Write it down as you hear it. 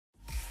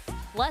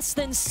Less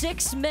than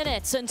 6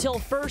 minutes until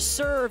first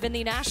serve in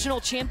the national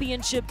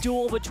championship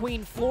duel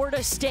between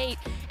Florida State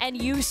and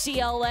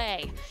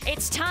UCLA.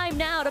 It's time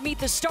now to meet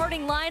the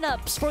starting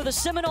lineups for the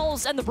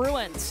Seminoles and the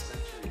Bruins.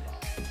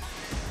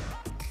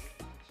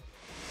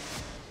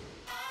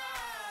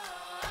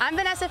 I'm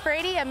Vanessa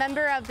Frady, a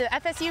member of the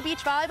FSU beach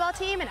volleyball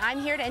team, and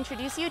I'm here to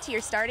introduce you to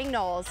your starting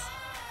Noles.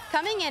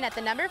 Coming in at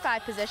the number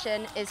 5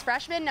 position is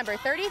freshman number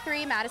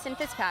 33, Madison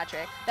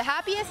Fitzpatrick, the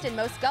happiest and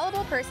most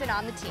gullible person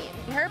on the team.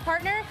 And her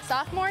partner,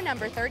 sophomore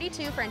number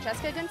 32,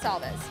 Francesca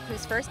Gonsalves,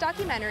 whose first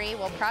documentary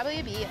will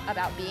probably be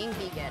about being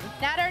vegan.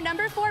 And at our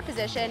number 4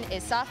 position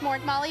is sophomore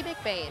Molly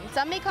McBain.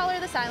 Some may call her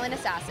the silent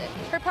assassin.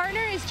 Her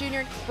partner is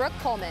junior Brooke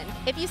Coleman.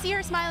 If you see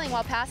her smiling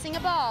while passing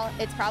a ball,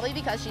 it's probably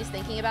because she's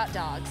thinking about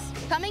dogs.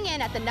 Coming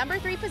in at the number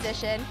 3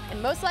 position,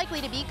 and most likely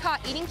to be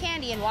caught eating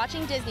candy and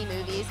watching Disney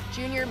movies,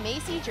 junior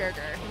Macy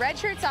Jerger.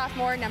 Redshirt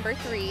sophomore number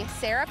 3,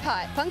 Sarah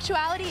Putt.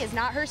 Punctuality is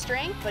not her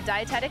strength, but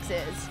dietetics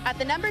is. At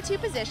the number 2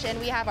 position,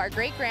 we have our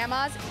great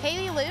grandmas.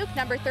 Haley Luke,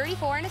 number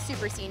 34 and a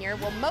super senior,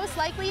 will most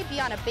likely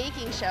be on a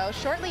baking show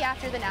shortly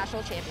after the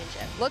national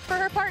championship. Look for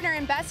her partner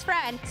and best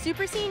friend,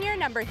 super senior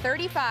number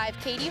 35,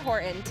 Katie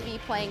Horton, to be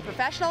playing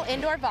professional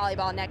indoor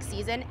volleyball next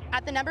season.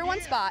 At the number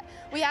 1 spot,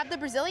 we have the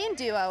Brazilian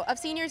duo of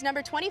seniors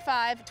number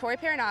 25, Tori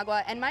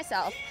Paranagua, and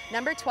myself,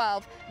 number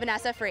 12,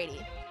 Vanessa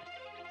Frady.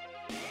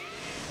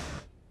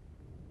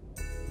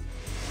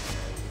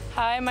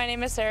 Hi, my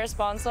name is Sarah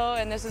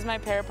Sponsel, and this is my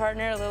pair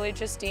partner, Lily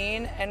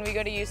Justine, and we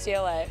go to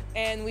UCLA.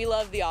 And we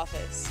love The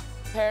Office.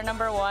 Pair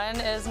number 1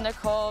 is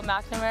Nicole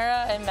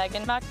McNamara and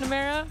Megan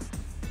McNamara.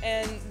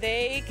 And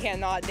they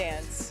cannot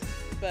dance,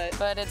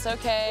 but it's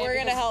okay. We're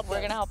gonna help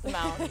them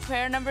out.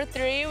 Pair number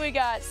 3, we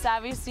got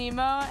Savvy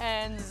Simo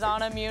and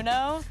Zana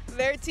Muno.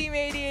 They're Team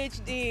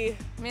ADHD.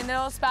 I mean, they're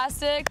a little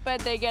spastic,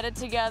 but they get it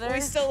together. We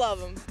still love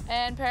them.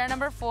 And pair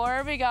number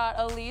 4, we got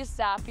Elise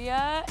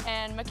Zappia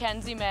and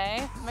Mackenzie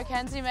May.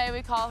 Mackenzie May,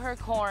 we call her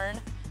Corn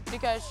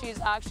because she's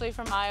actually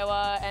from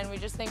Iowa, and we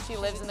just think she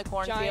lives in the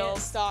cornfield. Giant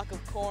stalk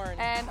of corn.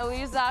 And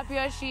Elise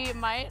Zappia, she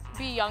might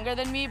be younger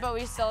than me, but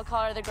we still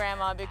call her the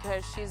grandma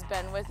because she's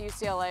been with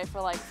UCLA for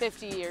like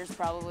 50 years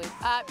probably.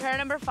 At pair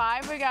number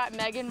 5, we got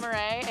Megan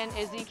Murray and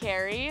Izzy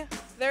Carey.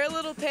 They're a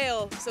little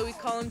pale, so we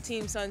call them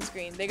Team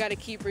Sunscreen. They got to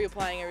keep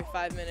reapplying every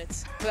 5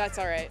 minutes, but that's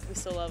all right. We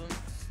still love them.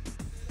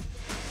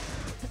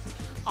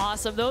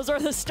 Awesome. Those are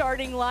the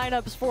starting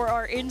lineups for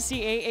our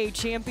NCAA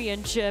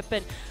championship.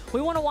 And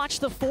we want to watch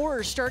the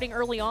 4s starting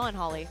early on,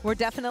 Holly. We're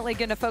definitely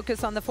going to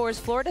focus on the 4s.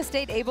 Florida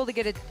State able to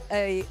get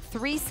a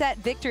 3-set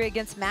victory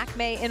against Mac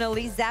May and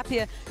Elise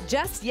Zappia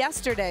just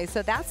yesterday.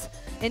 So that's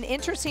an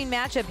interesting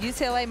matchup.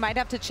 UCLA might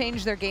have to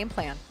change their game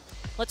plan.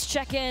 Let's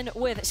check in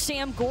with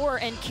Sam Gore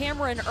and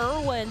Cameron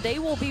Irwin. They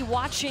will be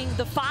watching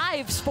the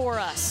 5s for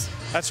us.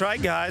 That's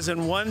right, guys,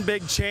 and one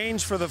big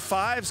change for the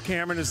 5s,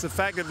 Cameron, is the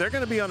fact that they're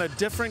going to be on a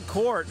different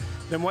court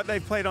than what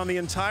they've played on the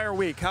entire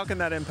week. How can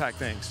that impact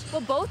things?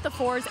 Well, both the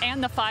 4s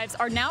and the 5s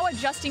are now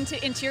adjusting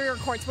to interior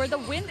courts where the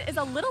wind is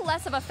a little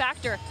less of a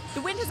factor.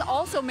 The wind has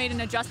also made an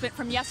adjustment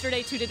from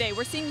yesterday to today.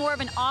 We're seeing more of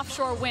an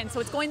offshore wind,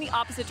 so it's going the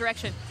opposite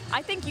direction.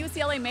 I think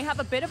UCLA may have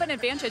a bit of an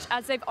advantage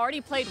as they've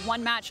already played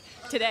one match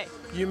today.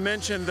 You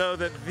mentioned, though,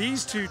 that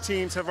these two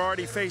teams have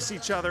already faced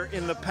each other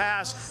in the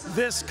past,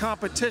 this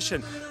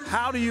competition.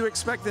 How do you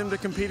expect them to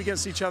compete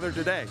against each other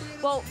today?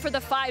 Well, for the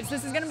 5s,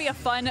 this is going to be a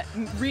fun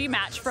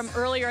rematch from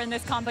earlier in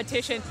this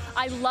competition.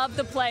 I love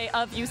the play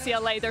of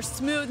UCLA. They're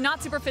smooth,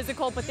 not super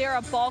physical, but they're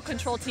a ball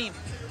control team.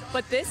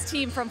 But this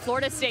team from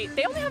Florida State,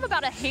 they only have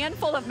about a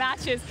handful of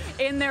matches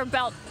in their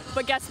belt.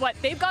 But guess what?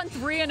 They've gone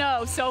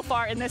 3-0 so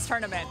far in this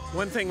tournament.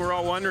 One thing we're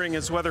all wondering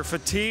is whether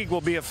fatigue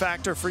will be a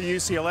factor for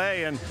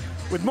UCLA. And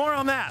with more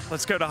on that,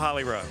 let's go to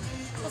Holly Rowe.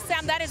 Well,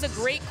 Sam, that is a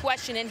great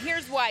question, and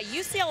here's why.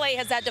 UCLA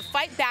has had to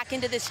fight back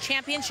into this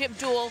championship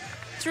duel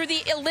through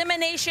the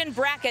elimination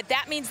bracket.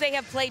 That means they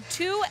have played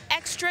 2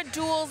 extra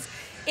duels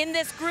in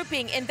this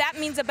grouping, and that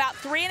means about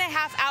 3.5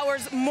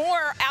 hours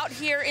more out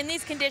here in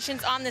these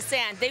conditions on the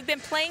sand. They've been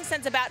playing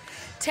since about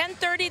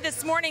 10:30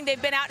 this morning.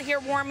 They've been out here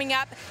warming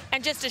up,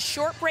 and just a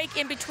short break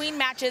in between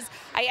matches.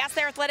 I asked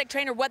their athletic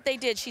trainer what they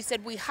did. She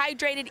said, we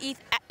hydrated.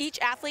 Each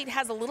athlete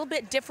has a little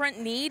bit different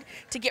need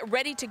to get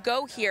ready to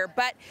go here,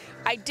 but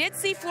I did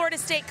see Florida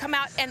State come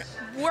out and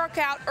work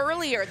out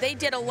earlier. They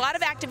did a lot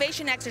of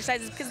activation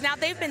exercises because now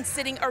they've been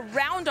sitting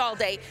around all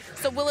day.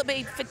 So will it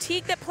be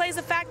fatigue that plays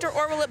a factor,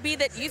 or will it be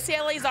that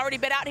UCLA's already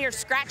been out here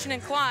scratching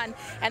and clawing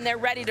and they're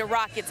ready to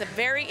rock? It's a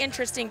very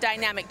interesting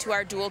dynamic to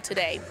our duel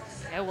today.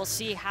 And we'll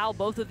see how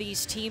both of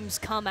these teams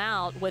come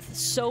out with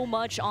so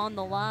much on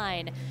the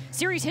line.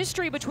 Series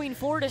history between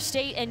Florida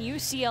State and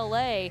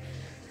UCLA.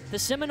 The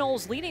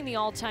Seminoles leading the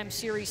all-time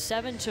series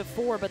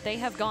 7-4, but they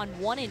have gone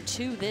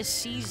 1-2 this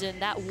season.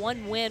 That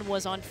one win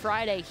was on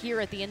Friday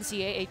here at the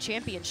NCAA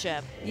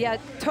championship. Yeah,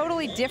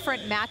 totally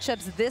different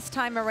matchups this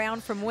time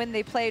around from when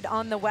they played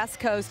on the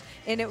West Coast,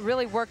 and it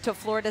really worked to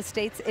Florida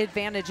State's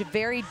advantage.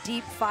 Very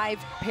deep 5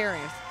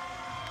 pairings.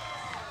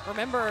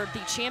 Remember, the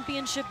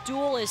championship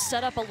duel is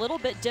set up a little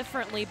bit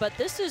differently, but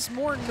this is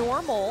more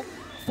normal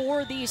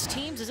for these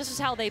teams, as this is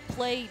how they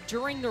play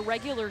during the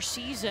regular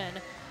season.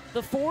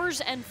 The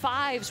 4s and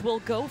 5s will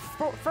go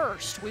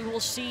first. We will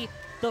see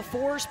the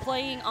 4s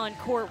playing on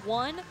court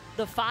 1.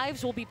 The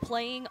 5s will be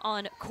playing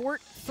on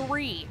court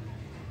 3.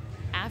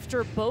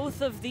 After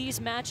both of these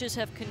matches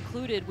have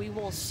concluded, we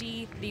will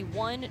see the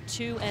 1,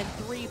 2, and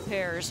 3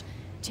 pairs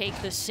take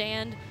the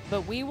sand,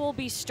 but we will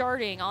be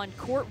starting on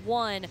court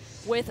 1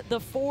 with the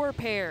 4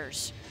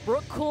 pairs.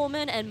 Brooke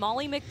Coolman and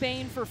Molly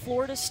McBain for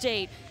Florida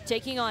State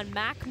taking on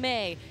Mac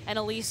May and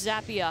Elise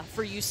Zappia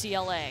for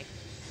UCLA.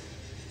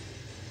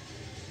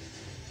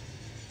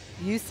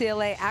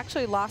 UCLA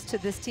actually lost to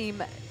this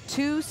team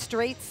 2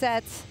 straight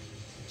sets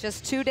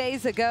just 2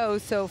 days ago,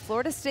 so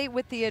Florida State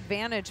with the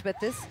advantage, but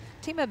this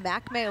team of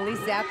Mac May, Elise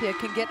Zappia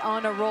can get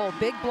on a roll.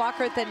 Big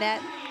blocker at the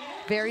net,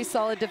 very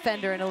solid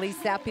defender, and Elise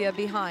Zappia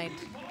behind.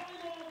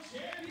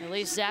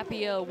 Elise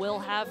Zappia will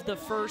have the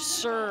first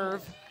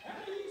serve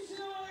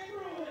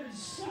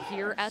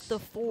here at the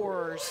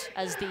 4s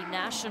as the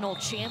national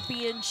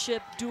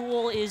championship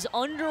duel is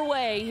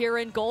underway here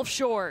in Gulf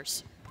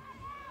Shores.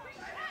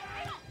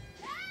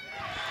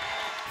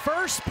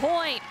 First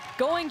point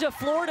going to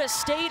Florida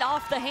State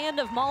off the hand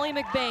of Molly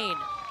McBain.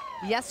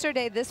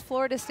 Yesterday, this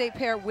Florida State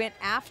pair went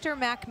after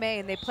Mac May,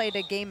 and they played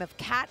a game of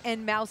cat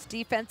and mouse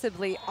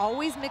defensively,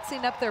 always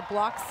mixing up their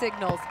block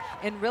signals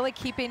and really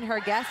keeping her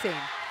guessing.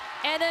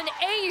 And an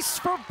ace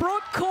for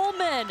Brooke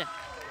Coolman.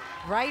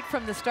 Right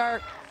from the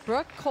start,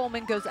 Brooke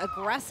Coolman goes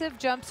aggressive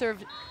jump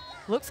serve.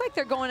 Looks like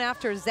they're going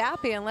after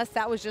Zappia, unless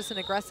that was just an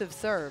aggressive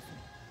serve.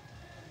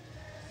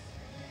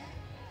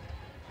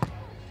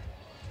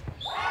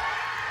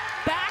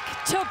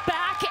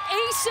 Back-to-back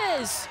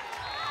aces.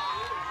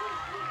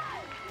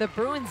 The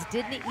Bruins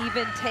didn't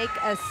even take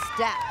a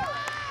step.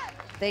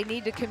 They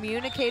need to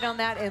communicate on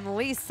that, and at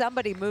least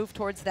somebody move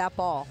towards that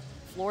ball.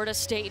 Florida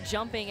State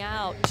jumping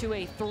out to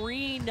a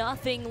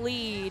 3-0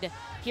 lead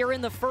here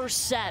in the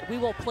first set. We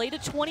will play to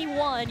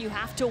 21. You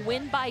have to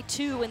win by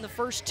 2 in the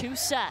first 2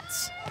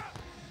 sets.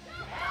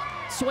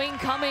 Swing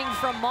coming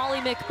from Molly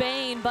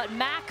McBain, but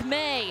Mac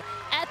May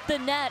at the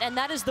net, and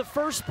that is the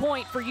first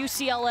point for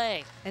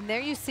UCLA. And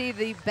there you see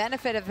the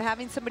benefit of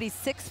having somebody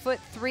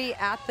 6'3"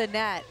 at the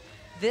net.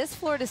 This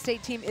Florida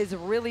State team is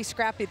really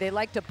scrappy. They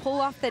like to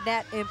pull off the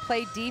net and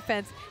play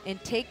defense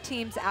and take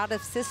teams out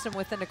of system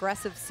with an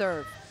aggressive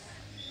serve.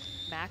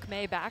 Mac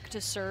May back to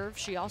serve.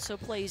 She also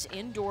plays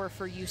indoor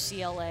for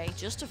UCLA,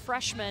 just a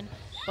freshman,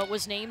 but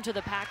was named to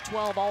the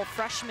Pac-12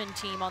 all-freshman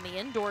team on the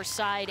indoor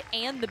side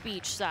and the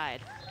beach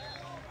side.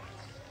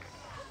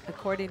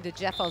 According to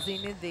Jeff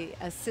Alzini, the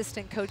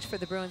assistant coach for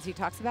the Bruins, he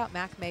talks about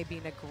Mac May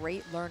being a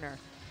great learner,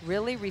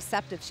 really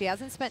receptive. She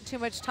hasn't spent too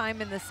much time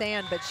in the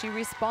sand, but she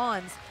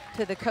responds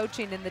to the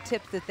coaching and the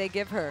tips that they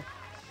give her.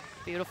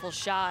 Beautiful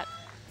shot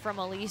from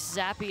Elise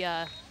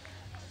Zappia.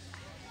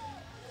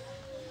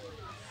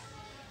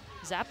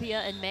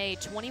 Zappia and May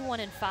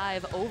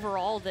 21-5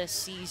 overall this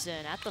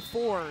season at the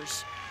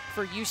 4s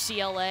for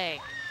UCLA.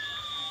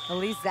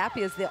 Elise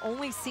Zappia is the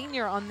only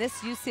senior on this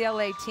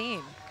UCLA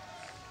team.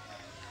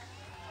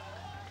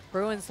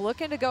 Bruins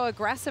looking to go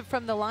aggressive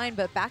from the line,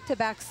 but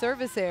back-to-back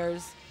service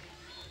errors.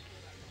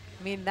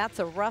 I mean, that's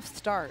a rough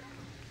start.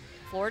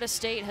 Florida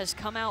State has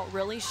come out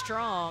really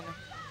strong.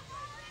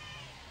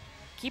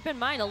 Keep in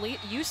mind,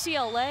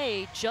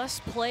 UCLA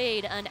just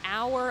played an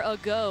hour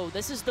ago.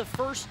 This is the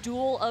first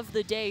duel of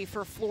the day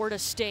for Florida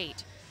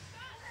State.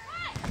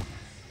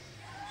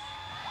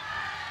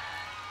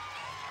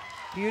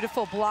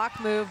 Beautiful block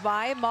move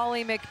by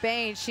Molly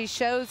McBain. She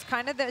shows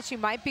kind of that she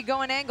might be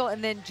going angle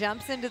and then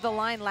jumps into the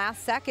line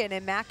last second,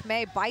 and Mac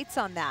May bites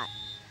on that.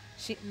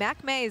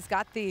 Mac May's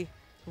got the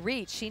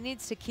reach. She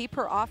needs to keep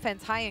her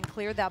offense high and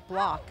clear that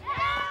block.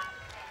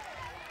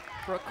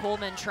 Brooke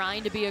Coolman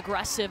trying to be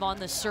aggressive on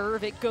the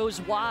serve. It goes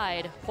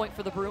wide. Point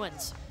for the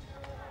Bruins.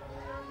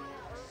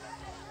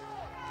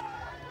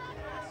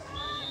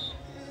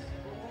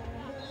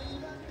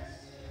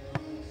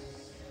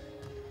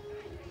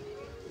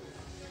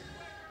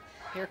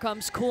 Here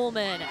comes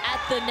Coolman at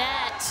the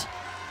net.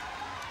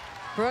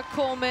 Brooke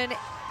Coolman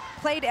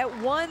played at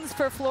 1s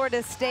for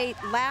Florida State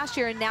last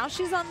year, and now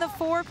she's on the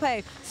 4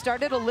 play.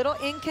 Started a little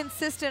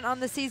inconsistent on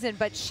the season,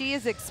 but she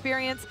is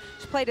experienced.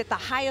 She played at the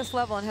highest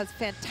level and has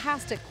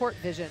fantastic court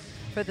vision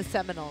for the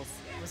Seminoles.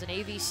 Was an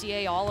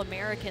AVCA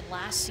All-American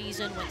last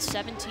season, went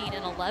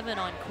 17-11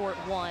 on court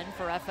 1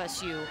 for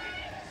FSU.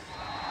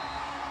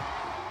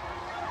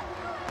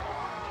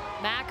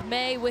 Mac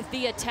May with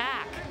the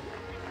attack.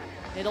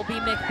 It'll be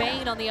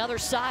McBain on the other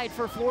side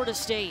for Florida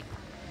State.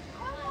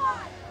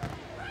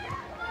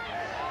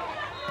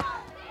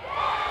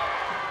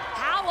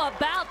 How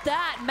about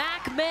that,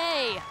 Mac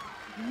May?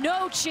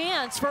 No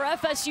chance for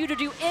FSU to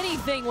do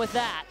anything with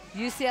that.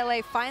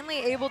 UCLA finally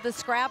able to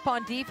scrap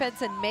on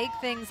defense and make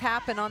things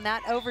happen on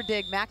that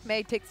overdig. Mac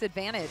May takes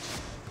advantage.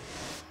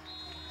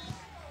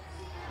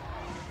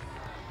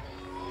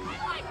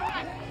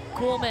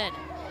 Coolman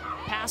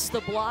past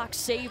the block,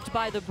 saved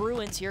by the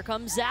Bruins. Here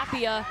comes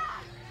Zappia.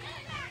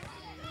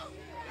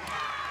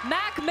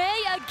 Mac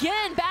May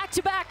again,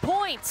 back-to-back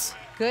points.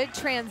 Good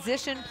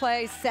transition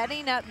play,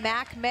 setting up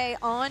Mac May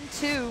on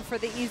 2 for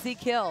the easy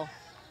kill.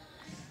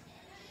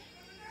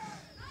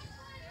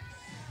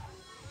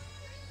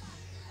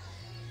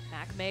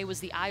 Mac May was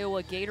the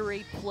Iowa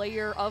Gatorade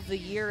Player of the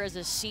Year as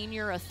a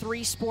senior, a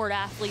 3-sport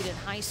athlete in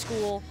high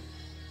school.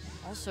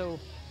 Also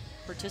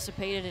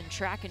participated in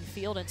track and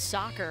field and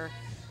soccer.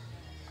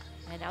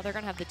 And now they're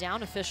gonna have the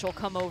down official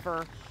come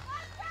over.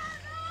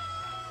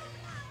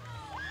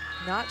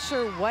 Not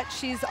sure what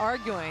she's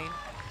arguing.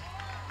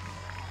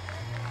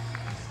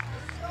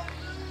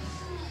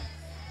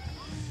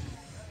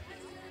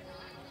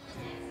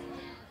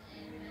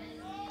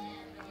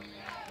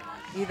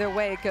 Either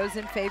way, it goes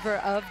in favor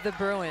of the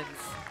Bruins.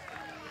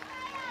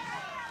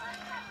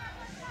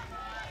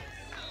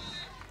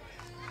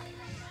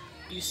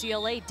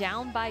 UCLA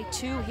down by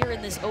 2 here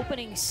in this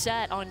opening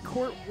set on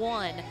court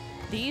 1.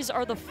 These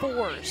are the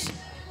 4s.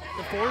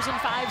 The 4s and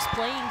 5s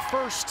playing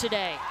first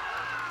today.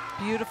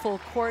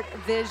 Beautiful court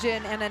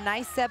vision and a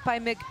nice set by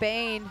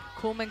McBain.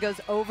 Kuhlman goes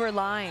over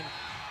line.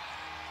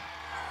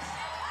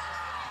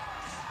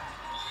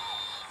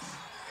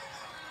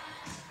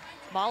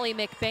 Molly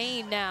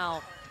McBain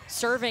now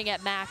serving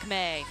at Mac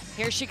May.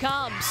 Here she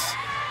comes.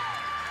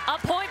 A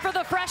point for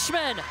the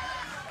freshman.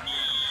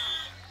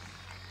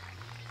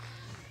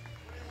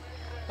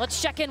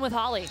 Let's check in with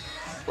Holly.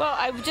 Well,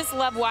 I just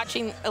love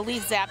watching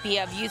Elise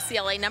Zappia of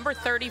UCLA, number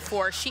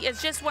 34. She is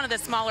just one of the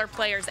smaller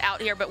players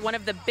out here, but one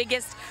of the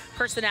biggest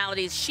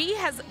personalities. She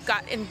has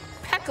got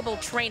impeccable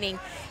training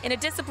in a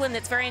discipline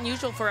that's very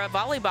unusual for a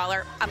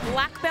volleyballer, a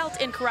black belt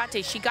in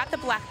karate. She got the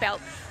black belt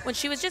when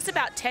she was just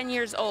about 10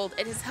 years old.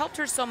 It has helped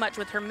her so much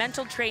with her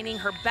mental training,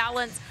 her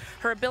balance,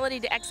 her ability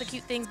to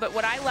execute things. But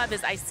what I love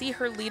is I see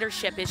her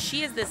leadership is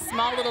she is this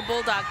small little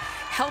bulldog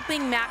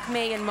helping Mac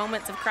May in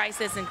moments of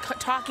crisis and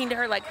talking to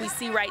her like we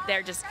see right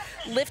there, just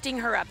lifting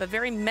her up, a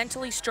very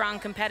mentally strong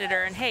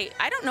competitor. And hey,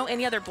 I don't know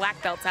any other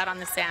black belts out on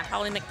the sand.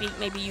 Holly McBeat,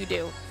 maybe you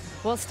do.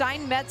 Well,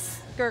 Stein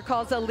Metzger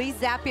calls Elise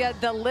Zappia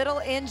the little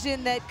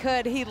engine that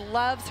could. He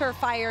loves her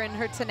fire and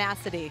her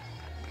tenacity.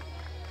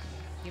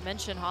 You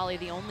mentioned, Holly,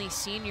 the only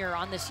senior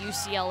on this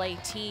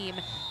UCLA team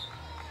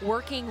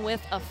working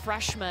with a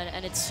freshman,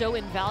 and it's so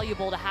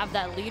invaluable to have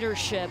that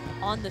leadership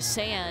on the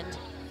sand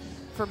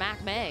for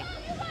Mac May.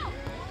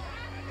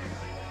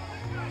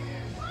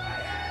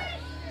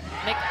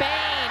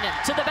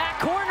 McBain to the back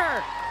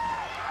corner.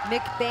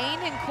 McBain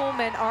and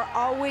Kuhlman are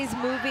always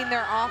moving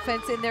their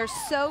offense, and they're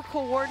so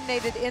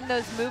coordinated in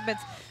those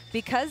movements.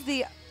 Because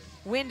the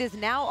wind is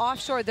now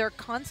offshore, they're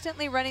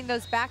constantly running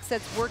those back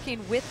sets,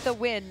 working with the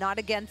wind, not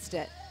against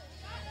it.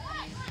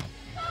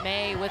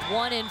 May, with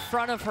one in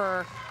front of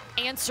her,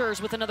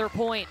 answers with another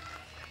point.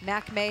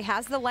 Mac May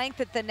has the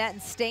length at the net,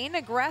 and staying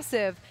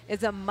aggressive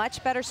is a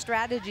much better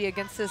strategy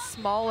against this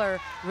smaller,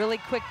 really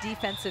quick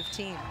defensive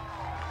team.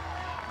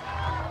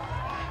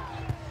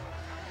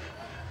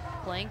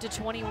 Playing to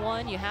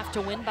 21, you have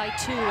to win by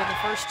 2 in the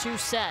first 2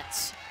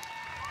 sets.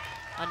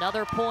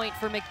 Another point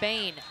for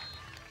McBain.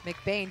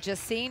 McBain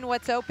just seeing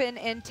what's open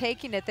and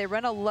taking it. They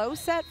run a low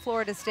set,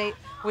 Florida State,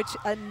 which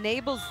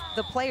enables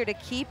the player to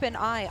keep an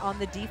eye on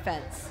the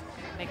defense.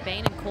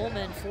 McBain and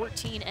Kuhlman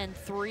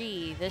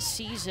 14-3 this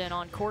season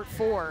on court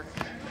 4.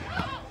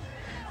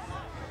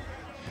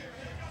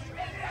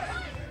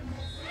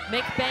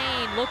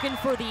 McBain looking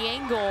for the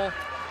angle,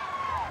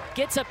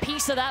 gets a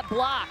piece of that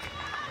block.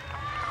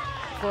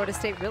 Florida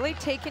State really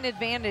taking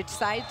advantage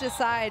side to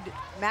side.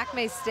 Mac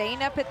May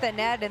staying up at the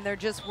net, and they're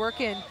just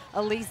working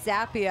Elise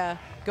Zappia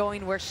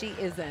going where she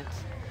isn't.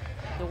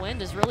 The wind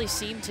has really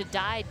seemed to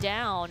die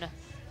down.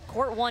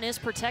 Court 1 is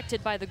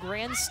protected by the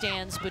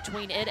grandstands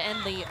between it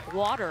and the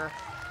water.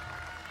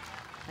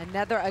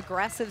 Another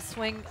aggressive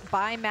swing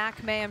by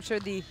Mac May. I'm sure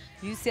the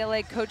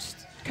UCLA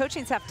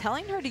coaching staff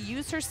telling her to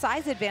use her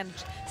size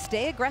advantage.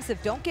 Stay aggressive.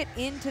 Don't get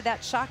into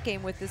that shot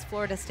game with this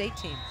Florida State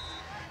team.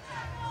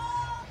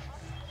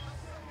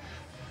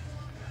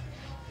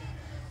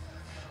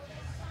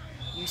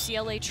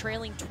 UCLA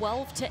trailing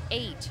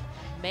 12-8.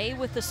 May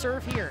with the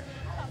serve here.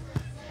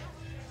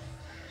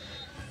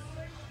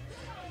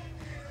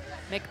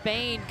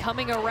 McBain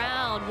coming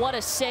around. What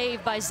a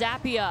save by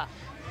Zappia.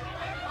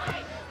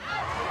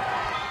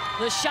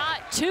 The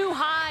shot too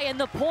high, and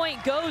the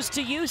point goes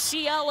to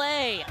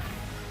UCLA.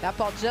 That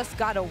ball just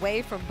got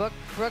away from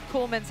Brooke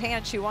Kuhlman's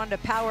hand. She wanted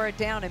to power it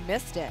down and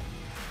missed it.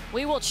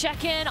 We will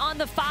check in on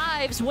the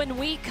 5s when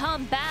we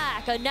come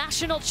back. A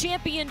national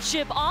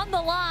championship on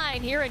the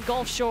line here in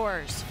Gulf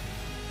Shores.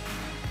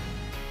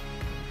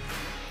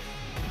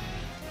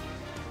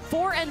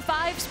 4 and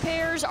 5s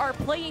pairs are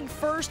playing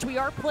first. We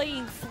are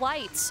playing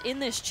flights in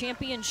this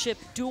championship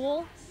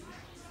duel.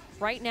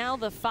 Right now,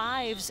 the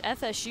 5s,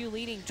 FSU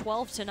leading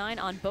 12-9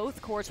 on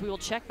both courts. We will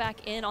check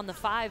back in on the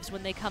 5s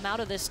when they come out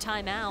of this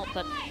timeout,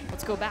 but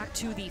let's go back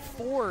to the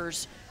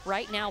 4s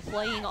right now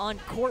playing on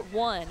court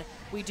 1.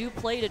 We do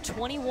play to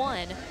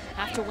 21,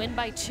 have to win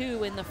by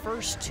 2 in the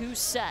first 2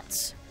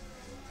 sets.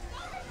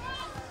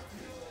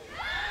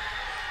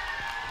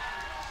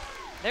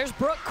 There's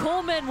Brooke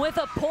Kuhlman with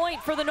a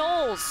point for the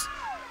Noles.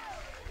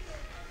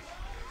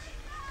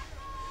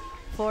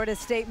 Florida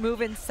State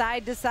moving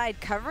side to side,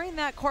 covering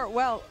that court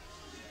well,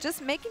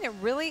 just making it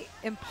really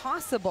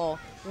impossible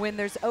when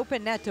there's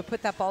open net to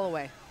put that ball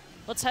away.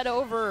 Let's head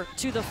over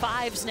to the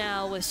fives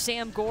now with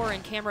Sam Gore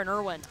and Cameron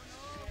Irwin.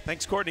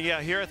 Thanks, Courtney.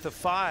 Yeah, here at the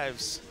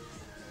fives,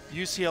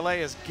 UCLA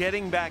is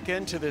getting back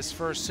into this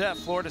first set.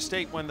 Florida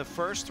State won the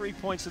first 3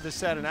 points of the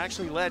set and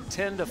actually led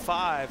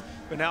 10-5,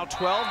 but now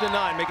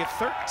 12-9, make it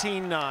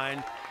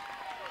 13-9.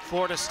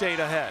 Florida State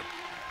ahead.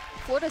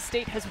 Florida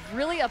State has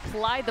really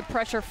applied the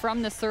pressure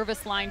from the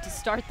service line to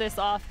start this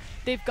off.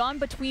 They've gone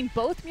between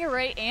both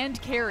Murray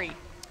and Carey.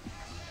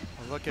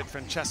 A look at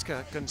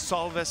Francesca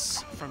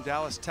Gonsalves from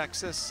Dallas,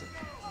 Texas.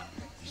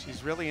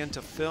 She's really into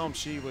film.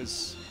 She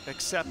was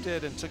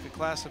accepted and took a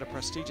class at a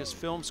prestigious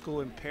film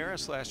school in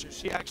Paris last year.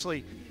 She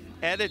actually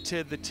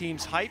edited the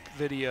team's hype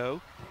video.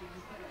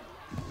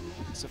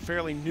 It's a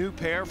fairly new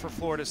pair for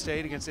Florida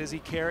State against Izzy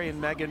Carey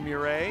and Megan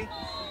Murray.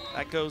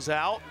 That goes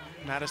out.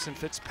 Madison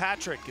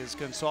Fitzpatrick is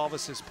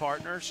Gonsalves'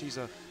 partner. She's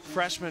a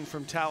freshman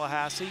from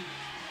Tallahassee.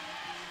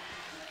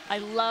 I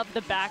love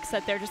the back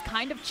set there, just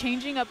kind of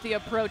changing up the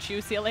approach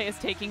UCLA is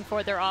taking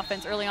for their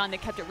offense. Early on, they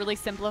kept it really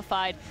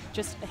simplified,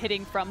 just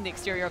hitting from the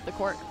exterior of the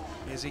court.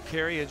 Izzy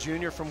Carey, a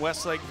junior from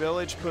Westlake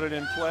Village, put it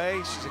in play.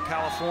 She's a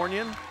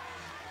Californian. And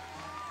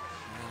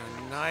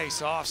a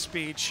nice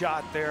off-speed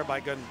shot there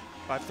by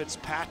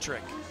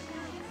Fitzpatrick.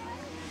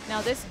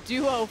 Now this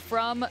duo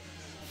from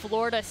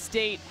Florida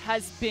State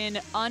has been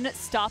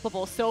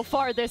unstoppable so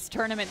far this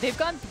tournament. They've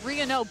gone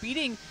 3-0,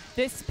 beating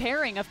this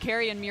pairing of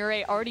Carey and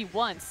Murray already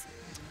once.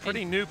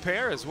 Pretty new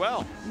pair as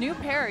well. New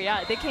pair,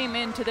 yeah. They came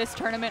into this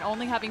tournament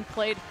only having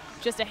played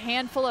just a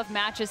handful of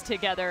matches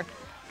together,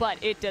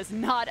 but it does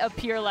not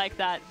appear like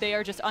that. They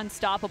are just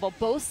unstoppable,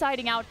 both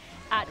siding out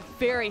at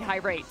very high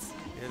rates.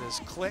 It has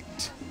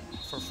clicked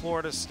for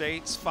Florida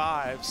State's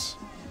fives.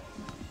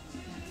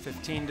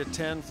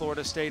 15-10,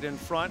 Florida State in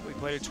front. We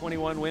played a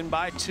 21 win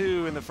by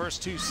 2 in the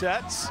first 2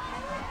 sets.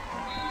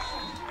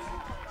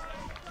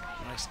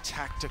 Nice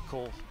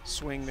tactical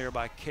swing there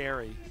by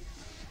Carey.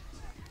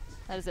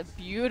 That is a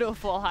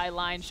beautiful high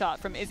line shot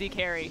from Izzy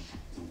Carey.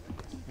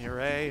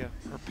 Murray,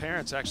 her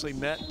parents actually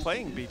met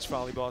playing beach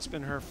volleyball. It's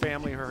been her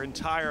family her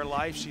entire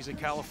life. She's a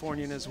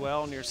Californian as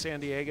well, near San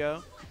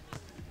Diego.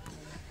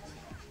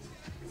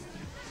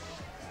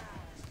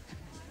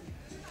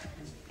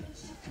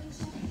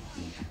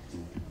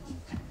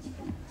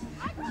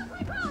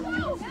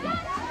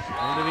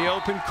 Into the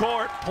open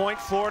court, point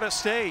Florida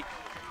State.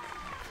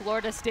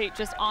 Florida State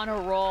just on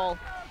a roll.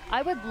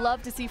 I would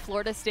love to see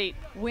Florida State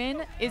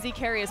when Izzy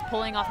Carey is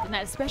pulling off the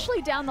net,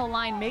 especially down the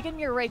line. Megan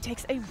Murray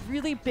takes a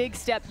really big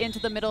step into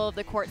the middle of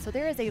the court, so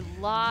there is a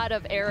lot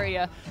of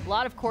area, a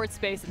lot of court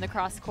space in the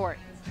cross court.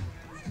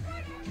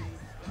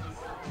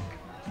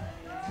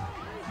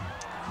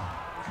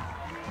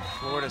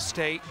 Florida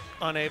State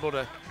unable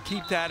to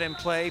keep that in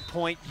play,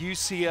 point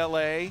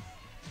UCLA.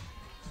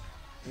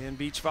 In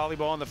beach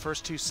volleyball in the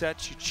first 2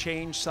 sets, you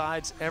change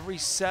sides every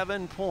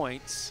 7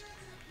 points.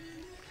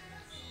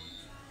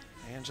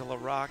 Angela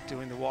Rock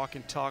doing the walk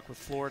and talk with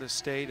Florida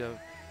State,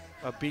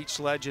 a beach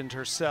legend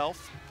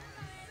herself,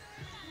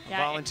 a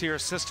volunteer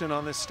assistant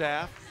on this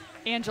staff.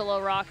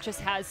 Angela Rock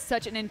just has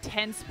such an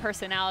intense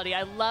personality.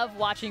 I love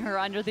watching her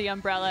under the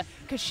umbrella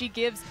because she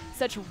gives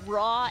such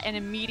raw and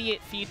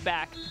immediate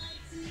feedback.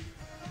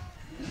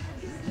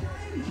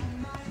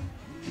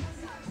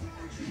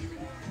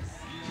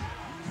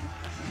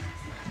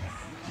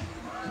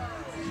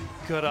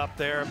 Good up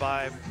there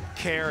by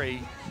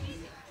Carey.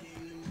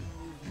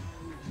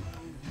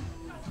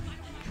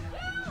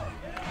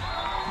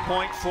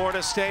 Point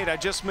Florida State. I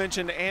just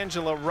mentioned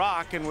Angela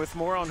Rock, and with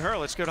more on her,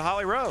 let's go to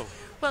Holly Rowe.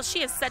 Well,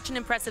 she is such an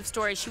impressive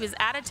story. She was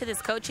added to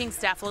this coaching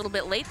staff a little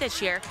bit late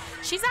this year.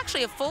 She's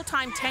actually a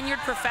full-time tenured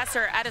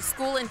professor at a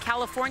school in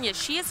California.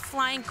 She is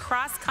flying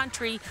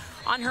cross-country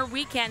on her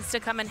weekends to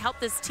come and help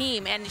this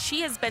team, and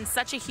she has been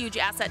such a huge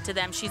asset to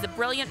them. She's a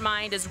brilliant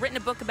mind, has written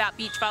a book about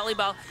beach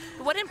volleyball.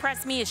 But what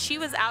impressed me is she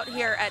was out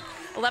here at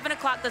 11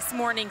 o'clock this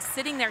morning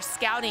sitting there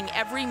scouting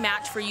every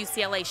match for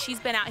UCLA. She's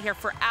been out here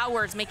for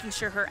hours making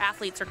sure her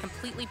athletes are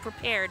completely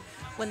prepared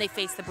when they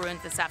face the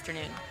Bruins this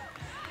afternoon.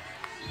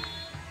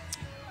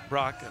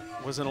 Brock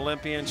was an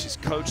Olympian. She's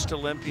coached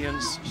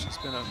Olympians. She's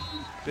been a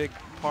big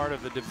part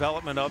of the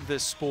development of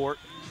this sport.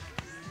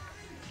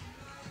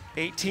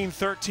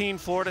 18-13,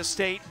 Florida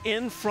State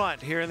in front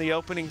here in the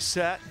opening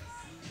set.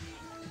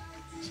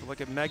 So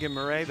look at Megan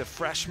Murray, the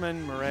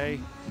freshman.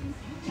 Murray,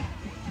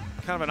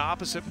 kind of an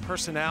opposite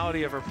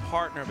personality of her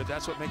partner, but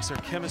that's what makes their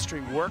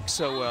chemistry work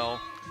so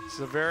well. This is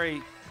a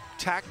very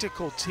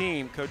tactical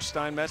team. Coach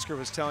Steinmetzger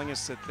was telling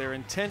us that they're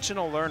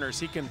intentional learners.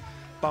 He can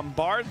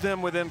bombard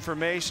them with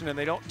information and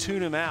they don't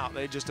tune them out.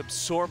 They just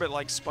absorb it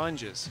like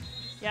sponges.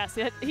 Yes,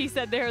 he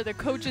said they're the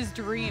coach's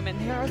dream, and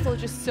they're also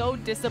just so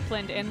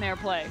disciplined in their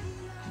play.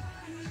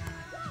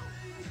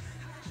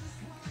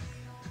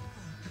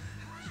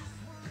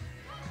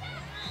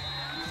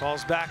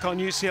 Falls back on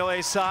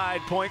UCLA's side,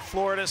 point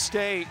Florida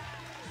State.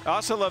 I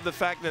also love the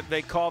fact that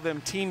they call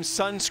them Team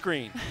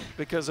Sunscreen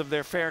because of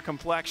their fair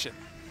complexion.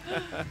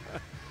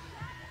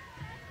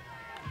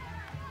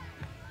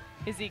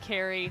 Izzy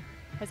Carey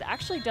has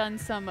actually done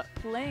some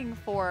playing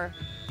for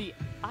the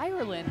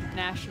Ireland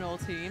national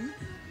team.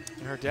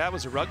 Her dad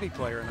was a rugby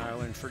player in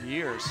Ireland for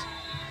years.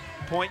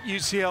 Point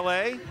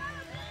UCLA.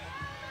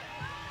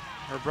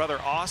 Her brother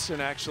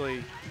Austin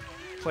actually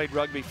played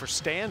rugby for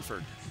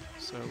Stanford.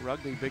 So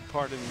rugby, big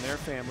part in their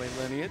family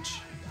lineage.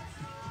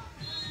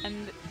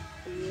 And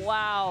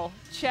wow,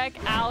 check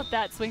out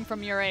that swing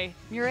from Murray.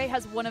 Murray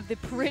has one of the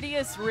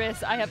prettiest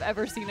wrists I have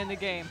ever seen in the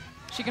game.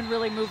 She can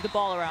really move the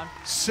ball around.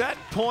 Set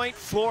point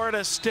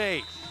Florida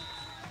State.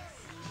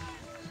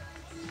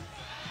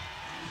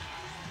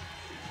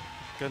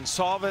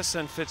 Gonsalves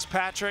and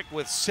Fitzpatrick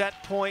with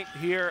set point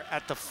here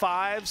at the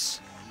 5s.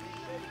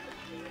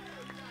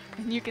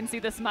 And you can see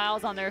the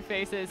smiles on their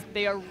faces.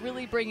 They are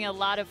really bringing a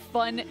lot of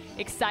fun,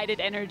 excited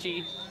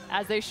energy,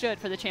 as they should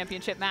for the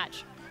championship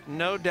match.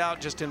 No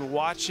doubt, just in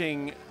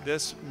watching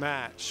this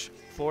match,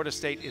 Florida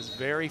State is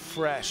very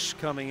fresh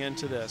coming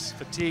into this.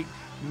 Fatigue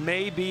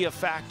may be a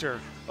factor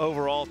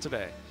overall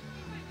today.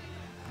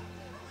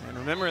 And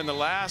remember, in the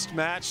last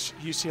match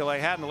UCLA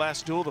had, in the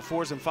last duel, the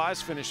 4s and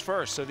 5s finished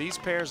first. So these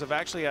pairs have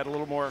actually had a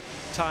little more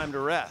time to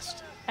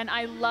rest. And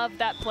I love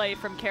that play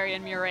from Carey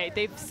and Murray.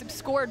 They've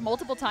scored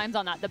multiple times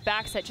on that. The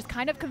back set just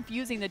kind of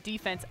confusing the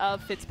defense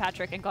of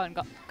Fitzpatrick and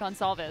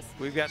Gonsalves.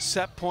 We've got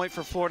set point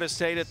for Florida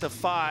State at the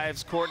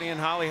 5s. Courtney and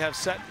Holly have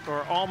set,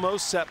 or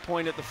almost set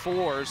point at the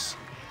 4s.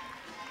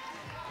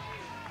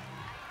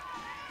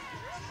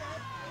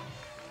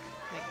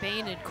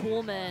 McBain and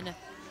Kuhlman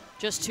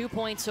just 2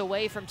 points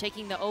away from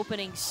taking the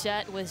opening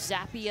set with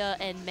Zappia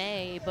and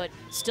May, but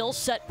still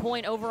set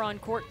point over on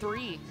court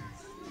 3.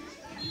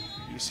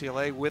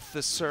 UCLA with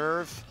the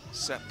serve,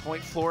 set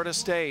point Florida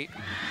State.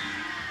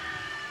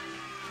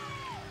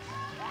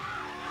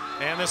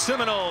 And the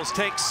Seminoles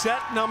take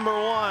set number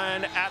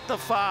 1 at the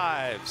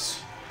 5s.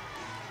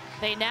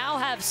 They now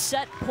have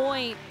set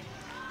point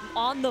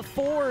on the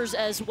 4s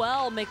as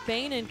well.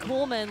 McBain and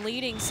Kuhlman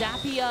leading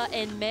Zappia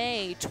and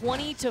May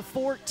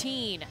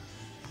 20-14.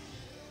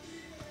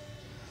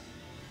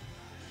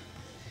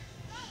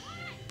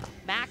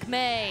 Mac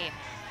May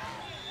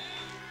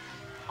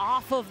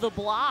off of the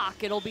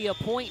block. It'll be a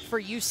point for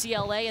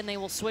UCLA and they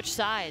will switch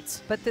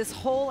sides. But this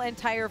whole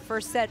entire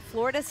first set,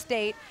 Florida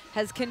State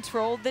has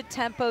controlled the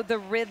tempo, the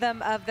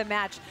rhythm of the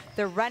match.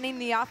 They're running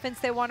the offense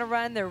they want to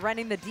run. They're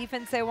running the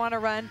defense they want to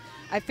run.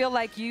 I feel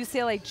like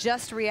UCLA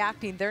just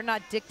reacting. They're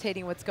not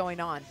dictating what's going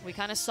on. We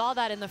kind of saw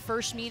that in the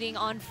first meeting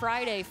on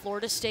Friday.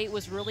 Florida State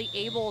was really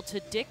able to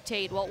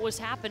dictate what was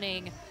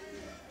happening.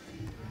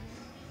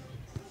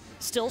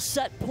 Still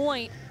set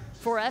point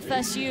for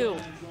FSU.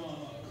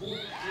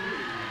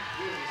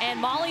 And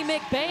Molly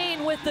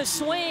McBain with the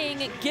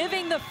swing,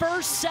 giving the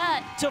first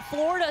set to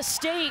Florida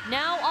State,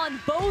 now on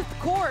both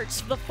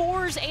courts, the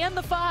 4s and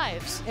the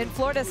 5s. In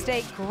Florida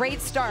State, great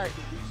start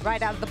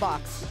right out of the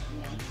box.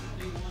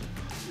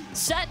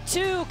 Set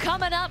 2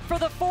 coming up for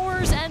the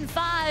 4s and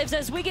 5s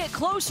as we get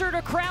closer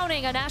to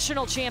crowning a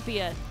national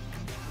champion.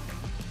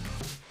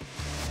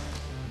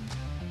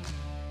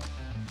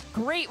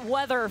 Great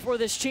weather for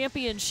this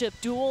championship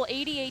duel.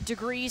 88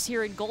 degrees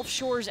here in Gulf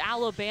Shores,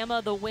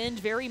 Alabama. The wind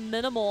very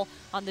minimal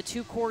on the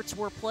 2 courts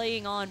we're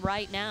playing on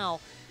right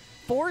now.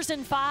 4s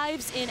and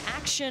 5s in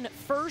action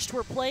first.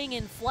 We're playing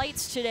in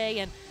flights today,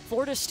 and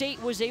Florida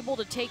State was able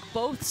to take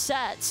both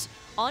sets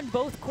on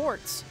both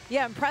courts.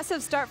 Yeah,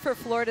 impressive start for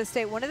Florida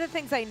State. One of the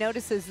things I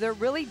notice is they're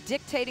really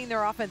dictating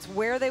their offense,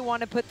 where they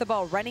want to put the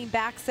ball, running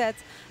back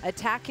sets,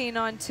 attacking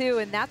on 2,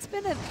 and that's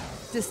been a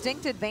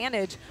distinct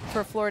advantage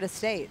for Florida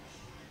State.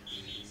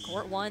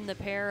 Court 1, the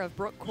pair of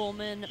Brooke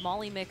Kuhlman,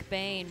 Molly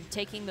McBain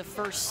taking the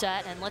first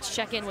set, and let's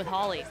check in with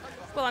Holly.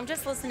 Well, I'm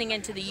just listening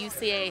into the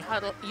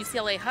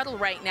UCLA huddle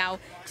right now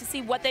to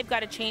see what they've got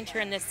to change here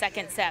in this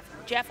second set.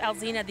 Jeff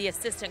Alzina, the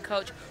assistant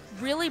coach,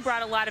 really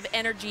brought a lot of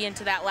energy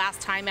into that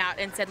last timeout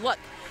and said, look,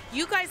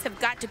 you guys have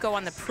got to go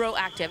on the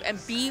proactive and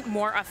be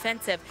more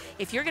offensive.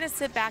 If you're going to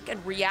sit back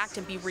and react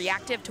and be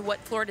reactive to what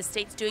Florida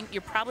State's doing,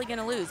 you're probably going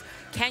to lose.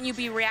 Can you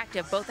be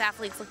reactive? Both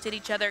athletes looked at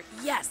each other.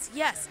 Yes,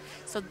 yes.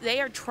 So they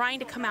are trying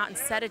to come out and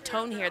set a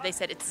tone here. They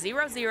said it's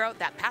 0-0.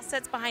 That pass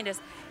set's behind us.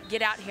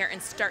 Get out here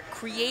and start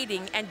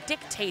creating and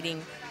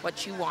dictating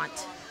what you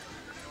want.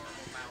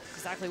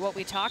 Exactly what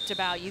we talked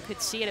about. You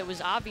could see it. It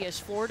was obvious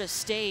Florida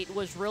State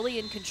was really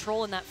in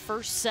control in that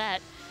first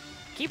set.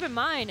 Keep in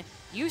mind,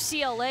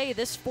 UCLA,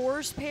 this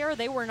 4s pair,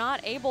 they were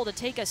not able to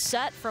take a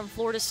set from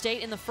Florida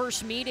State in the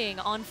first meeting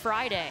on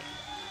Friday.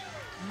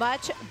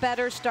 Much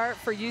better start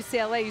for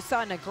UCLA. You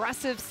saw an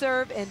aggressive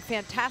serve and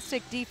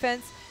fantastic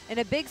defense and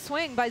a big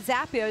swing by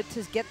Zappia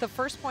to get the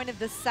first point of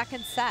the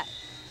second set.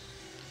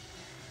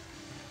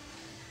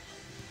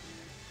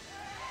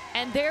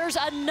 And there's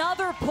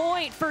another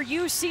point for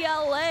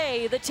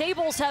UCLA. The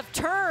tables have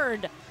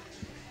turned.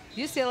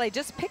 UCLA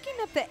just picking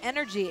up the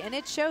energy, and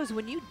it shows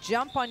when you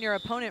jump on your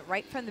opponent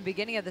right from the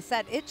beginning of the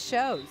set. It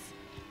shows.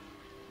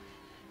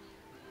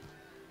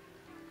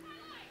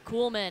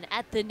 Kuhlman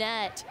at the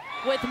net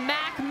with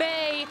Mac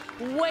May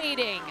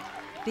waiting.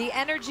 The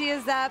energy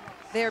is up.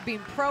 They're being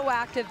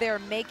proactive. They're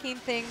making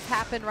things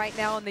happen right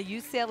now on the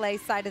UCLA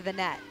side of the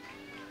net.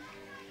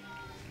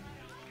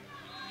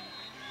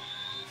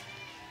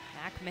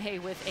 Mac-May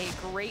with a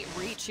great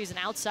reach. She's an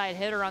outside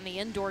hitter on the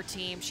indoor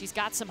team. She's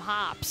got some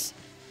hops.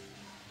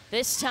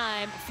 This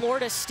time,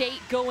 Florida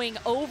State going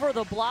over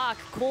the block.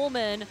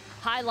 Coleman,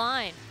 high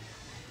line.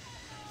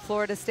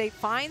 Florida State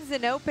finds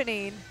an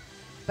opening,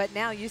 but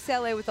now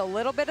UCLA with a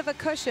little bit of a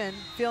cushion,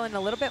 feeling a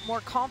little bit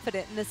more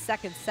confident in this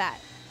second set.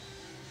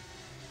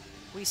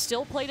 We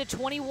still play to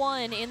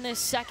 21 in this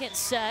second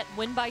set,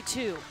 win by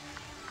 2.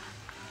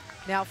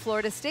 Now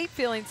Florida State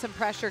feeling some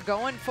pressure,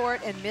 going for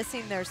it and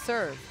missing their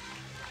serve.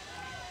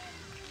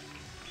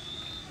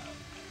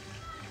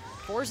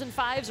 4s and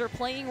 5s are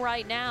playing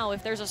right now.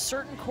 If there's a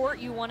certain court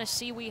you want to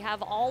see, we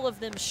have all of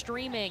them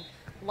streaming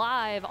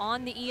live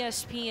on the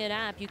ESPN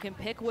app. You can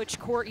pick which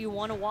court you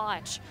want to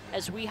watch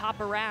as we hop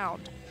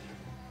around.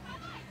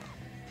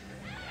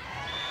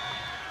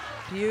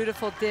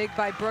 Beautiful dig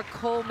by Brooke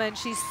Coleman.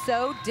 She's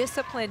so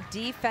disciplined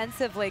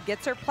defensively,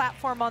 gets her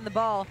platform on the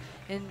ball,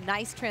 and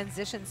nice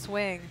transition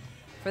swing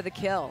for the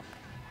kill.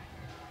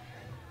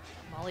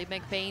 Molly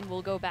McBain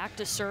will go back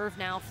to serve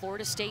now.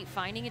 Florida State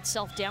finding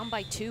itself down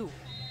by 2.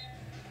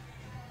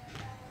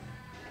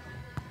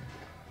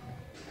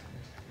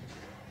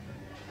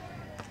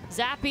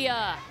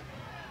 Zappia.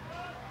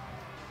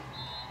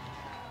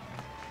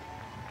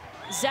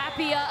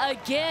 Zappia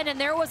again, and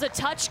there was a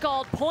touch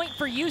called, point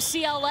for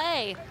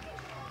UCLA.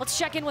 Let's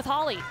check in with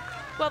Holly.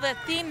 Well, the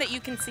theme that you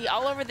can see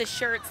all over the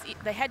shirts,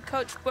 the head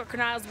coach, Brooke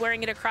Niles,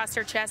 wearing it across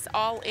her chest,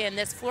 all in.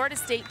 This Florida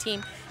State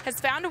team has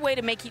found a way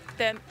to make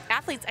the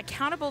athletes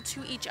accountable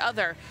to each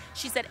other.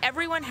 She said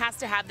everyone has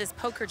to have this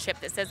poker chip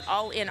that says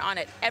all in on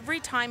it. Every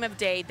time of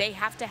day, they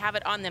have to have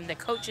it on them. The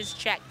coaches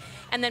check.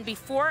 And then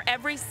before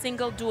every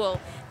single duel,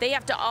 they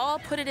have to all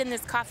put it in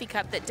this coffee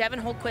cup that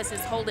Devin Holtquist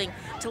is holding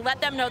to let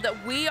them know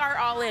that we are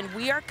all in.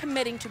 We are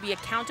committing to be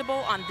accountable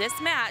on this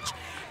match,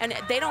 and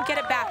they don't get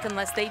it back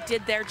unless they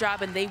did their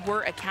job and they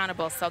were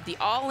accountable. So the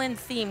all-in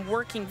theme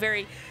working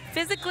very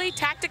physically,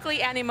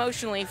 tactically, and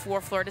emotionally for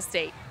Florida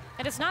State.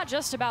 And it's not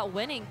just about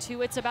winning,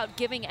 too. It's about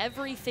giving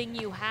everything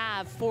you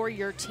have for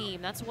your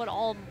team. That's what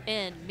all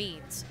in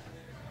means.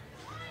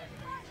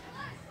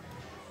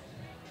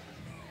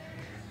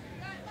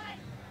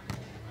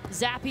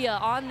 Zappia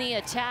on the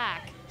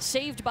attack,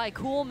 saved by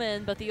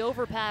Coolman, but the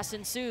overpass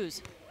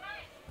ensues.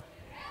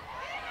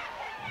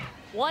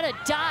 What a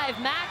dive,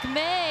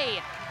 Mac-May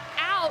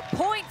out,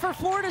 point for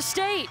Florida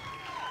State.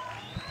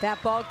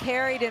 That ball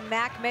carried, and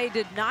Mac-May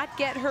did not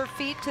get her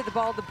feet to the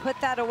ball to put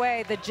that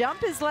away. The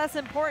jump is less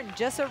important,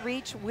 just a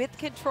reach with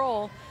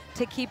control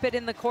to keep it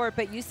in the court.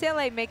 But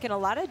UCLA making a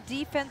lot of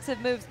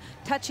defensive moves,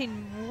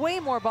 touching way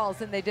more balls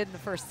than they did in the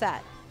first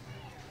set.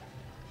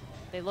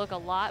 They look a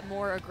lot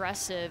more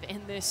aggressive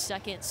in this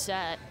second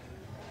set.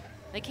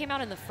 They came out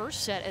in the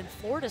first set, and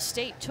Florida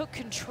State took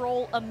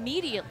control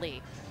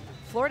immediately.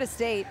 Florida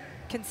State,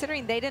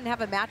 considering they didn't have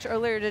a match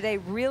earlier today,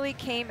 really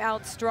came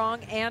out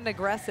strong and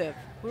aggressive.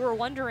 We were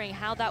wondering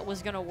how that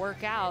was going to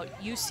work out.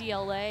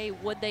 UCLA,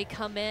 would they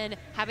come in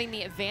having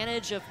the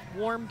advantage of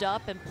warmed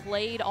up and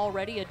played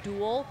already a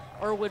duel,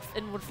 or would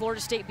Florida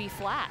State be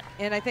flat?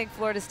 And I think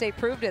Florida State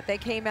proved it. They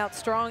came out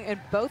strong in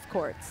both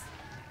courts.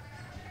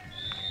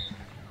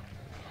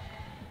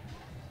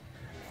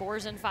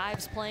 4s and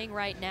 5s playing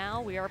right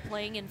now. We are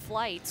playing in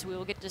flights. We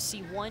will get to see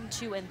 1,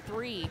 2, and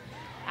 3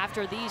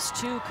 after these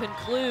two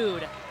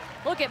conclude.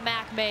 Look at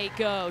Mac-May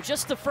go,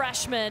 just the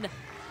freshman,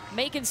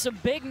 making some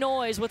big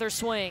noise with her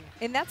swing.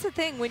 And that's the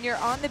thing, when you're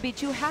on the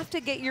beach, you have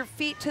to get your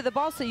feet to the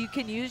ball so you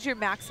can use your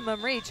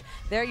maximum reach.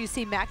 There you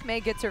see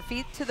Mac-May gets her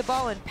feet to the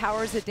ball and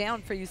powers it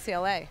down for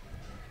UCLA.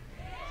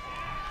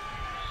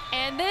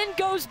 And then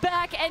goes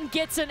back and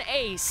gets an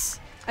ace.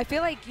 I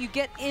feel like you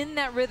get in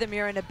that rhythm,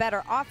 you're in a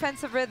better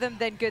offensive rhythm,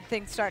 then good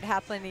things start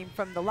happening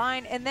from the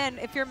line. And then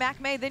if you're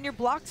Mac-May, then your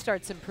block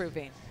starts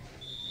improving.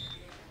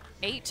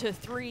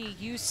 8-3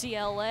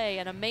 UCLA,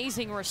 an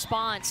amazing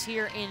response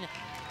here in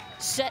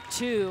set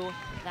 2.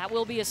 That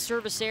will be a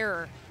service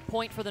error,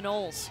 point for the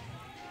Noles.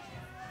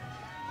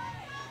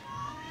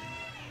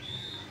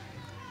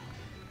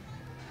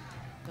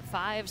 The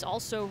 5s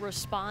also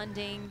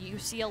responding.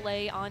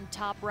 UCLA on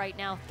top right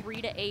now,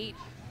 3-8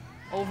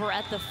 over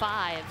at the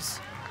 5s.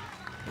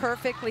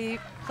 Perfectly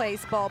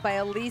placed ball by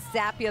Elise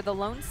Zappia, the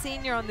lone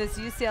senior on this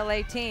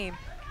UCLA team,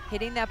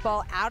 hitting that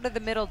ball out of the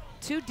middle,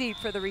 too deep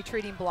for the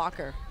retreating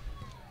blocker.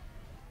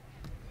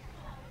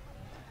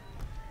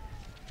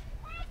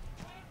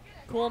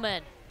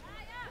 Coolman.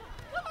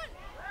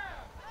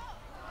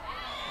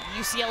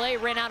 UCLA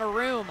ran out of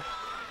room.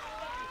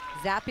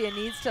 Zappia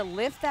needs to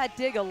lift that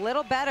dig a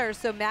little better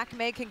so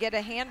Mac-May can get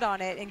a hand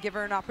on it and give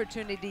her an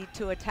opportunity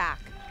to attack.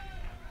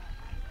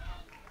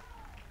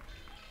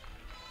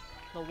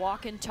 The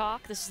walk and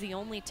talk, this is the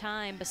only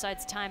time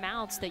besides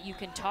timeouts that you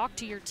can talk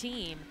to your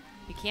team.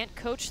 You can't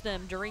coach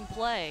them during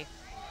play.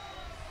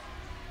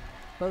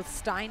 Both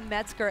Stein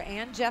Metzger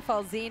and Jeff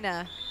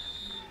Alzina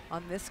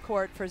on this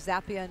court for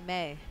Zappia and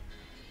May.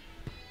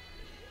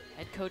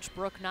 Head coach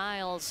Brooke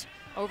Niles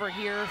over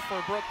here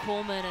for Brooke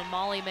Coolman and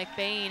Molly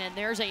McBain, and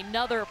there's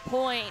another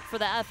point for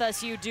the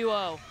FSU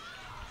duo.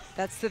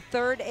 That's the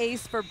third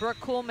ace for Brooke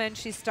Kuhlman.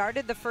 She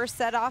started the first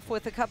set off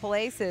with a couple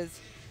aces.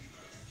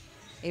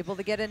 Able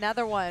to get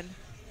another one.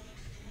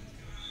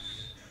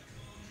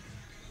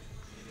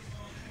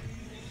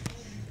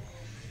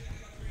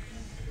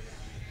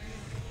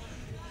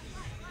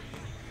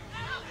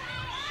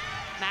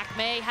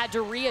 McMay had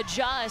to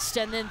readjust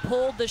and then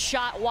pulled the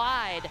shot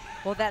wide.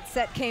 Well, that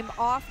set came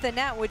off the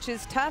net, which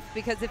is tough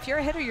because if you're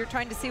a hitter, you're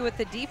trying to see what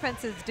the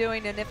defense is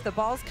doing, and if the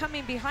ball's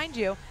coming behind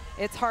you,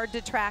 it's hard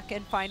to track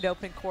and find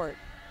open court.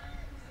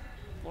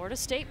 Florida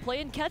State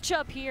playing catch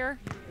up here.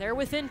 They're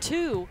within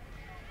 2.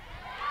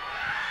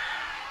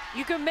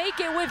 You can make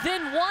it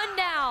within 1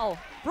 now.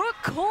 Brooke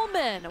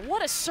Kuhlman,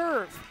 what a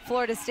serve.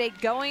 Florida State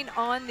going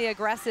on the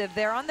aggressive.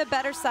 They're on the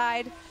better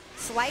side.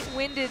 Slight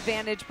wind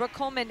advantage. Brooke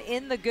Kuhlman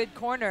in the good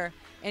corner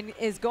and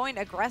is going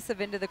aggressive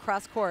into the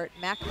cross court.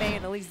 McMay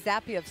and Elise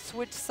Zappia have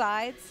switched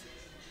sides.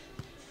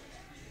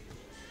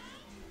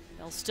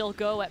 They'll still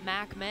go at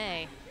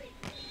McMay.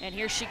 And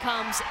here she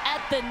comes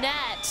at the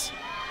net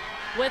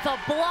with a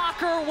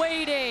blocker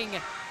waiting.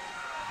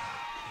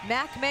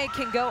 McMay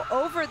can go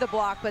over the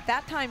block, but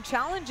that time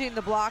challenging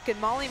the block, and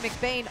Molly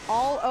McBain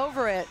all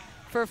over it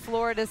for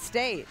Florida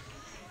State.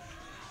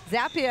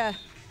 Zappia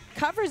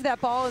covers that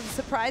ball and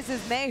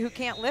surprises May, who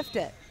can't lift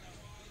it.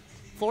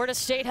 Florida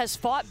State has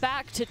fought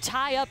back to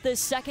tie up this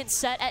second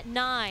set at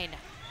 9.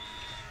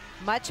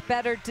 Much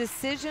better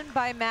decision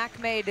by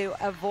McMay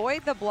to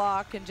avoid the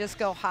block and just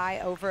go high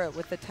over it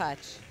with the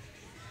touch.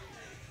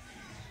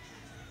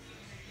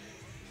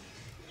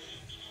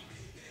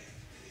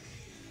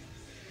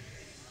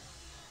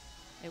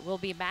 It will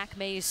be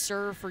McMay's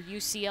serve for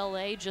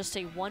UCLA, just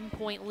a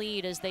 1-point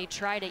lead as they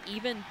try to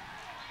even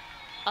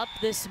up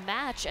this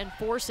match and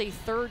force a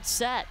third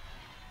set.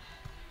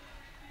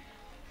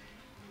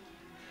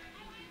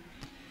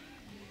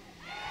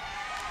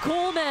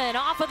 Kuhlman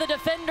off of the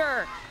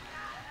defender.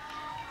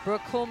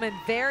 Brooke Kuhlman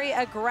very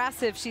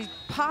aggressive. She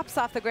pops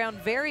off the ground,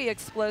 very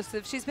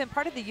explosive. She's been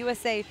part of the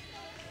USA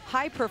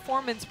high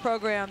performance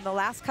program the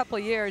last couple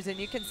of years, and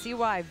you can see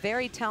why.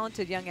 Very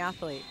talented young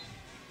athlete.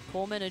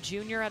 Kuhlman, a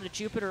junior out of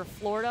Jupiter,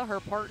 Florida. Her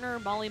partner,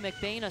 Molly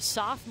McBain, a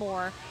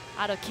sophomore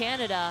out of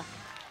Canada.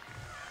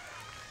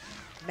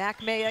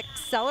 McMay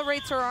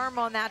accelerates her arm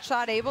on that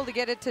shot, able to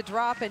get it to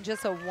drop, and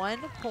just a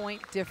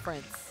 1-point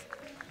difference.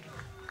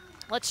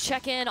 Let's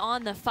check in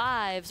on the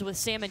 5s with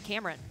Sam and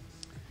Cameron.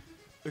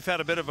 We've had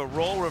a bit of a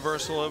role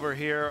reversal over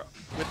here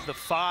with the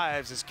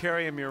 5s as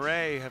Carrie and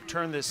Murray have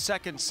turned this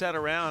second set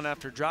around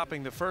after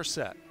dropping the first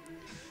set.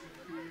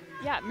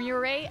 Yeah,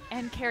 Murray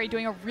and Carrie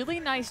doing a really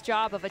nice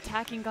job of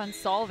attacking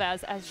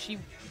Gonsalves as she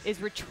is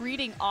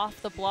retreating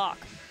off the block.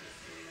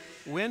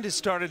 Wind has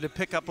started to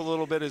pick up a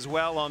little bit as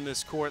well on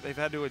this court. They've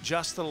had to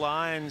adjust the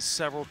lines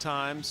several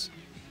times.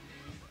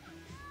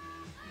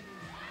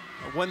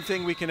 One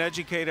thing we can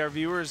educate our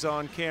viewers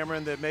on,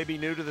 Cameron, that may be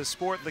new to the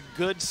sport, the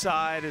good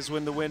side is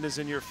when the wind is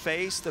in your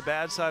face, the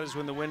bad side is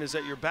when the wind is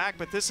at your back,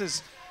 but this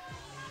is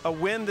a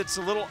wind that's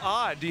a little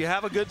odd. Do you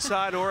have a good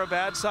side or a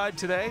bad side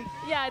today?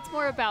 Yeah, it's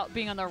more about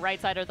being on the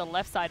right side or the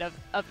left side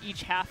of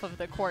each half of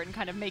the court and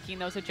kind of making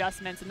those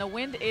adjustments. And the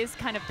wind is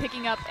kind of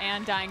picking up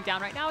and dying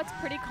down. Right now it's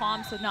pretty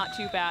calm, so not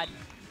too bad.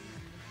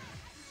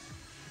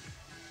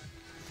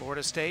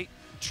 Florida State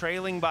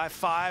trailing by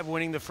 5,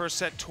 winning the first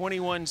set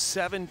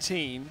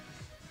 21-17.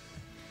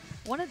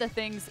 One of the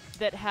things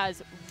that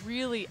has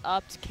really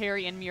upped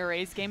Carrie and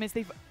Murray's game is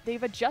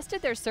they've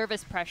adjusted their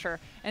service pressure.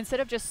 Instead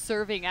of just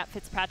serving at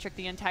Fitzpatrick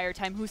the entire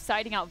time, who's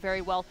siding out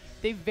very well,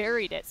 they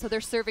varied it. So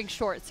they're serving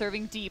short,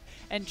 serving deep,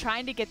 and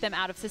trying to get them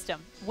out of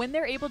system. When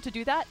they're able to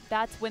do that,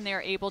 that's when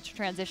they're able to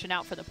transition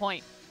out for the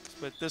point.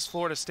 But this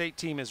Florida State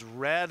team is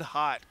red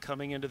hot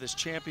coming into this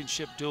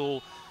championship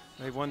duel.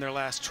 They've won their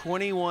last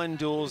 21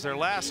 duels. Their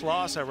last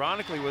loss,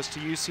 ironically, was to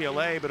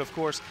UCLA, but of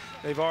course,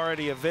 they've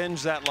already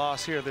avenged that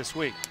loss here this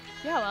week.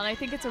 Yeah, well, and I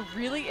think it's a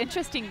really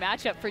interesting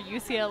matchup for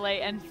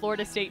UCLA and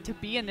Florida State to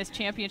be in this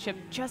championship,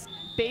 just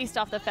based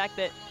off the fact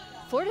that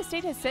Florida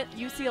State has sent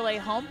UCLA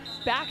home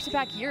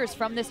back-to-back years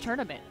from this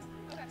tournament.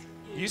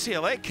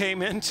 UCLA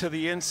came into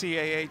the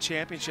NCAA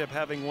championship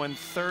having won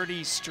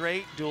 30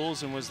 straight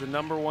duels and was the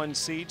 #1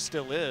 seed,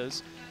 still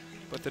is,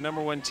 but the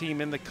 #1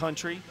 team in the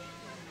country,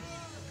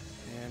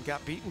 and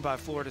got beaten by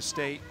Florida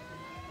State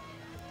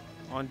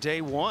on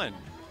day 1.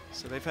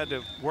 So they've had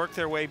to work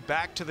their way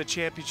back to the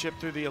championship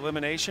through the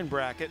elimination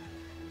bracket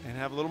and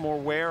have a little more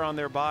wear on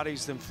their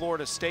bodies than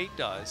Florida State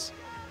does.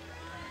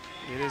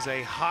 It is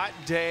a hot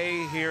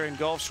day here in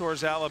Gulf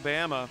Shores,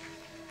 Alabama,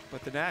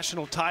 but the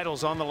national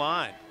title's on the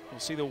line. We'll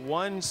see the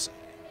 1s,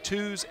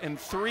 2s, and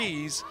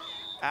 3s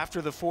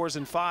after the 4s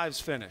and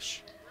 5s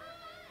finish.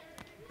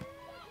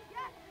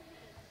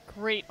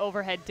 Great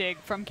overhead dig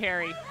from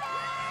Carrie.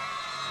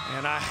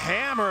 And a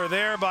hammer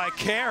there by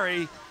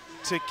Carrie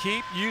to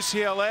keep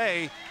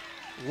UCLA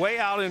way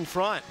out in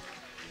front.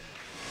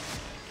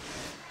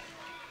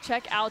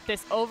 Check out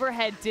this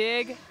overhead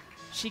dig.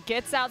 She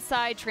gets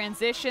outside,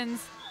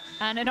 transitions,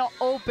 and an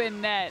open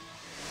net.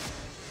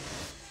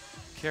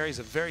 Carrie's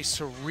a very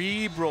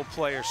cerebral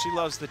player. She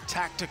loves the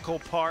tactical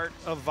part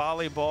of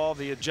volleyball,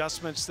 the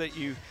adjustments that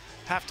you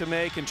have to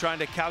make and trying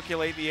to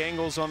calculate the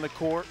angles on the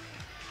court,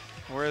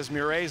 whereas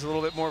Murray's a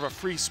little bit more of a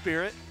free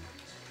spirit.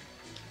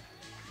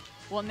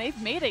 Well, and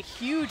they've made a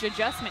huge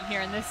adjustment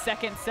here in this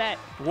second set.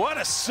 What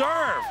a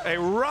serve! A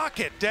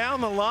rocket down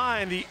the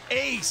line, the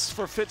ace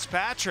for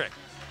Fitzpatrick.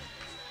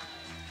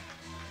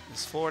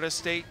 This Florida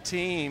State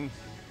team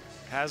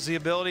has the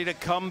ability to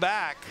come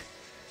back.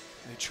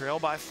 They trail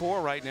by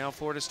 4 right now.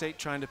 Florida State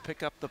trying to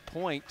pick up the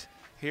point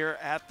here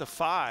at the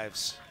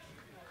fives.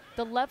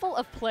 The level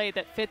of play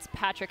that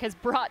Fitzpatrick has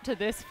brought to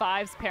this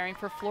fives pairing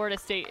for Florida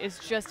State is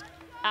just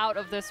out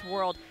of this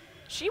world.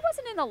 She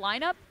wasn't in the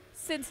lineup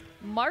since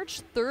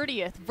March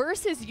 30th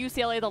versus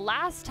UCLA, the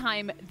last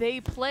time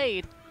they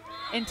played,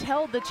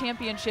 until the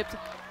championship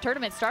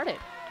tournament started.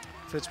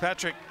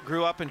 Fitzpatrick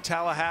grew up in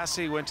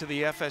Tallahassee, went to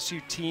the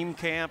FSU team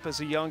camp as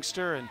a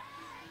youngster, and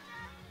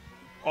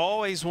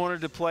always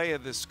wanted to play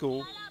at this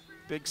school.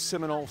 Big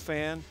Seminole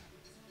fan.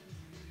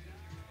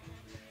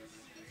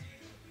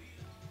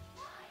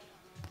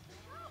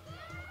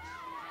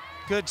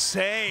 Good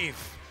save.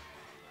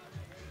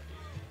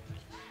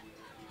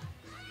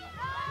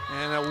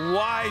 And a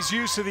wise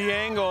use of the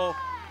angle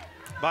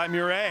by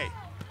Murray.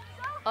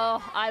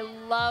 Oh, I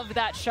love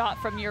that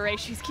shot from Murray.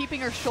 She's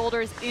keeping her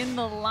shoulders in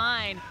the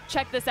line.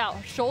 Check this out.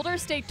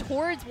 Shoulders stay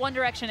towards one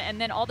direction,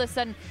 and then all of a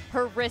sudden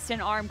her wrist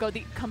and arm go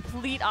the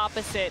complete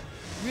opposite,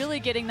 really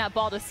getting that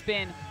ball to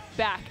spin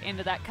back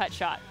into that cut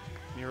shot.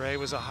 Murray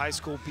was a high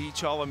school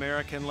beach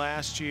All-American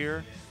last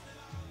year.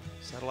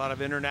 She's had a lot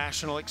of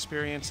international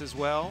experience as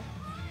well.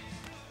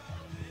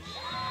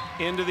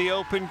 Into the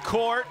open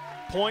court,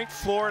 point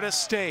Florida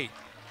State.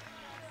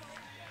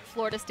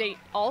 Florida State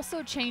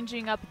also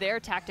changing up their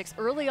tactics.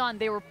 Early on,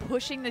 they were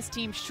pushing this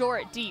team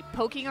short, deep,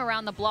 poking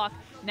around the block,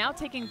 now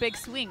taking big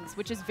swings,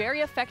 which is very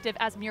effective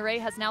as Murray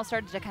has now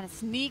started to kind of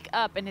sneak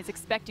up and is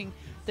expecting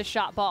the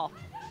shot ball.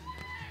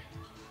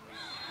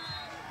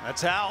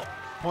 That's out.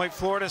 Point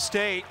Florida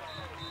State.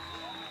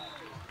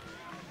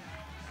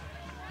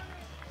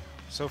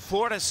 So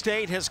Florida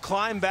State has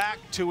climbed back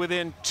to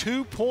within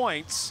 2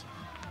 points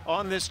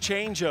on this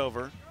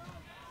changeover.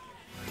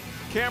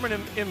 Cameron,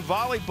 in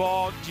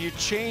volleyball, do you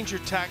change your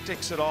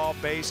tactics at all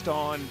based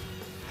on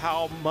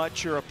how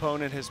much your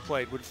opponent has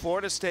played? Would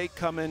Florida State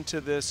come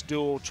into this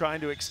duel trying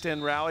to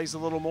extend rallies a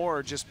little more,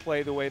 or just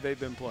play the way they've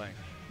been playing?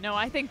 No,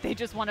 I think they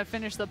just want to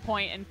finish the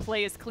point and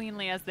play as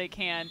cleanly as they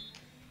can.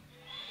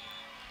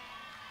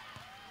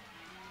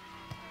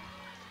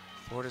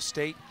 Florida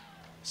State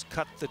has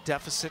cut the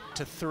deficit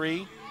to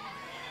 3.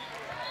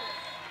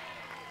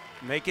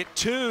 Make it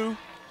 2.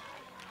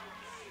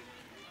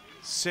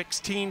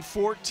 16-14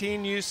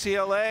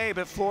 UCLA,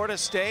 but Florida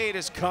State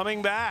is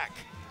coming back.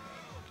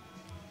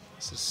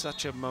 This is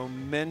such a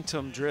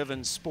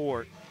momentum-driven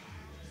sport.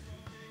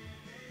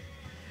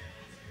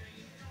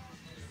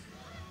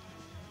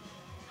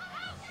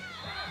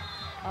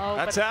 Oh,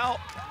 that's out.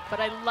 But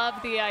I love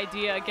the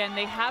idea. Again,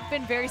 they have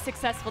been very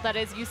successful. That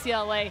is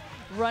UCLA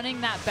running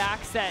that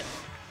back set.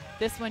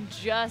 This one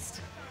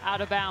just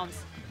out of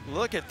bounds.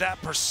 Look at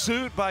that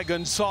pursuit by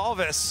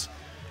Gonsalves.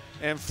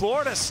 And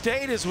Florida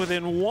State is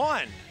within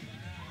 1.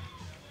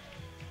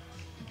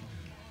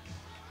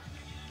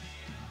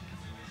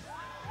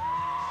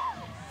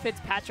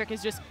 Fitzpatrick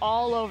is just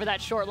all over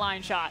that short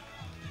line shot.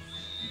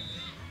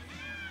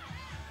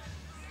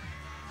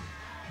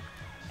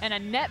 And a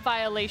net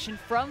violation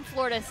from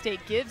Florida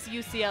State gives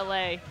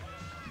UCLA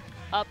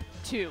up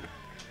 2.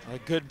 A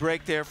good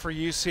break there for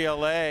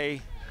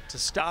UCLA to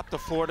stop the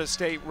Florida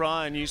State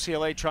run.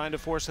 UCLA trying to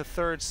force a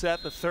 3rd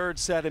set. The 3rd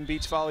set in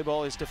beach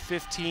volleyball is to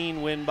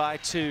 15, win by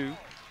 2.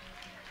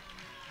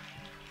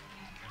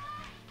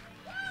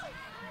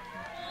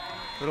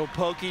 Little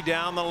pokey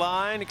down the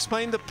line.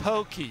 Explain the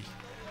pokey.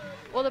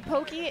 Well, the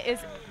pokey is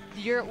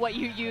what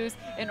you use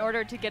in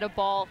order to get a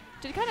ball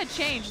to kind of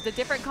change the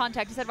different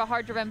contact. Instead of a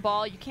hard-driven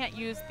ball, you can't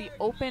use the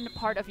open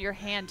part of your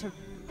hand to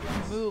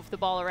move the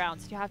ball around.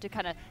 So you have to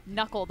kind of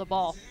knuckle the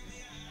ball.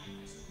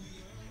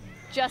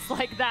 Just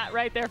like that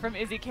right there from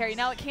Izzy Carey.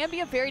 Now, it can be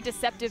a very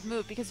deceptive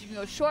move because you can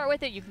go short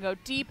with it, you can go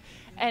deep,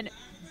 and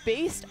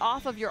based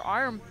off of your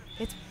arm,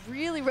 it's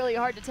really, really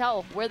hard to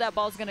tell where that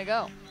ball's gonna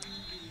go.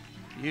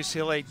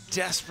 UCLA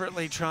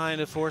desperately trying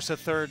to force a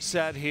 3rd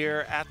set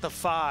here at the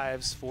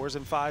fives. 4s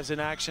and 5s in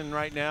action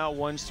right now.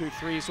 1s through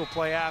 3s will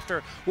play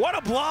after. What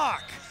a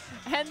block!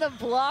 And the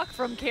block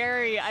from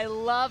Carey. I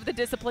love the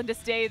discipline to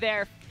stay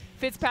there.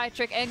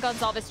 Fitzpatrick and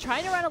Gonsalves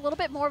trying to run a little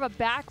bit more of a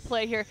back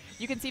play here.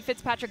 You can see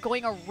Fitzpatrick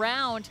going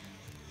around,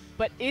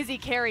 but Izzy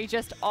Carey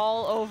just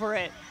all over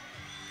it.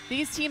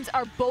 These teams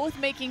are both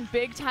making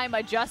big-time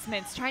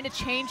adjustments, trying to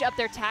change up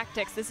their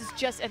tactics. This is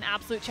just an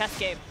absolute chess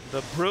game.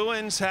 The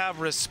Bruins have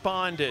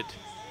responded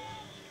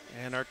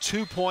and are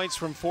 2 points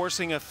from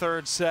forcing a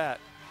 3rd set.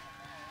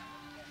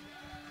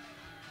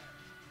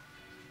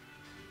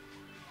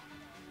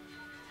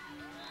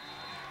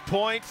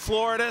 Point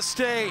Florida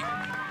State.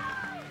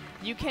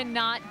 You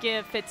cannot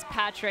give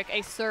Fitzpatrick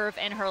a serve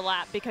in her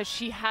lap because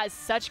she has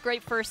such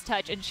great first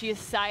touch and she is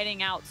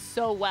siding out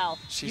so well.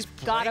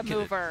 You've got to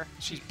move her.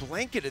 She's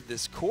blanketed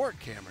this court,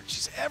 Cameron.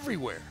 She's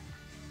everywhere.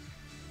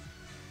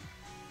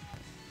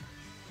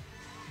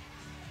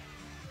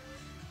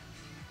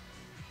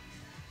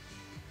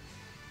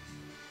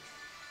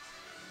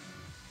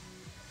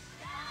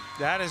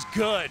 That is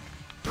good.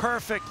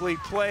 Perfectly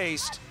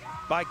placed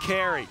by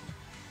Carey.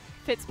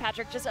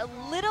 Fitzpatrick just a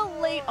little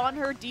late on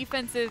her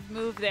defensive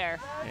move there.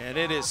 And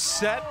it is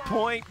set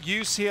point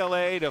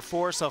UCLA to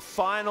force a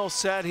final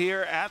set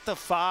here at the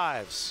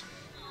fives.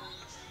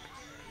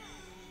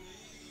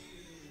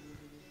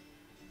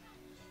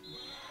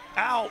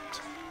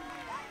 Out.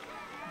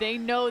 They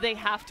know they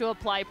have to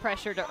apply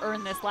pressure to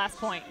earn this last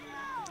point.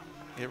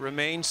 It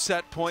remains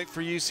set point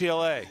for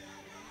UCLA.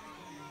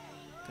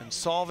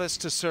 Gonsalves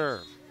to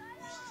serve.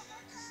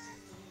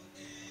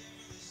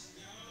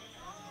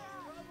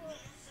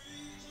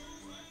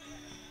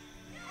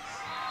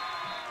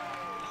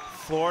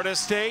 Florida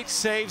State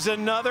saves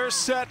another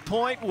set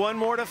point, one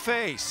more to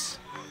face.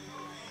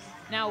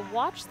 Now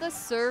watch the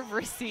serve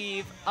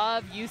receive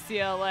of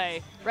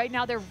UCLA. Right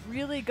now they're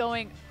really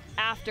going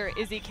after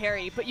Izzy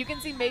Carey, but you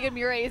can see Megan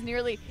Murray is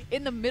nearly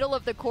in the middle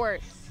of the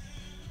court.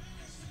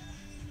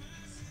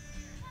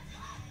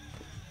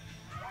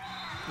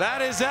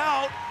 That is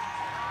out,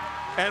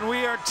 and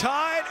we are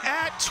tied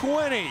at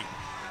 20.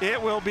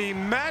 It will be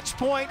match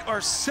point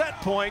or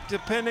set point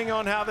depending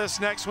on how this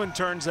next one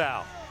turns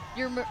out.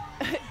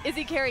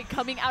 Izzy Carey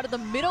coming out of the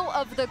middle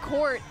of the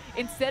court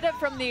instead of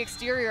from the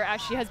exterior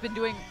as she has been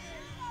doing.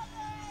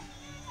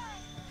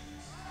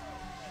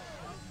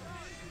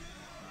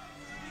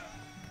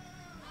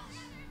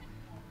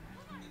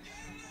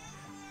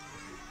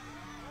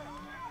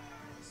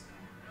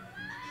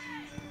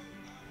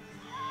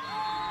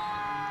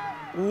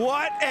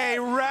 What a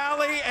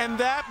rally, and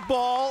that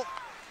ball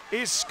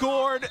is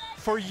scored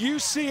for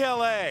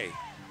UCLA.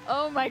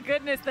 Oh my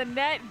goodness, the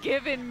net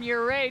giving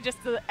Murray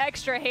just the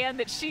extra hand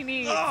that she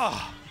needs.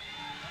 Oh.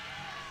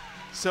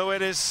 So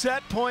it is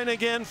set point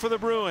again for the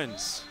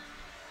Bruins.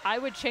 I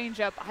would change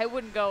up. I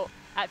wouldn't go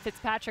at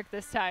Fitzpatrick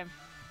this time.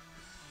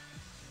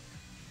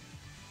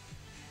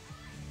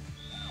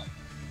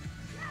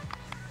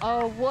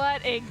 Oh,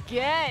 what a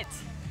get.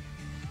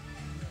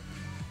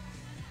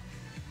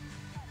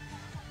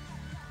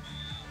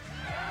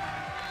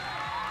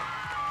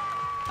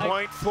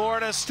 Point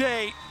Florida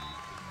State.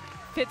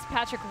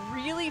 Fitzpatrick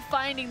really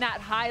finding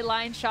that high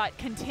line shot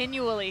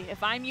continually.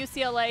 If I'm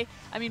UCLA,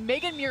 I mean,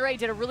 Megan Murray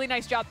did a really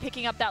nice job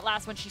picking up that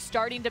last one. She's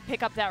starting to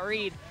pick up that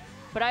read.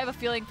 But I have a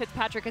feeling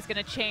Fitzpatrick is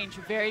going to change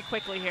very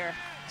quickly here.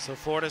 So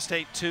Florida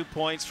State 2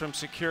 points from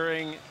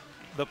securing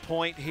the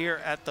point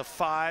here at the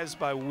fives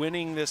by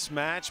winning this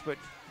match, but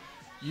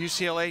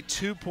UCLA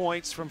 2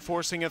 points from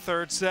forcing a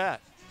third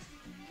set.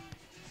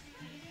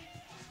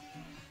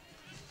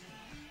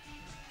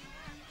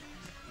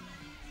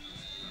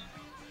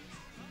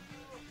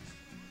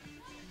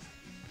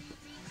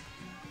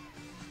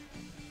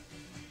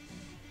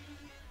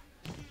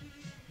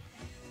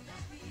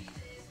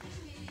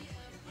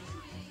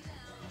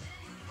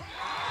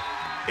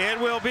 It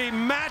will be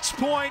match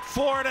point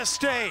Florida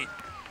State.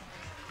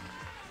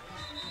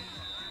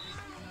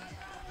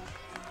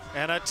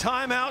 And a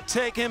timeout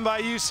taken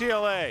by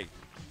UCLA.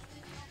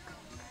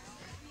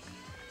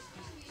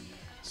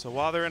 So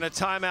while they're in a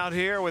timeout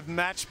here with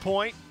match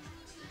point,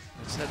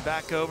 let's head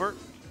back over,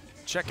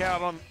 check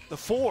out on the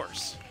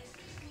fours.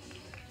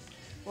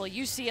 Well,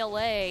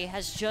 UCLA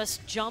has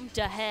just jumped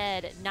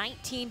ahead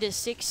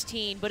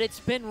 19-16, but it's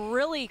been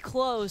really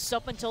close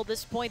up until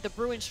this point. The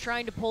Bruins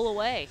trying to pull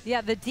away.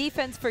 Yeah, the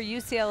defense for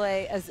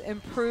UCLA has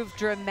improved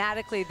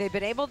dramatically. They've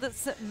been able to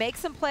make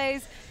some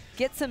plays,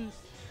 get some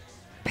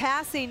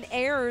passing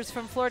errors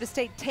from Florida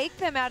State, take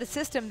them out of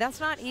system. That's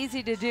not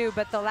easy to do,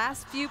 but the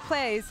last few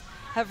plays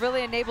have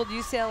really enabled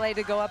UCLA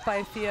to go up by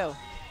a few.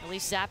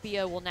 Elise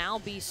Zappia will now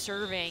be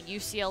serving.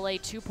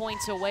 UCLA 2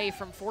 points away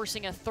from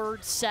forcing a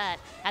third set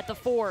at the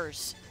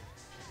fours.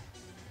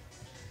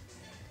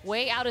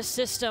 Way out of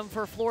system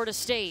for Florida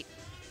State.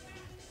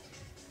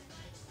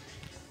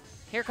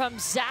 Here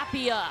comes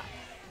Zappia.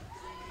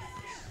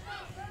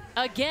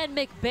 Again,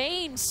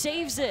 McBain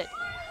saves it.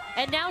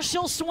 And now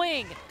she'll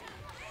swing.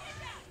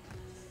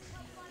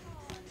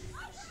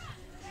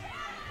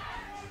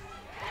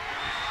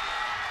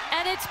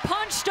 And it's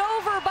punched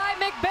over by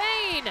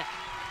McBain.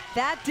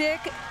 That dig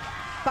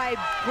by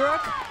Brooke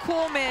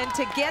Kuhlman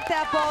to get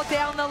that ball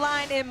down the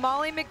line, and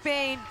Molly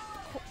McBain,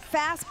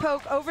 fast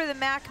poke over the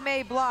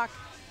Mac-May block.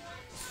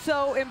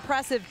 So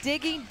impressive,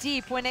 digging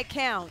deep when it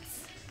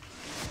counts.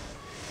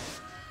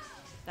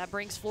 That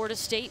brings Florida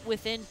State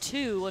within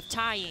 2 of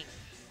tying.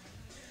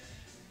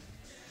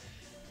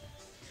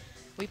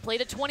 We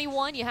played at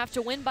 21, you have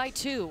to win by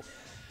 2.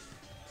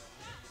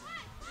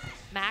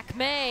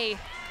 Mac-May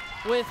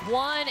with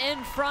one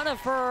in front of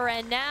her,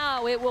 and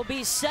now it will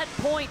be set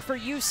point for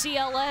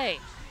UCLA.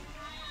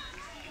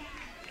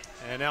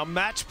 And now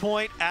match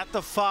point at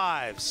the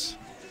fives.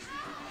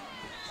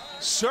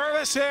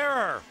 Service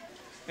error,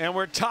 And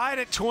we're tied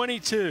at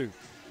 22.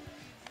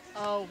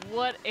 Oh,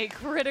 what a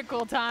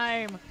critical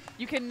time.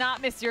 You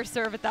cannot miss your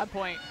serve at that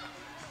point.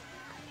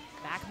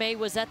 McMay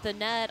was at the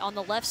net on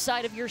the left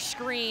side of your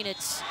screen.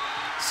 It's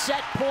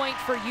set point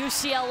for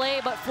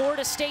UCLA, but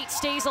Florida State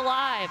stays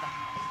alive.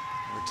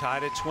 We're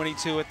tied at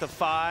 22 at the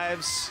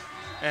 5s.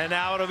 And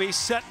now it'll be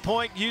set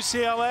point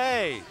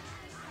UCLA.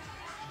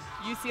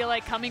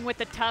 UCLA coming with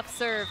the tough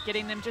serve,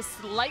 getting them just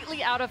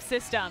slightly out of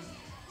system.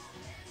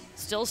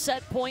 Still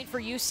set point for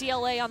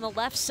UCLA on the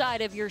left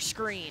side of your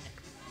screen.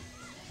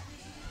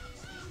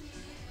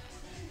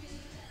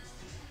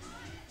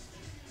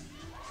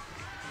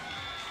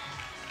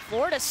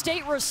 Florida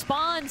State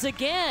responds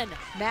again.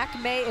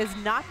 McMay is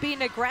not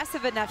being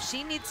aggressive enough.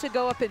 She needs to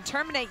go up and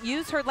terminate,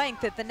 use her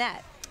length at the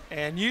net.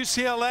 And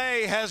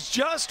UCLA has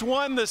just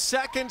won the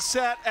second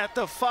set at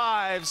the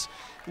 5s.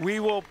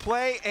 We will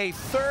play a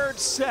third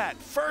set.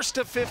 First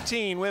to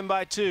 15, win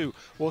by 2.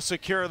 We'll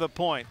secure the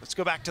point. Let's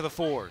go back to the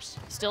 4s.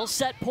 Still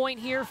set point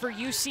here for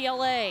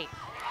UCLA.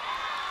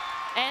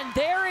 And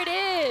there it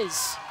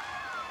is.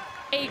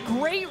 A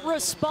great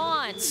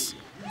response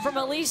from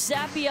Elise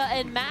Zappia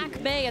and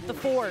McMay at the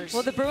 4s.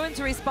 Well, the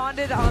Bruins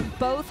responded on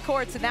both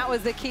courts, and that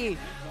was the key.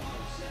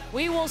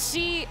 We will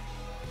see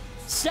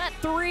set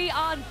 3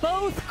 on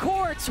both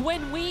courts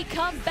when we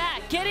come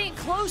back, getting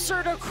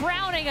closer to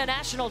crowning a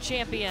national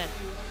champion.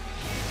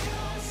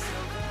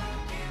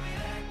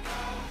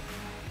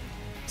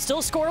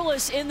 Still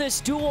scoreless in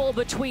this duel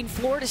between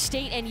Florida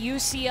State and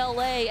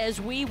UCLA as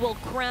we will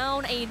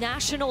crown a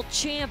national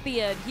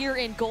champion here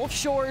in Gulf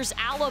Shores,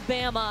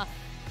 Alabama.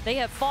 They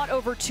have fought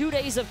over 2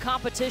 days of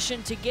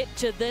competition to get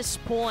to this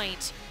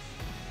point.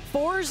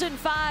 4s and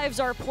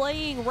 5s are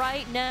playing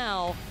right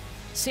now.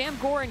 Sam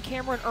Gore and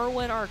Cameron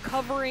Irwin are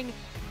covering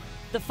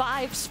the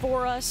 5s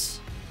for us.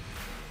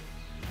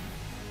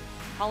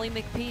 Holly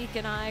McPeak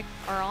and I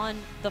are on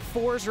the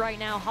 4s right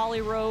now.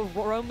 Holly Rowe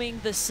roaming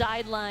the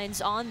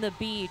sidelines on the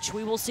beach.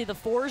 We will see the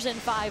 4s and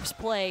 5s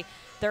play.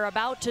 They're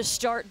about to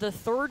start the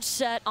third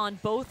set on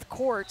both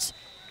courts.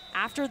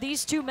 After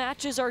these 2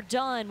 matches are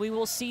done, we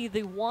will see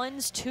the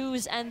 1s,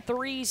 2s, and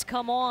 3s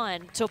come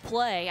on to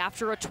play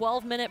after a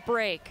 12-minute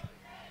break.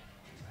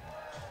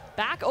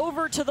 Back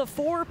over to the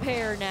 4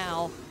 pair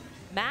now.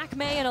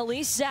 McMay and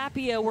Elise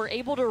Zappia were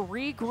able to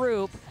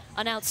regroup.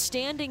 An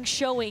outstanding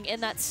showing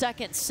in that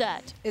second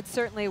set. It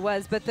certainly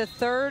was, but the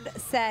third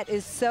set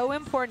is so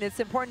important. It's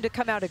important to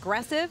come out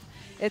aggressive.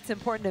 It's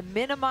important to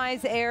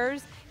minimize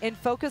errors and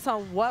focus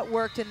on what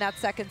worked in that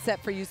second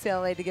set for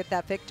UCLA to get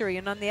that victory.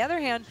 And on the other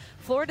hand,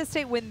 Florida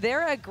State, when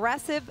they're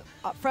aggressive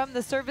from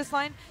the service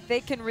line, they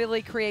can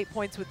really create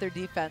points with their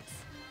defense.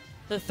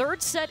 The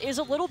third set is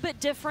a little bit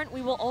different.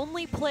 We will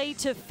only play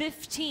to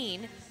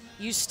 15.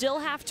 You still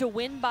have to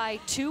win by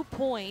 2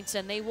 points,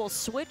 and they will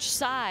switch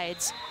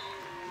sides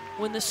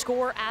when the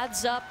score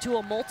adds up to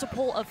a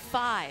multiple of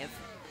 5.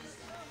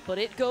 But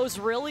it goes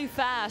really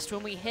fast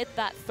when we hit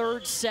that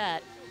third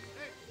set.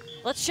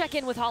 Let's check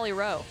in with Holly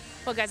Rowe.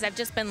 Well, guys, I've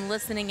just been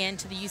listening in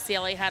to the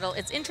UCLA huddle.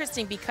 It's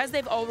interesting because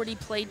they've already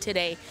played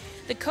today.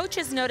 The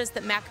coaches noticed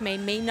that McMay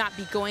may not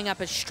be going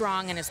up as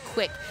strong and as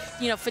quick.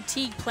 You know,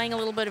 fatigue playing a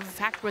little bit of a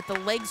factor with the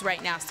legs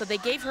right now. So they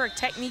gave her a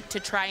technique to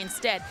try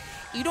instead.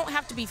 You don't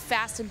have to be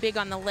fast and big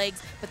on the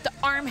legs, but the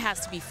arm has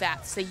to be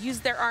fast. They use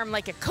their arm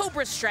like a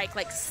cobra strike,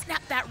 like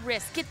snap that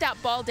wrist, get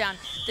that ball down.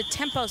 The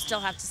tempo still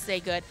have to stay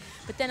good.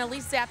 But then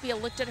Elise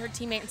Zappia looked at her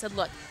teammate and said,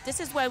 look, this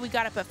is why we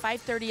got up at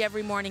 5:30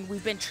 every morning.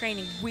 We've been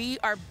training. We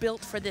are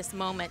built for this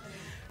moment.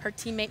 Her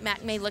teammate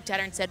McMay looked at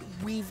her and said,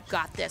 we've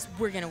got this.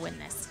 We're going to win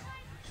this.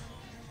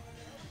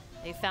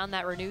 They found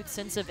that renewed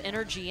sense of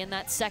energy in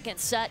that second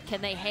set.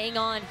 Can they hang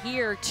on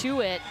here to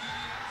it?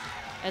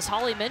 As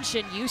Holly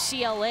mentioned,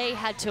 UCLA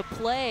had to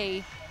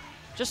play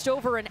just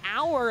over an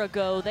hour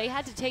ago. They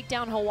had to take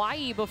down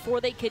Hawaii before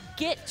they could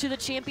get to the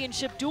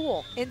championship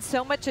duel. And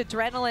so much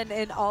adrenaline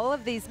in all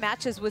of these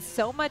matches with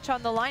so much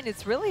on the line.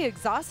 It's really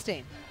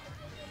exhausting.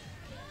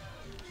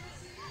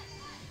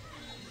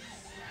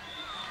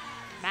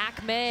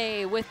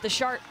 McMay with the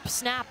sharp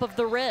snap of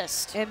the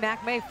wrist. And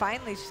McMay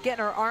finally, she's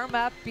getting her arm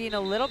up, being a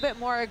little bit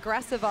more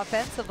aggressive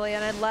offensively.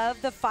 And I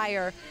love the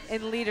fire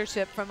and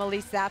leadership from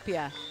Elise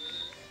Zappia.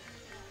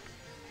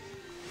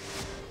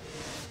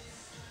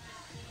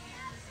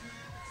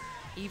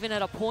 Even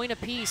at a point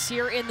apiece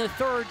here in the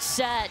third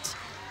set.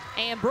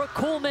 And Brooke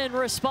Kuhlman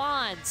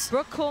responds.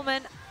 Brooke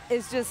Kuhlman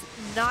is just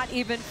not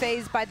even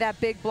fazed by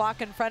that big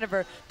block in front of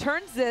her.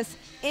 Turns this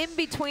in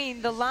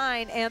between the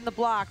line and the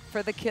block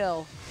for the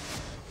kill.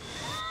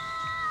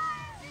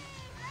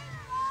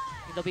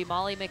 It'll be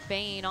Molly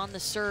McBain on the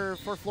serve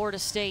for Florida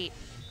State.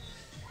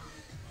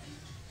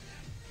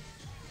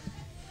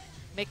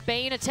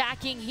 McBain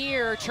attacking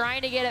here,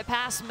 trying to get it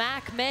past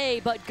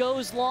McMay, but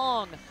goes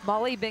long.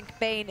 Molly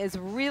McBain is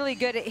really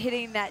good at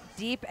hitting that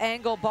deep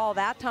angle ball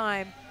that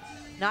time,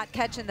 not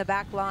catching the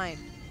back line.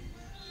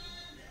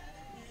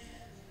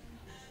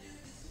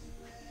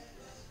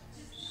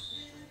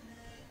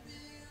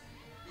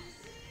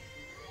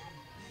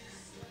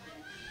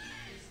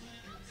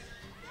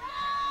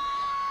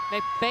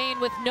 McBain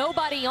with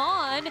nobody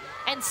on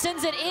and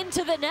sends it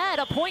into the net.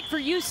 A point for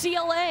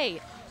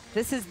UCLA.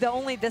 This is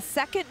only the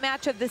second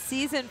match of the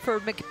season for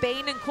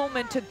McBain and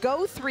Coleman to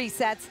go 3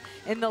 sets.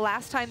 And the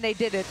last time they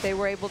did it, they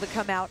were able to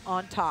come out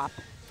on top.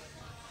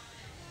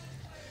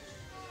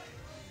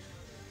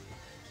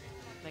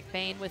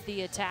 McBain with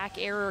the attack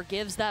error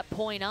gives that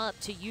point up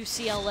to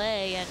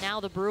UCLA, and now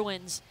the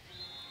Bruins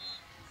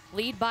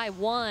lead by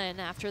 1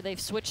 after they've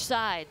switched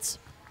sides.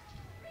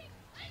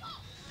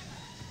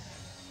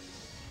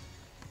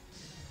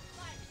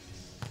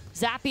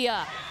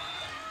 Zappia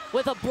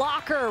with a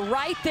blocker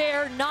right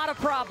there, not a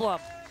problem.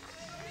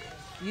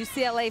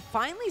 UCLA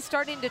finally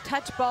starting to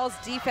touch balls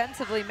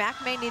defensively.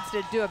 McMay needs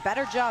to do a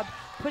better job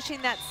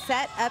pushing that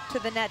set up to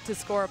the net to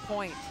score a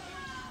point.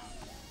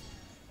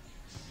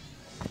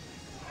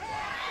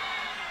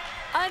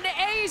 An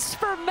ace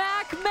for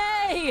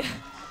McMay.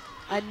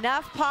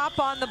 Enough pop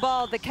on the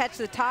ball to catch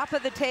the top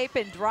of the tape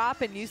and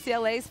drop in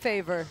UCLA's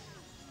favor.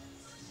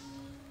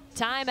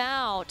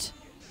 Timeout.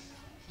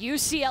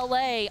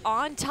 UCLA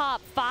on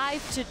top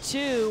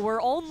 5-2.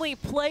 We're only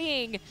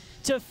playing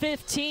to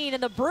 15,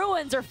 and the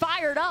Bruins are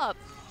fired up.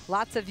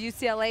 Lots of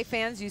UCLA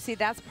fans. You see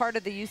that's part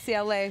of the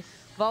UCLA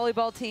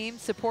volleyball team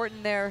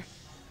supporting their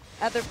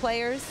other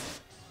players.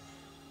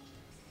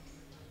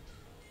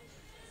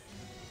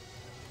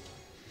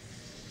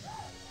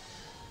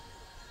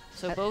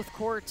 So both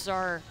courts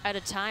are at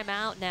a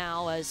timeout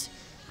now as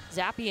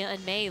Zappia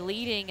and May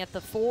leading at the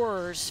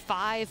 4s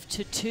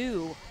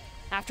 5-2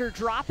 after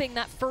dropping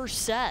that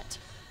first set.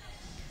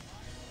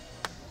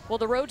 Well,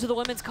 the road to the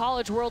Women's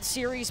College World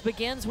Series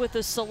begins with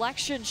the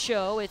selection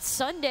show. It's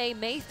Sunday,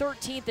 May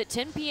 13th at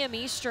 10 p.m.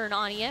 Eastern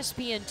on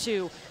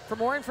ESPN2. For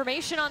more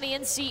information on the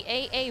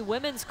NCAA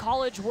Women's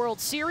College World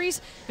Series,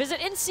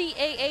 visit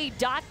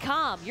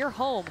NCAA.com, your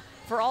home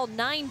for all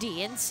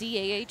 90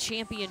 NCAA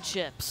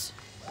championships.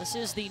 This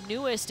is the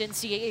newest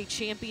NCAA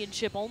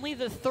championship, only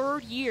the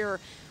 3rd year.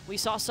 We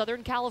saw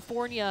Southern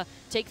California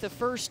take the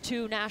first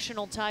 2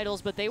 national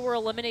titles, but they were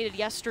eliminated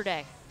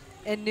yesterday.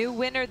 A new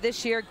winner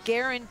this year,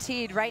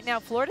 guaranteed. Right now,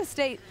 Florida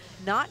State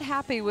not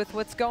happy with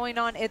what's going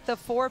on at the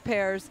 4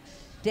 pairs.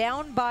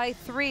 Down by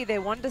 3. They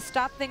wanted to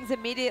stop things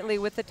immediately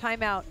with the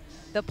timeout.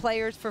 The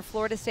players for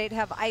Florida State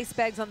have ice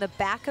bags on the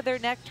back of their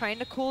neck trying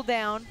to cool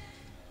down.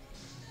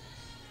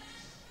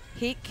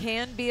 Heat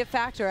can be a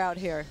factor out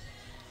here.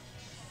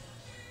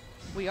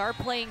 We are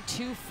playing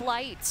 2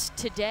 flights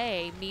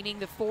today, meaning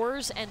the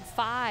 4s and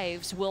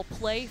 5s will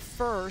play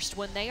first.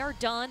 When they are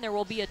done, there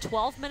will be a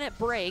 12-minute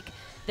break.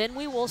 Then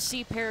we will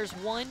see pairs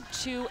 1,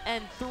 2,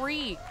 and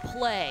 3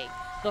 play.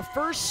 The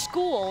first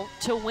school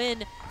to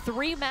win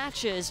 3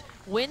 matches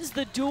wins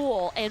the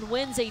duel and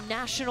wins a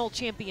national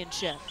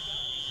championship.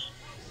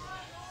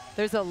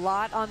 There's a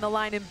lot on the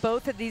line, and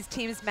both of these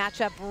teams match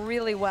up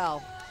really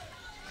well.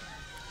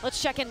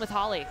 Let's check in with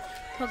Holly.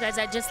 Well, guys,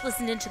 I just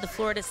listened into the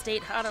Florida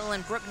State huddle,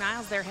 and Brooke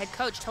Niles, their head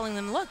coach, telling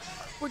them, look,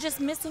 we're just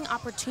missing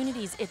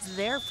opportunities. It's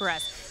there for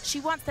us. She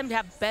wants them to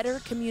have better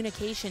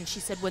communication. She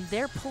said when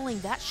they're pulling,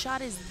 that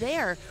shot is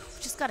there.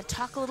 We just got to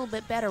talk a little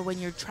bit better when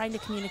you're trying to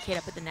communicate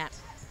up at the net.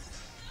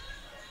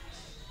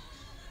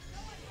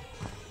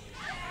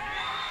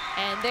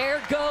 And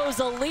there goes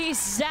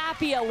Elise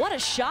Zappia. What a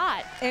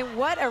shot. And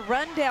what a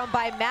rundown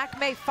by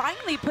McMay.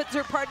 Finally puts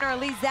her partner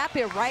Elise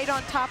Zappia right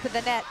on top of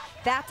the net.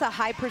 That's a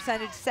high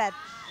percentage set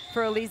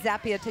for Elise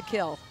Zappia to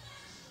kill.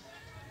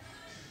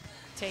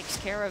 Takes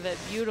care of it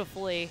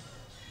beautifully.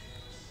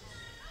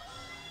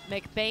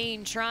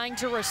 McBain trying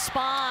to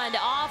respond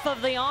off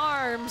of the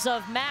arms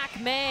of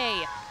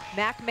McMay.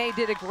 McMay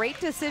did a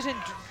great decision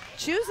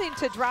choosing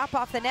to drop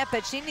off the net,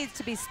 but she needs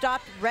to be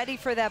stopped ready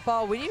for that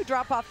ball. When you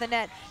drop off the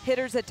net,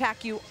 hitters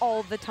attack you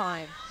all the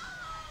time.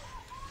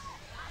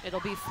 It'll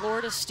be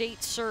Florida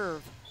State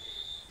serve.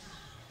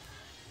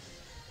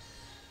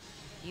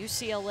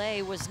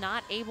 UCLA was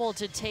not able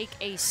to take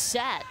a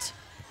set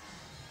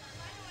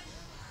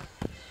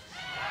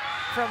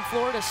from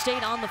Florida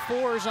State on the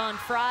 4s on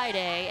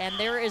Friday, and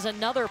there is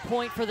another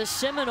point for the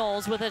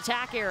Seminoles with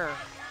attack error.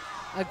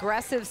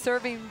 Aggressive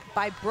serving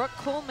by Brooke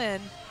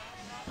Coleman,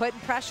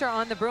 putting pressure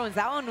on the Bruins.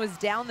 That one was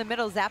down the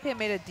middle. Zappia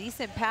made a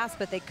decent pass,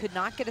 but they could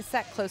not get a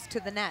set close to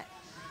the net.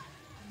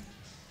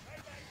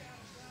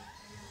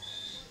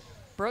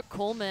 Brooke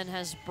Coleman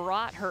has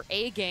brought her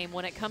A game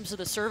when it comes to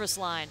the service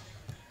line.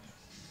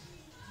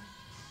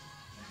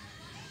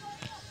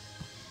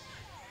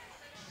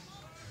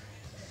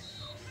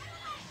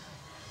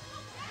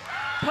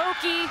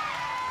 Pokey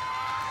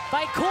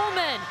by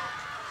Coleman.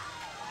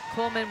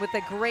 Coleman with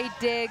a great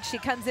dig. She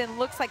comes in,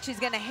 looks like she's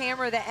going to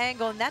hammer the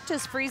angle, and that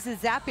just freezes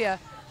Zappia.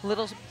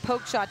 Little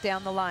poke shot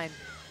down the line.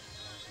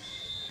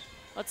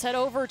 Let's head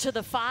over to the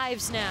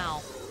 5s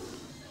now.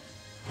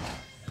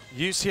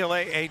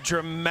 UCLA, a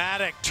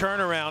dramatic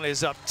turnaround,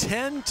 is up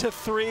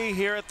 10-3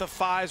 here at the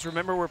 5s.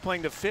 Remember, we're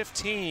playing to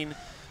 15,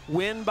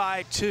 win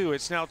by 2.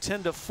 It's now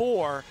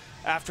 10-4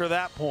 after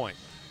that point.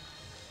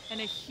 And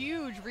a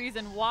huge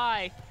reason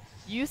why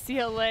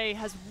UCLA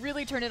has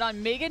really turned it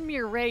on. Megan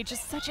Murray,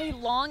 just such a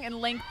long and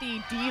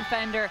lengthy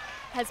defender,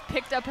 has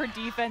picked up her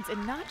defense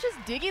and not just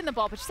digging the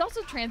ball, but she's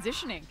also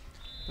transitioning.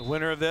 The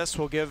winner of this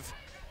will give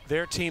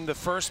their team the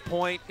first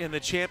point in the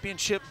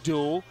championship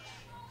duel.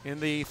 In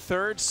the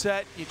third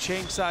set, you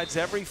change sides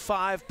every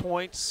 5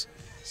 points.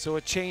 So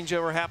a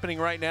changeover happening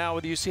right now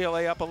with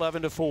UCLA up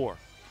 11-4.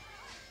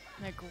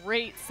 And a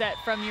great set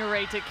from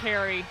Murray to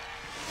carry.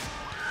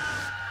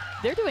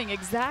 They're doing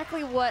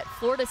exactly what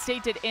Florida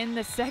State did in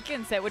the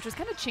second set, which was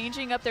kind of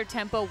changing up their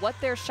tempo, what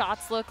their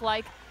shots look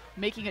like,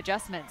 making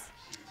adjustments.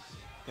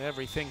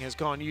 Everything has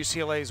gone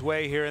UCLA's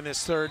way here in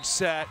this third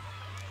set.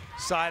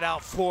 Side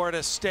out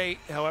Florida State.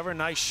 However,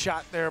 nice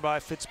shot there by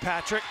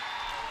Fitzpatrick.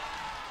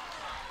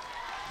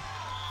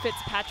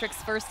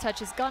 Fitzpatrick's first touch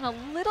has gone a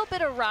little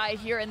bit awry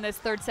here in this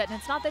third set, and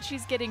it's not that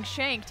she's getting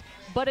shanked,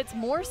 but it's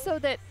more so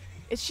that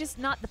it's just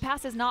not, the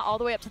pass is not all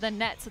the way up to the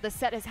net, so the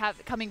set is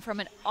coming from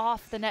an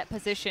off the net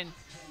position.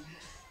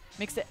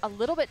 Makes it a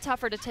little bit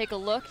tougher to take a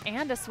look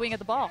and a swing at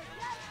the ball.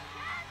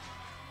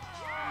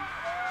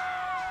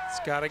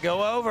 It's got to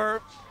go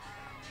over.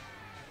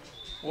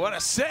 What a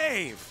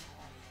save.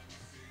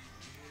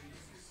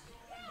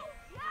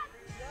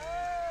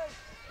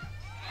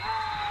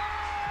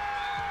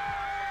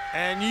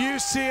 And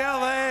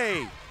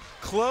UCLA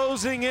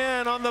closing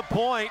in on the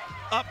point,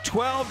 up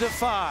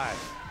 12-5.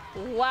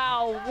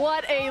 Wow,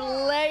 what a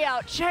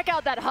layout. Check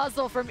out that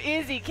hustle from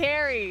Izzy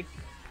Carey.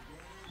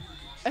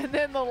 And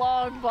then the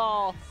long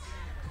ball.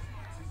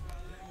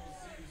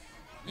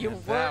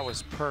 That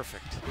was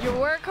perfect. You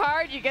work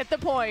hard, you get the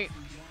point.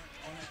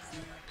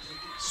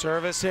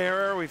 Service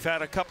error. We've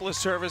had a couple of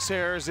service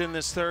errors in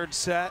this third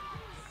set.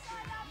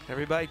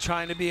 Everybody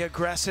trying to be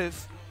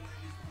aggressive.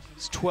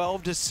 It's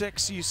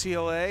 12-6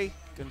 UCLA.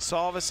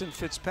 Gonsalves and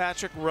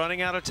Fitzpatrick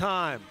running out of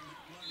time.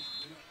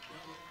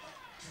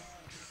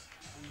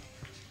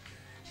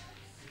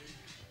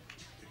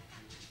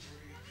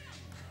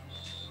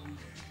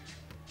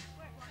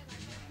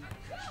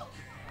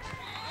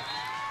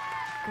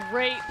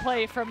 Great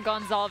play from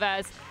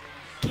Gonsalves.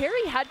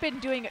 Carey had been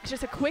doing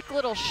just a quick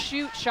little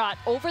shoot shot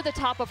over the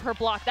top of her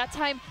block. That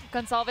time,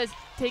 Gonsalves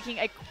taking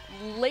a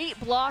late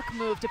block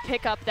move to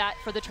pick up that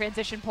for the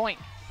transition point.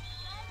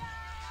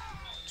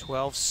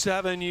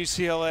 12-7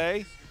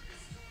 UCLA.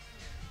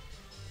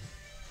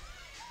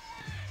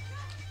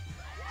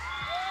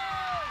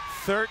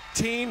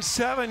 $13-7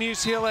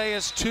 UCLA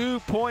is 2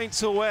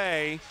 points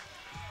away.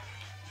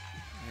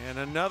 And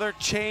another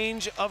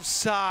change of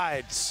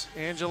sides.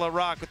 Angela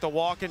Rock with the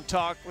walk and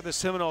talk with the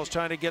Seminoles,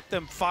 trying to get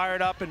them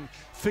fired up and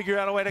figure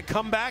out a way to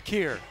come back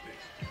here.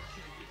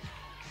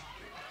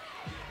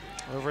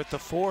 Over at the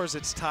fours,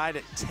 it's tied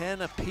at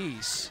 10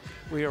 apiece.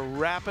 We are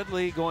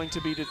rapidly going to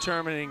be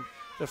determining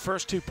the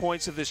first 2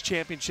 points of this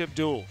championship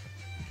duel.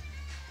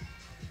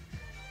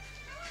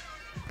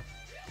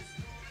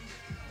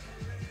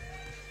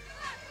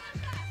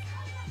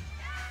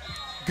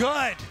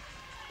 Good.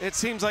 It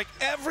seems like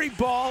every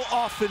ball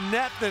off the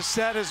net this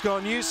set has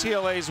gone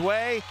UCLA's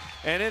way,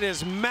 and it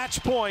is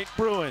match point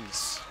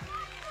Bruins.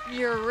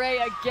 Murray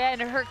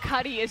again, her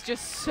cutty is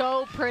just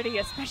so pretty,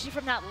 especially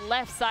from that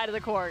left side of the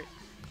court.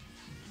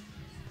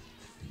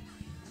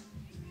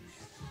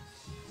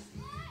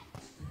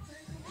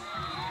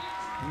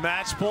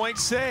 Match point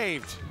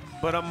saved,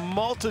 but a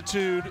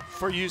multitude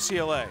for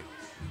UCLA.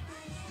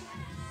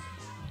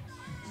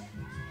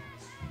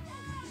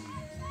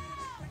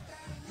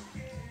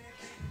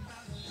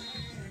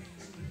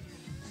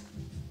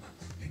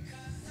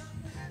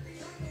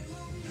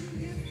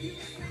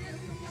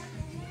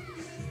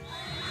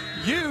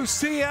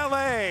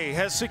 UCLA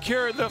has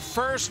secured the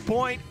first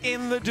point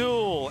in the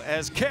duel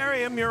as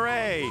Carey and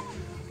Murray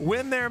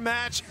win their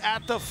match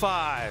at the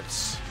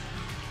fives.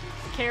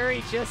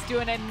 Carey just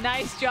doing a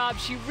nice job.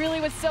 She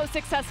really was so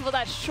successful,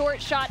 that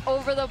short shot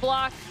over the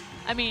block.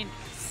 I mean,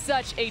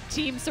 such a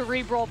team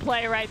cerebral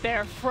play right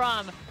there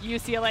from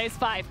UCLA's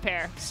five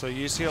pair. So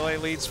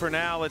UCLA leads for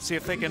now. Let's see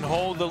if they can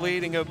hold the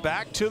lead and go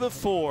back to the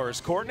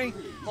fours. Courtney?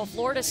 Well,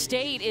 Florida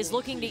State is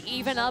looking to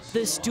even up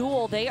this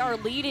duel. They are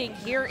leading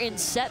here in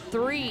set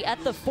 3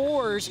 at the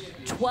fours,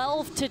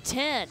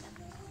 12-10.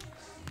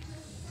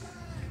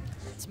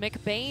 It's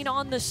McBain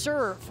on the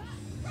serve.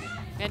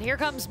 And here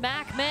comes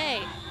Mac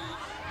May.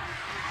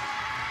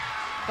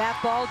 That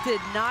ball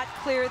did not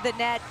clear the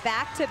net.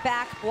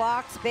 Back-to-back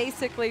blocks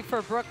basically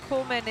for Brooke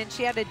Kuhlman, and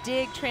she had a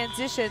dig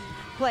transition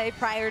play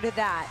prior to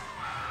that.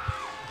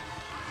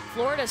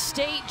 Florida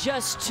State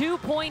just 2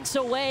 points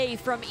away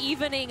from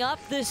evening up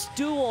this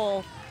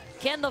duel.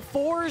 Can the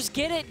fours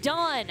get it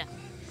done?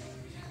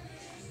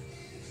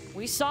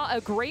 We saw a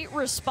great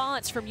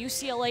response from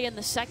UCLA in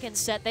the second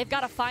set. They've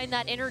got to find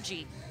that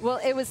energy. Well,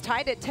 it was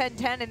tied at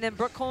 10-10, and then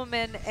Brooke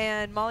Kuhlman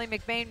and Molly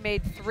McBain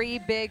made 3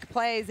 big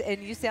plays, and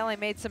UCLA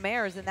made some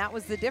errors, and that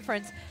was the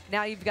difference.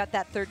 Now you've got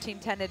that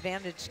 13-10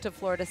 advantage to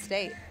Florida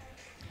State.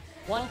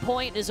 1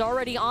 point is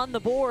already on the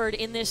board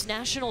in this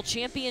national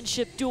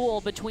championship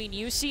duel between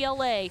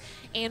UCLA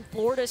and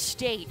Florida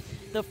State.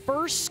 The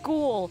first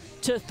school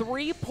to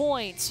 3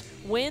 points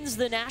wins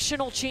the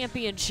national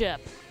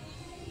championship.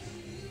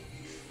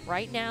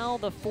 Right now,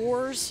 the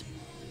fours,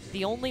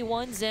 the only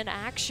ones in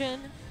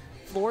action.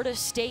 Florida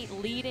State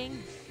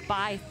leading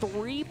by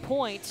 3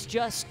 points,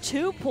 just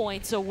 2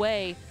 points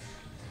away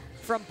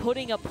from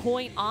putting a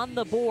point on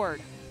the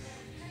board.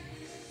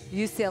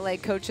 UCLA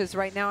coaches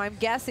right now, I'm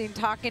guessing,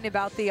 talking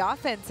about the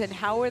offense and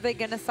how are they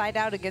going to side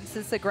out against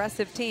this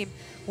aggressive team.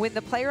 When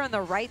the player on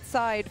the right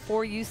side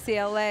for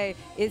UCLA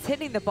is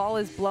hitting, the ball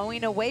is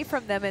blowing away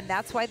from them, and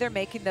that's why they're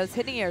making those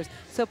hitting errors.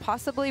 So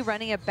possibly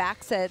running a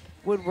back set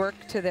would work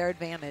to their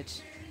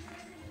advantage.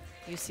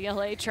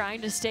 UCLA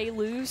trying to stay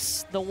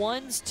loose. The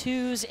 1s,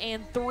 2s,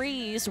 and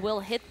 3s will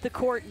hit the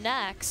court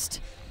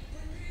next.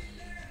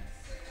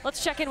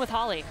 Let's check in with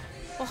Holly.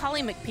 Well,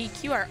 Holly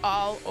McPeak, you are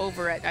all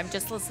over it. I'm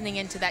just listening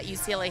into that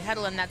UCLA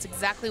huddle, and that's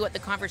exactly what the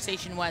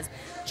conversation was.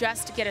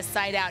 Just to get a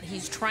side out.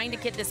 He's trying to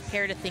get this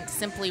pair to think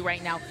simply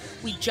right now.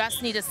 We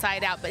just need a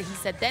side out. But he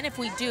said, then if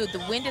we do,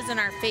 the wind is in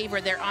our favor.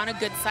 They're on a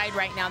good side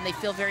right now, and they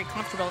feel very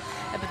comfortable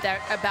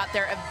about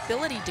their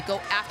ability to go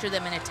after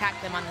them and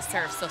attack them on the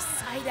serve. So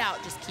side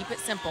out, just keep it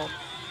simple.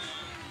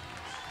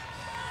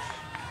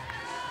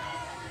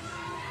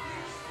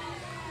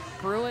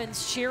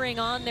 Bruins cheering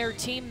on their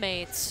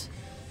teammates.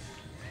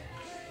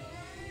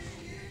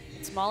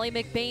 It's Molly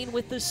McBain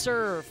with the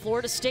serve.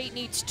 Florida State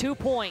needs 2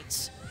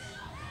 points.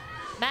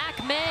 Mac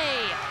May,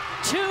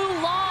 too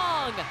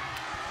long.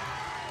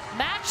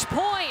 Match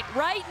point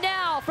right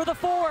now for the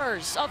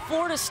fours of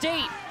Florida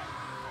State.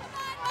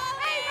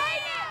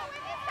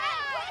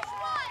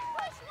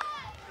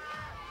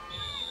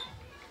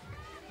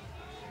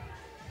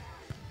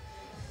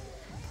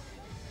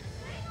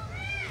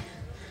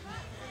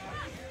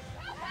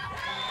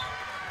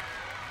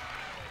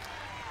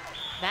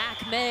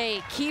 Mac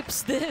May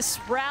keeps this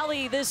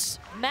rally, this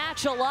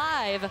match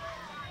alive.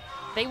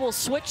 They will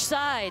switch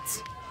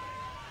sides.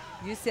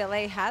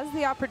 UCLA has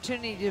the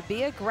opportunity to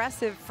be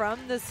aggressive from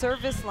the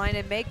service line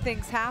and make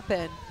things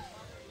happen.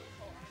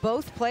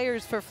 Both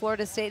players for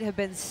Florida State have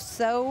been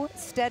so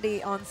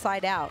steady on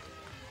side out.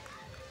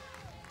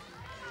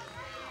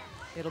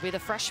 It'll be the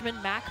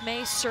freshman Mac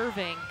May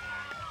serving.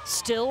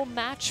 Still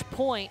match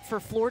point for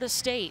Florida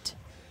State.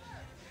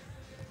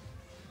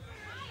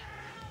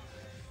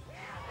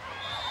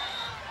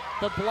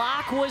 The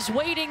block was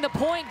waiting, the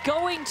point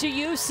going to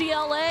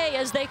UCLA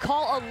as they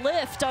call a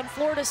lift on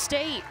Florida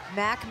State.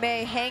 Mac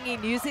May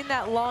hanging, using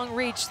that long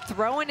reach,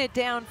 throwing it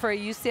down for a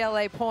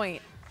UCLA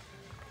point.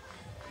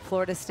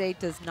 Florida State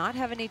does not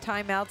have any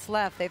timeouts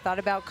left. They thought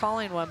about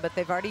calling one, but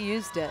they've already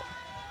used it.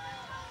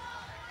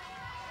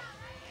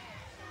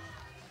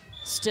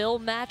 Still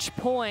match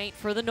point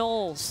for the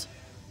Noles.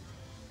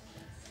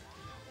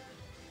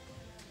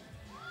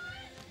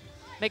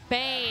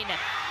 McBain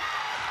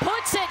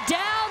puts it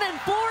down,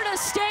 and Florida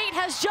State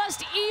has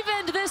just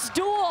evened this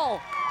duel.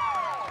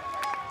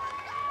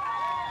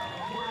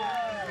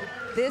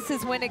 This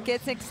is when it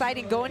gets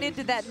exciting, going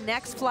into that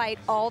next flight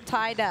all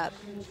tied up.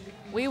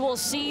 We will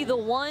see the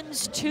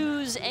 1s,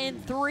 2s,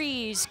 and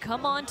 3s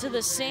come onto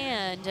the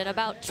sand in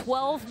about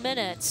 12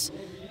 minutes.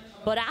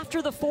 But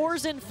after the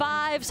 4s and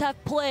 5s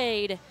have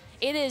played,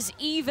 it is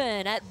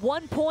even at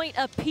 1 point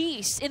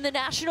apiece in the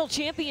national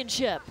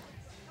championship.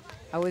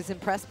 I was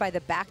impressed by the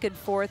back and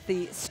forth,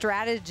 the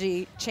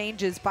strategy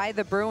changes by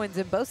the Bruins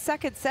in both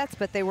second sets,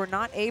 but they were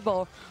not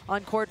able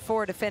on court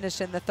 4 to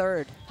finish in the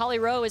third. Holly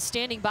Rowe is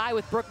standing by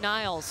with Brooke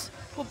Niles.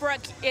 Well,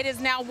 Brooke, it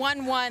is now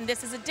 1-1.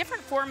 This is a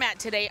different format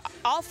today.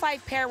 All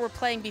 5 pair were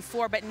playing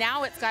before, but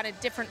now it's got a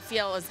different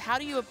feel. How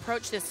do you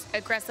approach this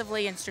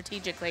aggressively and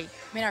strategically?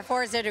 I mean, our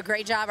 4s did a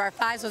great job. Our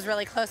 5s was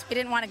really close. We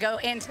didn't want to go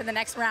into the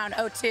next round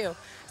 0-2.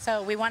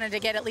 So we wanted to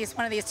get at least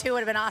one of these 2 would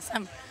have been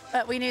awesome.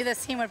 But we knew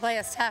this team would play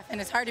us tough,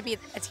 and it's hard to beat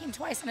a team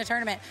twice in a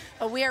tournament.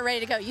 But we are ready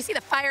to go. You see the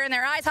fire in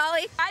their eyes,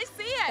 Holly? I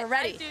see it. We're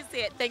ready. I do see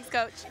it. Thanks,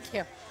 Coach. Thank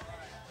you.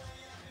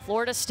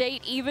 Florida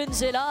State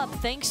evens it up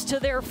thanks to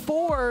their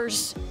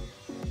 4s.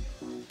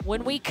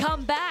 When we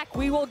come back,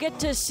 we will get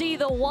to see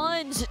the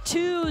 1s,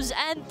 2s,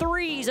 and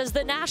 3s as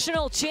the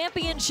national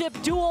championship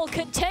duel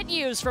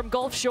continues from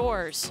Gulf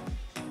Shores.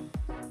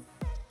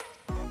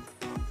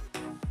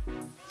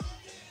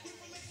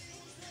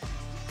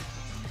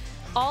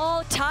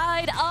 All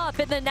tied up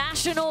in the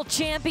national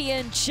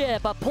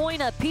championship, a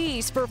point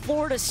apiece for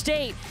Florida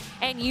State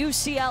and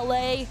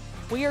UCLA.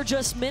 We are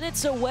just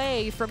minutes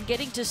away from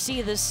getting to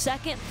see the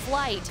second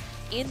flight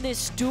in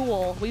this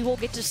duel. We will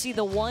get to see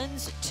the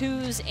 1s,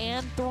 2s,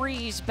 and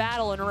 3s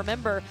battle. And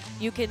remember,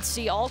 you can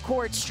see all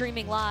courts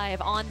streaming live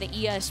on the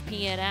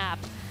ESPN app.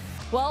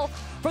 Well,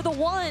 for the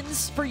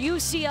 1s, for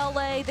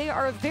UCLA, they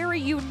are a very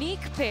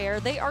unique pair.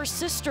 They are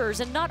sisters,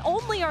 and not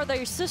only are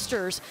they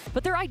sisters,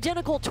 but they're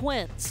identical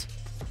twins.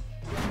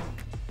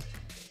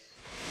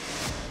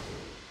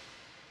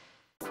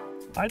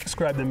 I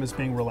describe them as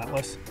being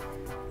relentless.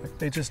 Like,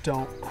 they just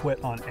don't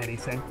quit on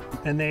anything.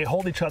 And they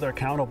hold each other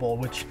accountable,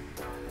 which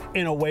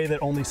in a way that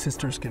only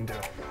sisters can do.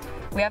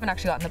 We haven't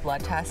actually gotten the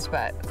blood test,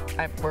 but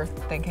we're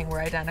thinking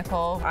we're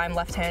identical. I'm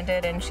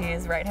left-handed and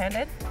she's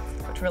right-handed,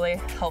 which really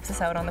helps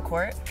us out on the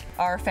court.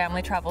 Our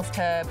family travels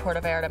to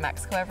Puerto Vallarta,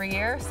 Mexico every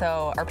year,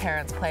 so our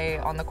parents play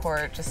on the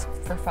court just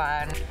for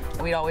fun.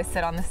 We'd always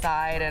sit on the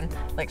side and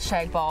like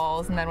shag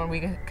balls, and then when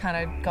we kind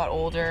of got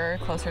older,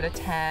 closer to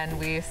 10,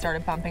 we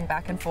started bumping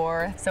back and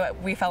forth. So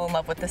we fell in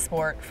love with the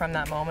sport from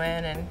that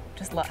moment and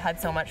just had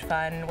so much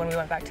fun when we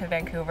went back to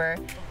Vancouver.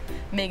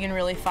 Megan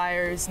really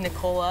fires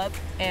Nicole up,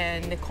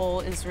 and Nicole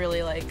is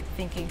really like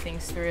thinking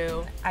things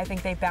through. I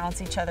think they balance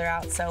each other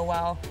out so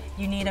well.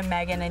 You need a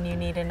Megan and you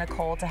need a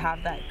Nicole to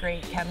have that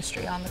great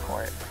chemistry on the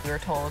court. We were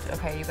told,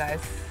 okay, you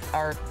guys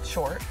are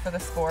short for the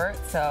sport,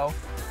 so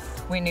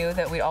we knew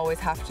that we always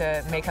have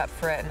to make up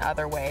for it in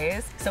other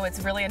ways. So it's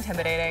really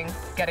intimidating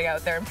getting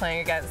out there and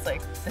playing against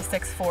like the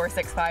 6'4",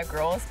 6'5"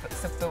 girls,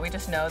 but we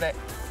just know that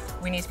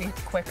we need to be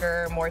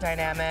quicker, more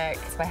dynamic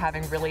by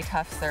having really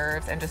tough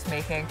serves and just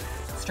making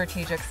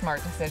strategic,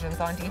 smart decisions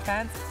on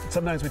defense.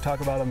 Sometimes we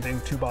talk about them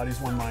being two bodies,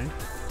 one mind.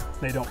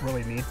 They don't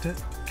really need to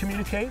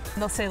communicate.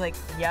 They'll say like,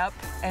 yep,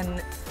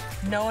 and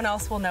no one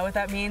else will know what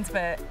that means,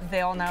 but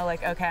they all know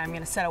like, okay, I'm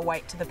gonna set a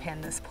white to the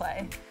pin this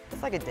play.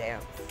 It's like a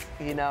dance,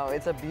 you know,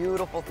 it's a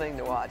beautiful thing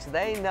to watch.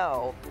 They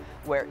know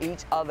where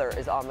each other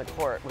is on the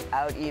court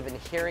without even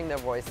hearing their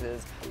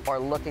voices or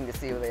looking to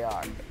see who they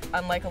are.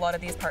 Unlike a lot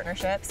of these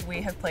partnerships,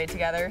 we have played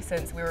together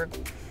since we were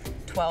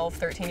 12,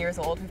 13 years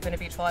old. We've been a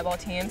beach volleyball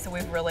team, so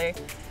we've really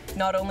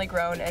not only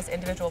grown as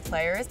individual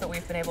players, but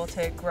we've been able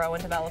to grow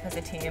and develop as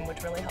a team,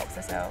 which really helps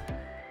us out.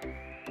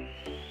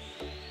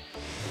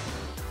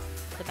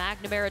 The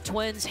McNamara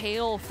twins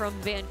hail from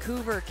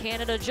Vancouver,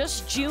 Canada,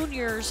 just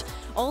juniors,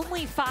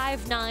 only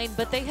 5'9",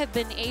 but they have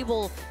been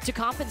able to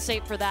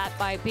compensate for that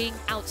by being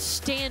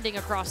outstanding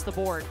across the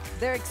board.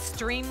 They're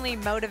extremely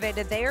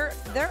motivated. Their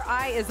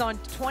eye is on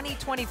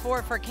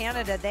 2024 for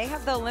Canada. They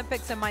have the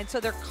Olympics in mind, so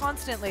they're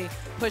constantly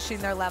pushing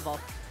their level.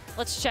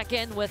 Let's check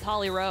in with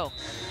Holly Rowe.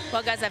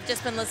 Well, guys, I've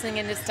just been listening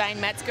into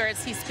Stein Metzger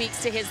as he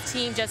speaks to his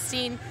team. Just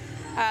seen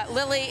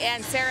Lily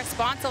and Sarah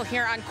Sponsel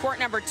here on court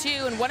number 2,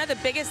 and one of the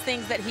biggest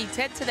things that he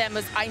said to them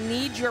was, I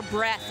need your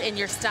breath in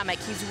your stomach.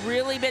 He's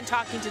really been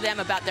talking to them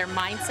about their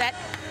mindset,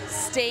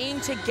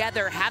 staying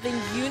together, having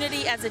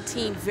unity as a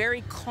team,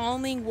 very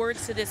calming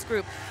words to this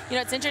group. You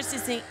know, it's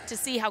interesting to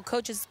see how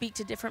coaches speak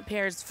to different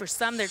pairs. For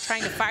some, they're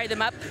trying to fire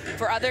them up.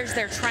 For others,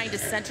 they're trying to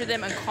center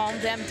them and calm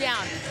them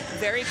down.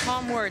 Very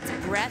calm words,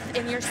 breath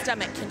in your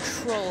stomach,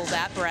 control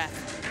that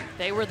breath.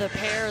 They were the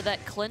pair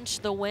that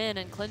clinched the win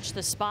and clinched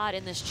the spot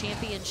in this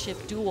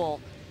championship duel.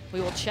 We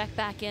will check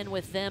back in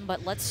with them,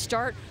 but let's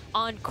start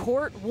on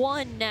court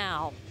 1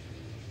 now.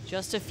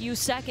 Just a few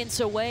seconds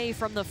away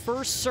from the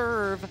first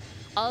serve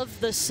of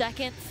the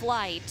second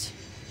flight.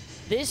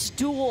 This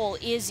duel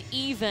is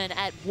even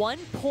at 1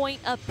 point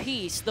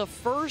apiece. The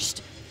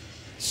first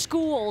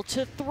school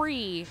to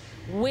 3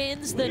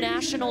 wins the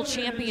national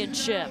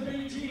championship.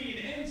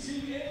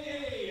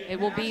 It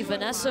will be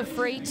Vanessa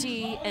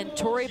Freite and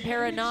Tori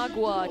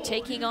Paranagua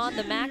taking on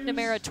the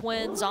McNamara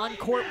twins on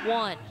court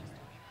 1.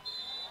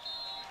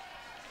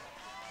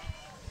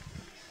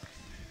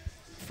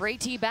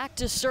 Freite back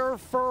to serve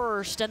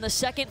first, and the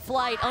second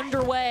flight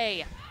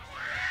underway.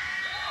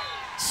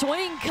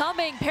 Swing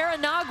coming,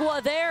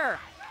 Paranagua there.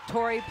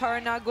 Tori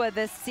Paranagua,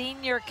 the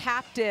senior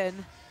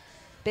captain.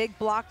 Big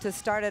block to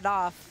start it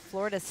off.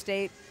 Florida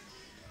State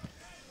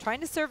trying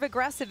to serve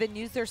aggressive and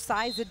use their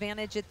size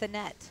advantage at the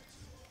net.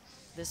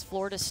 This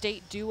Florida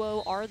State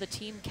duo are the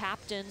team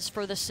captains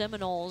for the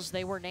Seminoles.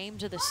 They were named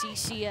to the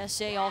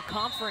CCSA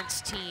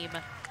All-Conference team.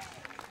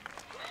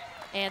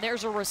 And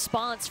there's a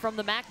response from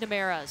the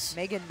McNamaras.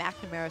 Megan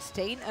McNamara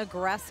staying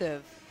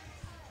aggressive.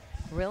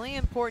 Really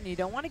important. You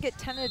don't want to get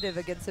tentative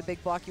against a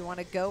big block. You want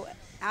to go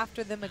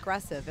after them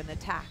aggressive and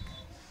attack.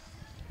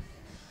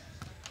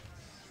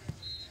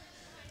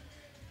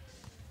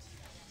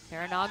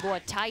 Paranagua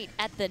tight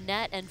at the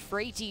net, and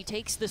Freite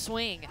takes the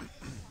swing.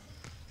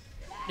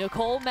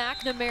 Nicole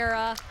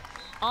McNamara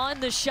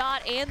on the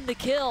shot and the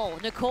kill.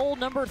 Nicole,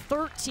 number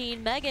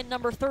 13, Megan,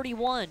 number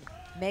 31.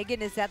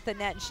 Megan is at the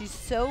net, and she's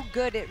so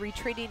good at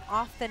retreating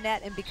off the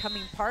net and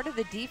becoming part of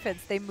the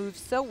defense. They move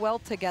so well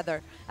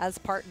together as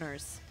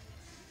partners.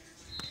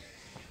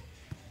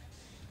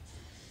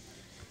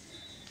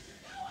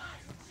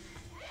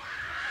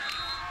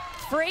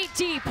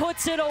 Freite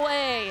puts it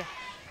away.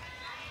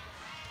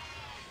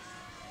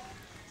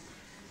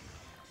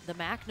 The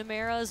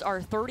McNamaras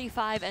are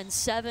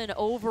 35-7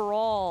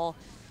 overall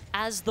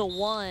as the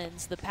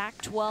ones, the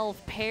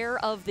Pac-12 pair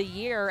of the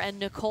year, and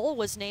Nicole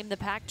was named the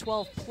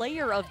Pac-12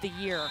 player of the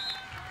year.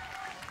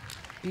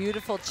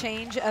 Beautiful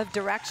change of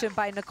direction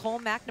by Nicole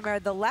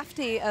McNamara, the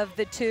lefty of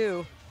the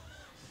two,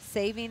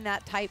 saving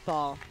that tight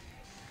ball.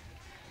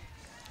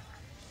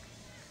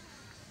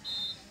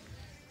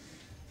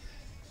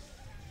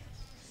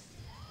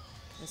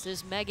 This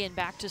is Megan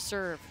back to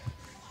serve.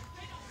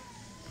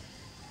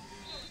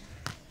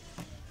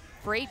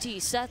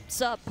 Freite sets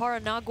up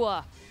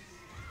Paranagua.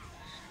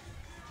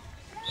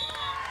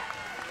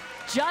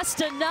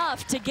 Just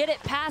enough to get it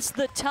past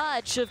the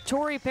touch of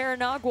Tori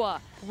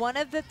Paranagua. One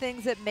of the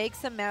things that makes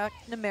the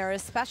McNamara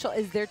special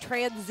is their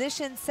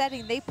transition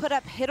setting. They put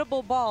up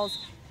hittable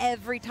balls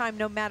every time,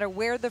 no matter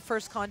where the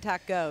first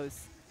contact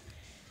goes.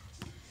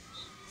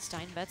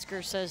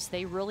 Steinmetzger says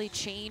they really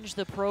changed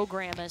the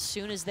program as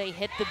soon as they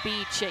hit the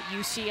beach at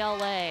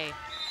UCLA.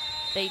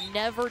 They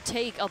never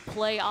take a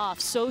play off,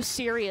 so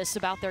serious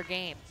about their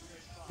game.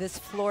 This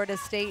Florida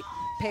State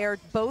pair,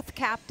 both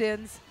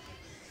captains,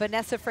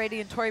 Vanessa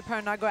Frady and Tori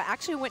Paranagua,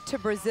 actually went to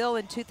Brazil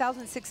in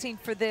 2016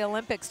 for the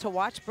Olympics to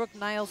watch Brooke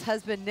Niles'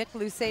 husband, Nick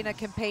Lucena,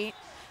 compete,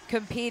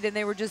 and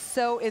they were just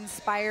so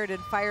inspired and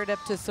fired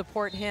up to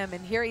support him.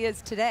 And here he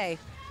is today,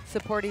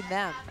 supporting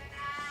them.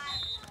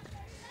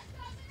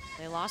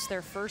 They lost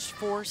their first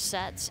 4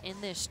 sets in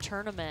this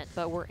tournament,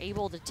 but were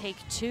able to take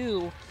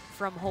 2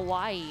 from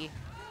Hawaii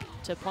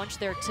to punch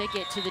their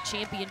ticket to the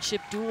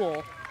championship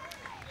duel.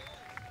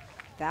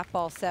 That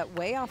ball set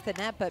way off the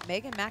net, but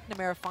Megan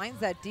McNamara finds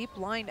that deep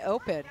line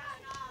open.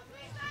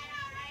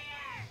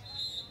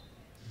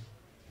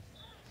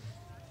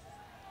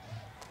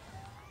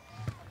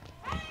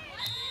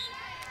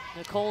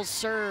 Nicole's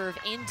serve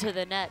into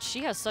the net.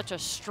 She has such a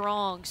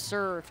strong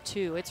serve,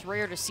 too. It's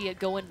rare to see it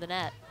go into the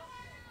net.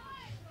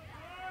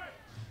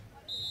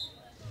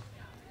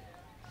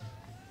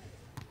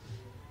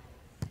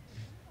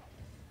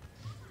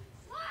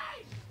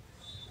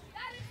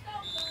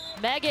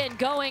 Megan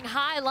going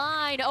high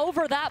line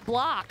over that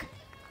block.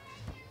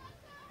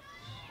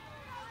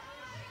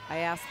 I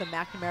asked the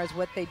McNamara's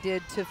what they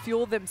did to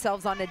fuel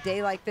themselves on a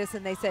day like this,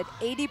 and they said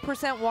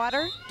 80%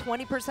 water,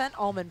 20%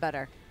 almond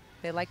butter.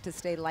 They like to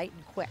stay light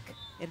and quick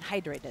and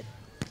hydrated.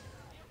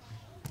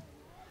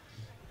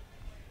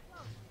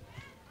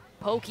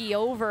 Pokey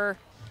over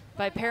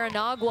by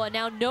Paranagua.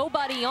 Now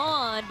nobody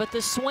on, but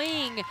the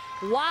swing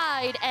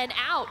wide and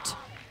out.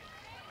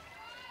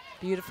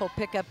 Beautiful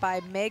pickup by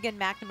Megan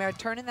McNamara,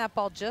 turning that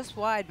ball just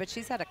wide, but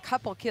she's had a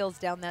couple kills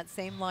down that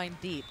same line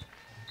deep.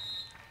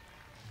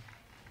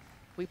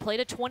 We played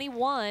a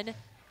 21.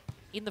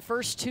 In the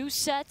first 2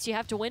 sets, you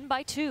have to win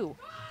by 2.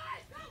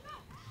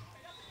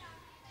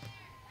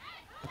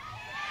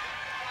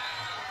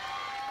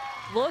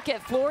 Look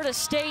at Florida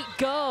State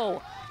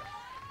go.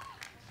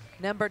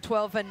 Number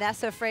 12,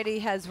 Vanessa Frady,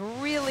 has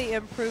really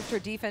improved her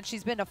defense.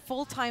 She's been a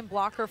full-time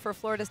blocker for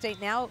Florida State,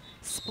 now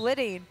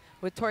splitting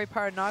with Tori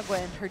Paranagua,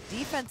 and her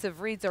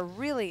defensive reads are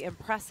really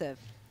impressive.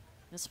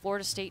 This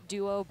Florida State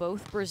duo,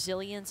 both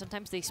Brazilian.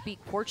 Sometimes they speak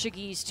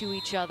Portuguese to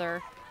each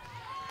other.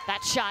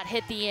 That shot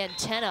hit the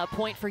antenna,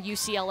 point for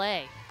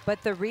UCLA.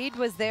 But the read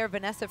was there.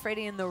 Vanessa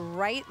Frady in the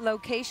right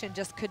location,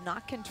 just could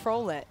not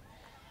control it.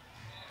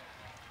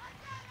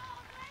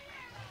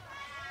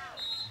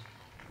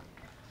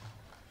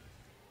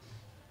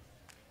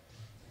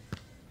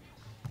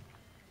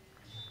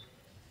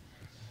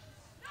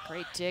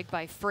 Great dig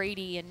by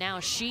Frady, and now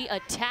she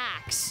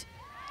attacks.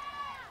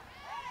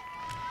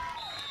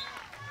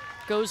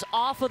 Goes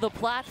off of the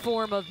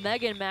platform of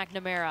Megan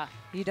McNamara.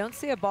 You don't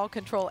see a ball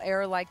control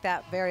error like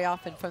that very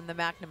often from the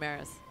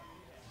McNamaras.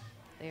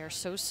 They are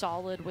so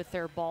solid with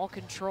their ball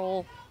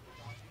control.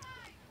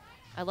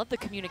 I love the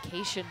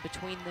communication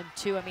between them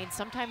too. I mean,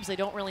 sometimes they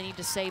don't really need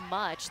to say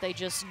much. They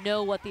just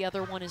know what the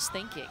other one is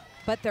thinking.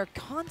 But they're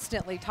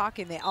constantly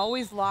talking. They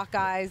always lock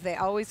eyes. They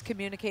always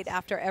communicate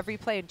after every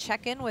play and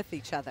check in with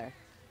each other.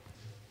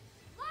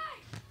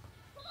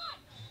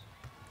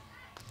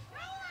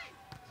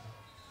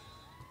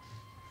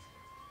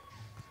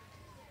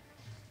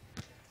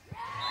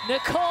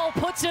 Nicole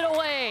puts it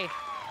away.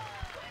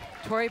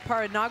 Tori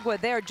Paranagua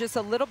there just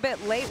a little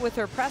bit late with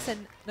her press,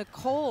 and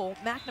Nicole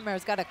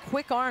McNamara's got a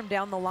quick arm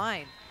down the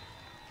line.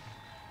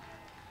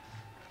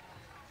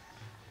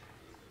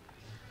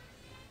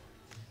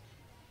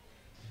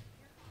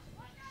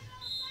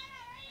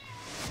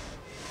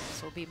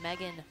 This will be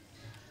Megan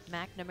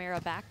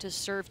McNamara back to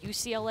serve.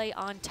 UCLA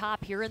on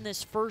top here in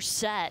this first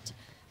set.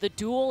 The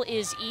duel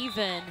is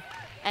even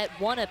at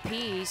 1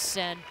 apiece,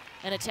 and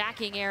an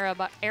attacking error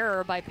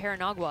by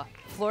Paranagua.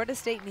 Florida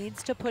State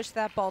needs to push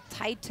that ball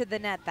tight to the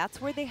net.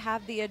 That's where they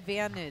have the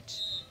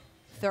advantage.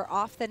 If they're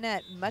off the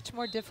net, much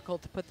more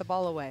difficult to put the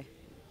ball away.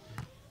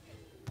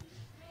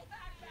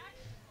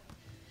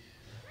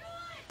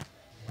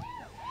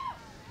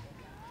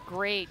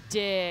 Great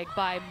dig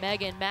by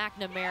Megan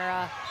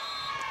McNamara.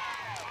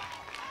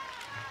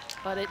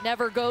 But it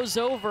never goes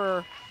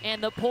over,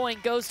 and the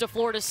point goes to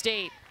Florida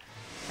State.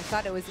 I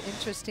thought it was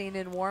interesting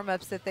in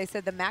warm-ups that they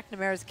said the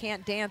McNamaras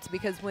can't dance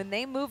because when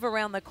they move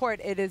around the court,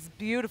 it is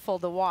beautiful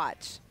to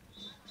watch.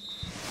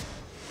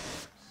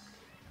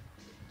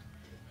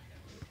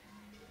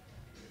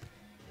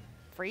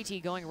 Frady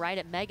going right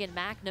at Megan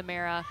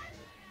McNamara.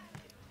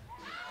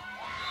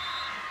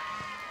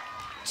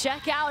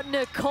 Check out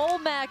Nicole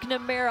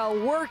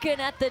McNamara working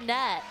at the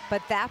net.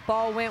 But that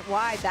ball went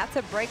wide. That's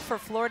a break for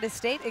Florida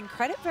State, and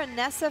credit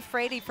Vanessa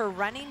Frady for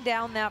running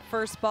down that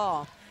first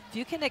ball. If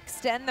you can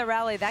extend the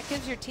rally, that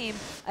gives your team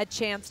a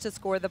chance to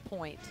score the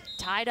point.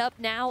 Tied up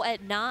now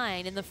at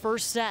 9 in the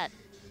first set.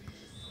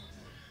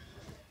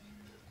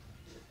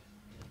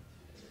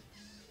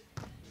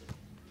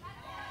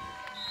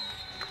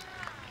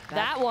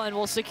 That one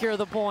will secure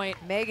the point.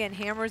 Megan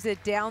hammers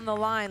it down the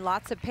line.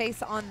 Lots of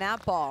pace on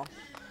that ball.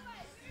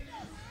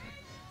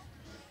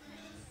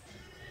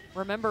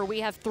 Remember,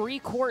 we have 3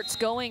 courts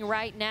going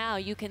right now.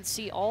 You can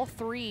see all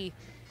 3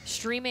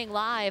 streaming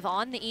live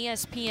on the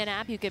ESPN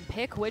app. You can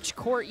pick which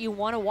court you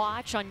want to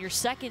watch on your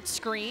second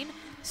screen.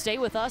 Stay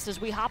with us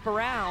as we hop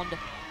around.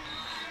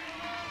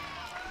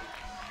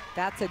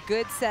 That's a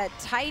good set,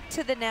 tight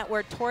to the net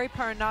where Tori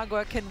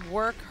Paranagua can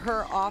work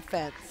her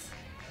offense.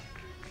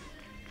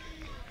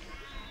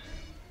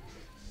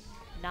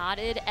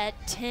 Knotted at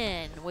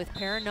 10 with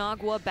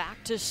Paranagua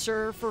back to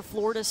serve for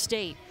Florida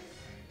State.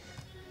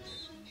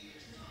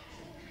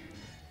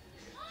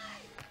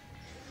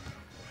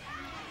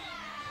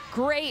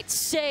 Great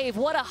save.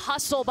 What a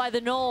hustle by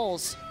the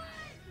Noles.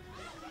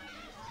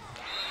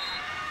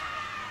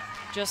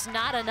 Just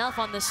not enough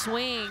on the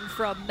swing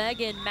from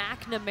Megan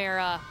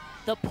McNamara.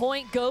 The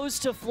point goes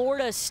to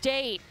Florida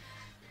State.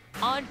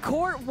 On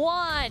court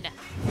 1,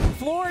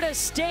 Florida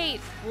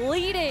State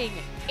leading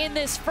in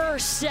this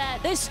first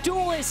set. This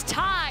duel is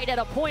tied at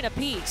a point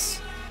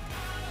apiece.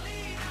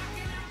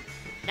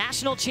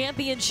 National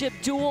championship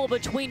duel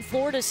between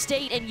Florida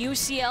State and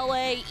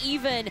UCLA,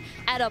 even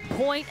at a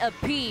point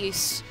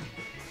apiece.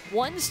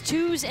 1s,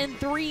 2s, and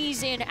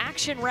 3s in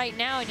action right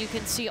now, and you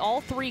can see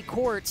all 3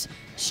 courts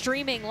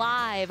streaming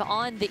live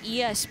on the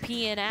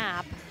ESPN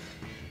app.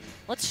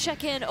 Let's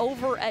check in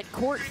over at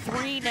court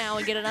 3 now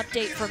and get an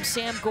update from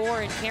Sam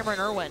Gore and Cameron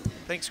Irwin.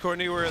 Thanks,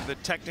 Courtney. We're at the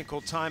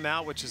technical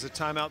timeout, which is a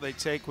timeout they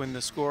take when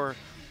the score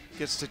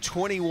gets to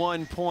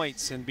 21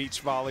 points in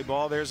beach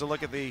volleyball. There's a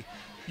look at the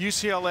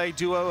UCLA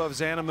duo of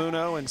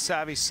Zanamuno and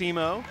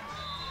Savicimo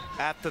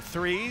at the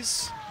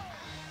 3s,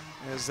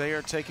 as they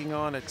are taking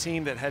on a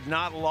team that had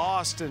not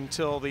lost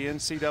until the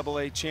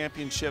NCAA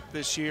championship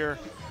this year.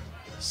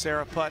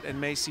 Sarah Putt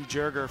and Macy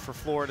Jerger for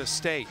Florida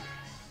State.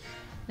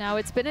 Now,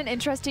 it's been an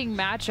interesting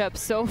matchup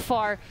so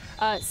far.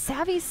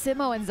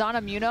 Savicimo and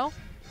Zanamuno,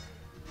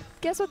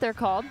 guess what they're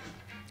called?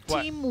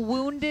 What? Team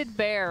Wounded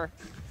Bear.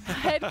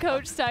 Head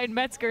coach Stein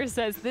Metzger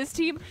says this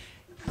team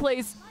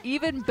plays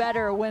even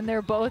better when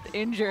they're both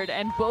injured,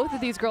 and both of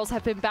these girls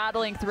have been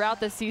battling throughout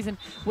the season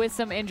with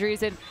some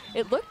injuries, and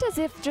it looked as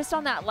if just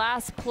on that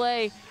last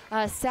play,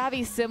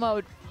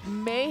 Savicimo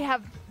may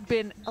have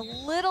been a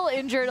little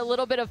injured, a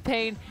little bit of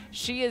pain.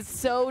 She is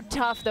so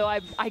tough, though.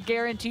 I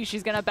guarantee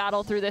she's going to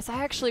battle through this.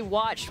 I actually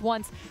watched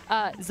once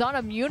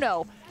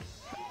Zanamuno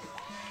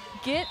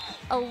get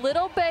a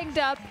little banged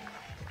up,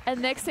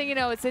 and next thing you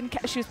know,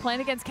 she was playing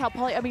against Cal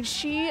Poly. I mean,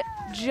 she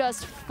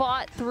just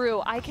fought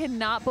through. I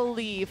cannot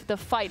believe the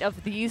fight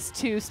of these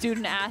 2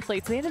 student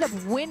athletes. They ended up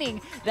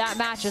winning that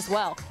match as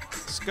well.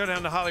 Let's go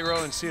down to Holly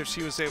Rowe and see if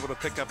she was able to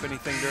pick up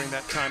anything during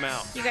that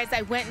timeout. You guys,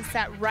 I went and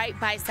sat right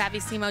by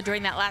Savicimo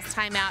during that last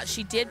timeout.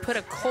 She did put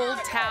a cold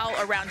towel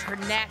around her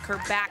neck, her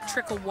back,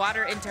 trickle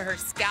water into her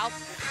scalp.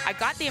 I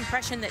got the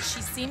impression that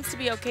she seems to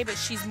be okay, but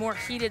she's more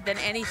heated than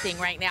anything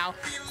right now.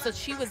 So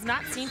she was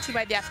not seen to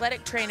by the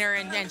athletic trainer,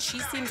 and she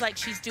seems like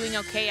she's doing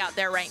okay out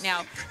there right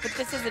now. But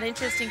this is an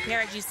interesting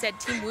pair, as you said,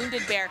 Team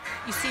Wounded Bear.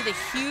 You see the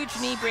huge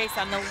knee brace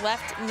on the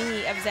left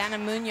knee of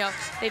Zanamuno.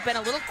 They've been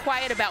a little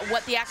quiet about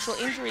what the actual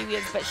injury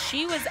is, but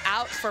she was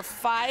out for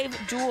 5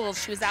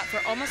 duels. She was out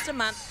for almost a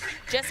month,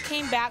 just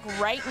came back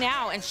right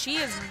now, and she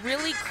is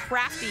really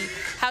crafty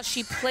how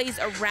she plays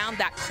around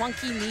that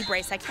clunky knee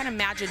brace. I can't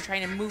imagine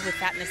trying to move with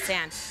that in the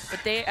sand,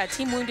 but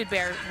Team Wounded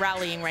Bear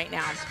rallying right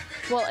now.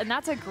 Well, and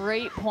that's a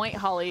great point,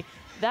 Holly.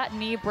 That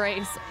knee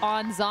brace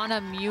on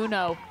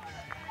Zanamuno.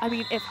 I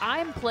mean, if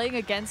I'm playing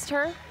against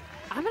her,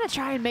 I'm going to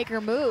try and make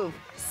her move.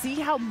 See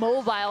how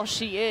mobile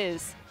she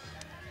is.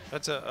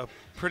 That's a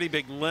pretty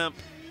big limp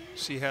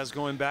she has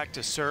going back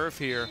to serve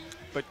here.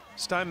 But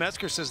Stein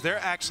Metzger says they're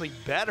actually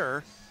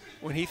better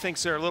when he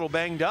thinks they're a little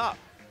banged up.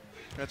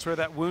 That's where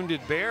that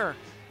wounded bear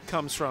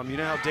comes from. You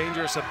know how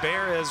dangerous a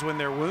bear is when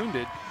they're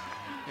wounded.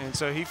 And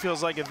so he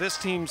feels like if this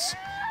team's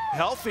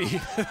healthy,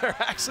 they're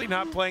actually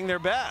not playing their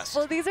best.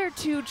 Well, these are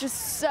 2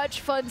 just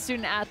such fun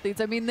student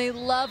athletes. I mean, they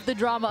love the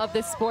drama of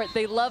this sport.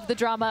 They love the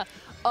drama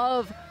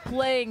of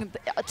playing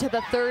to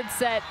the 3rd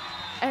set.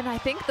 And I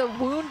think the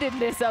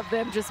woundedness of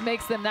them just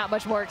makes them that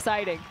much more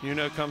exciting.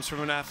 Comes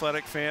from an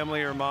athletic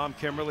family. Her mom,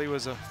 Kimberly,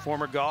 was a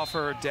former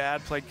golfer. Her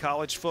dad played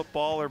college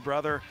football. Her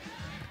brother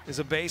is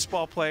a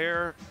baseball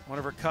player. One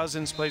of her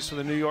cousins plays for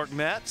the New York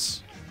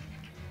Mets.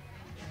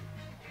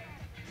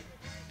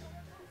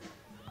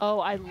 Oh,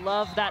 I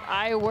love that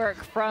eye work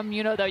from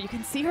Muno, though. You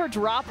can see her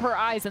drop her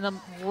eyes in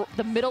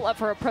the middle of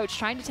her approach,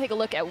 trying to take a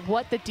look at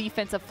what the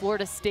defense of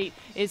Florida State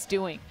is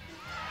doing.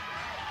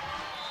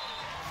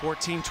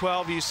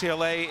 14-12,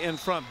 UCLA in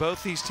front.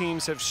 Both these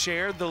teams have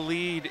shared the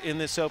lead in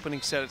this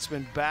opening set. It's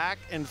been back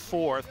and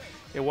forth.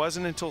 It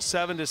wasn't until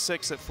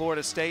 7-6 that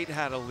Florida State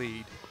had a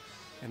lead.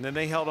 And then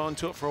they held on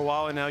to it for a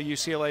while, and now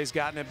UCLA's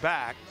gotten it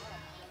back.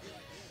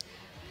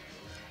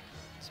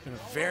 It's been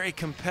a very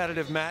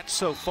competitive match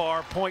so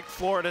far. Point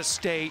Florida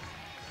State.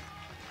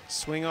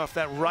 Swing off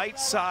that right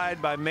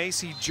side by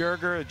Macy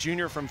Jerger, a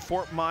junior from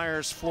Fort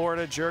Myers,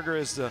 Florida. Jerger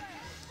is the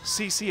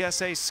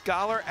CCSA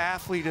Scholar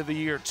Athlete of the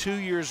Year 2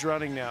 years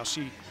running now.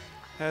 She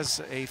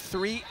has a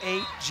 3.8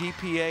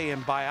 GPA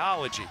in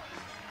biology.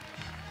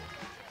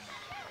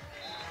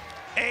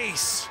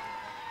 Ace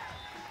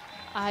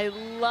I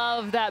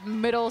love that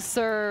middle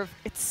serve.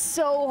 It's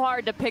so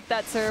hard to pick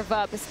that serve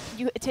up.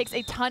 It takes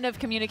a ton of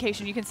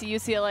communication. You can see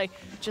UCLA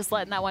just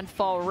letting that one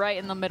fall right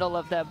in the middle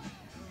of them.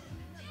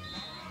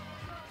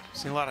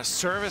 Seen a lot of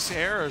service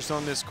errors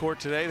on this court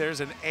today. There's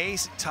an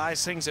ace,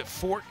 ties things at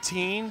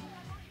 14.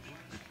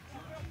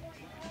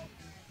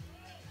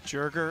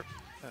 Jerger,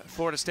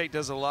 Florida State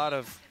does a lot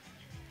of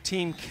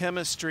team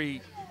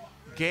chemistry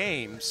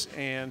games,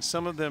 and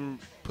some of them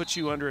put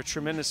you under a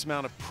tremendous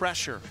amount of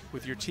pressure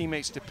with your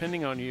teammates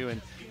depending on you,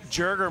 and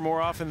Jerger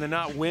more often than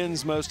not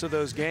wins most of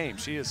those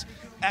games. She is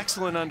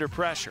excellent under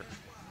pressure.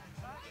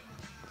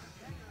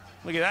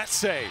 Look at that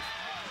save.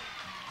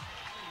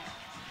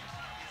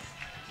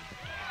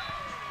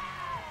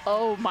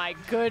 Oh my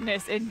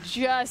goodness, and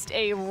just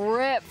a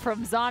rip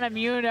from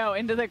Zanamuno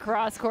into the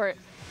cross court.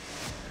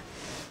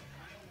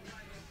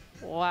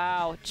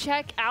 Wow,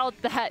 check out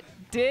that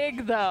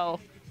dig though.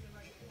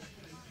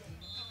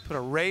 Put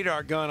a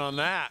radar gun on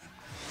that.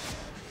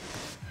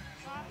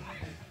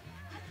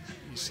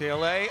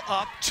 UCLA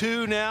up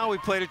 2 now. We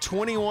played a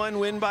 21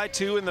 win by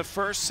 2 in the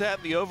first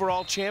set. The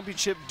overall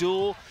championship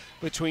duel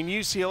between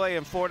UCLA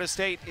and Florida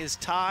State is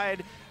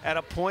tied at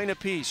a point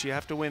apiece. You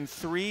have to win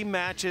 3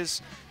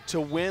 matches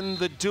to win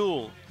the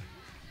duel.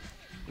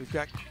 We've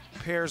got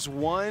pairs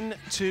 1,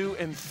 2,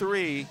 and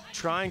 3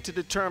 trying to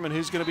determine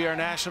who's going to be our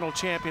national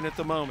champion at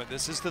the moment.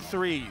 This is the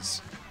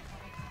threes.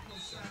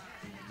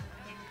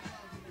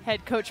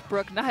 Head coach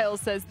Brooke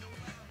Niles says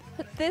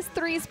this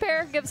threes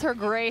pair gives her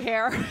gray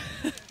hair.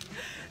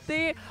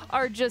 They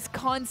are just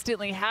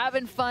constantly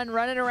having fun,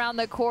 running around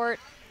the court.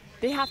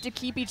 They have to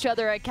keep each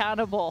other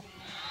accountable.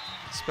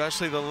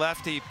 Especially the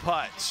lefty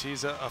putt.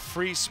 She's a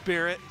free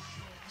spirit.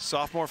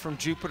 Sophomore from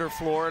Jupiter,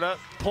 Florida.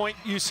 Point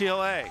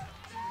UCLA.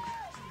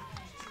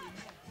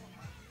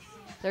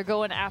 They're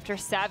going after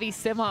Savvy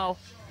Simo.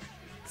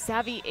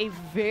 Savvy, a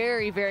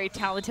very, very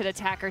talented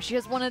attacker. She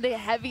has one of the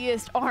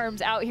heaviest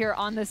arms out here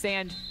on the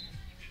sand.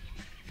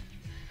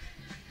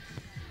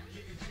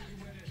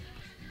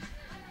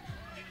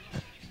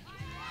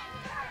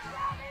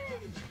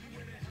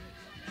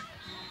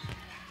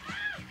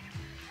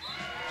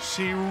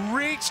 She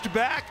reached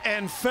back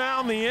and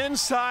found the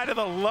inside of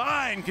the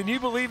line. Can you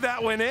believe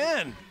that went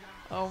in?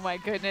 Oh my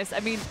goodness. I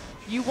mean,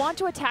 you want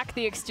to attack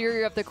the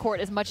exterior of the court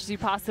as much as you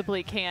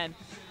possibly can.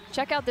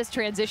 Check out this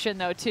transition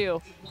though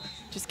too.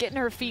 Just getting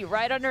her feet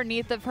right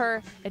underneath of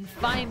her and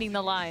finding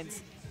the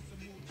lines.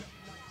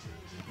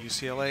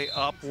 UCLA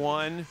up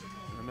 1.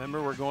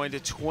 Remember, we're going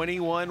to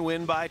 21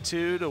 win by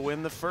 2 to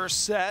win the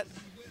first set.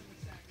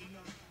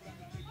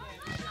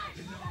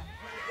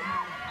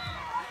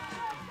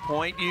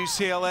 Point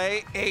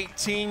UCLA,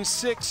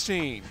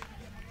 18-16.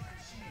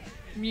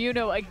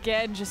 Muno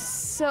again,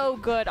 just so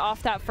good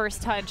off that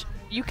first touch.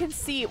 You can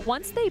see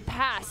once they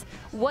pass,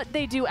 what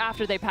they do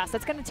after they pass.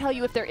 That's going to tell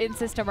you if they're in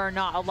system or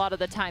not a lot of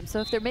the time.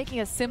 So if they're making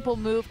a simple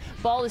move,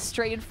 ball is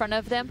straight in front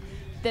of them,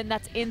 then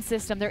that's in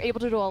system. They're able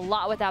to do a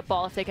lot with that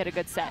ball if they get a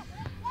good set.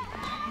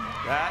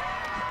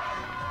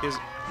 That is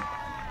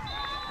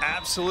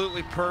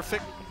absolutely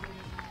perfect.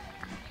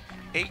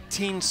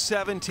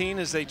 18-17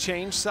 as they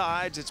change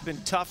sides. It's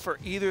been tough for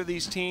either of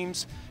these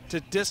teams to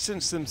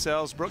distance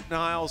themselves. Brooke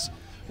Niles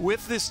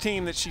with this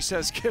team that she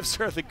says gives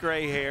her the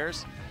gray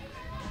hairs.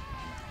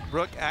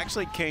 Brooke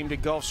actually came to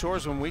Gulf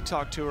Shores when we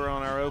talked to her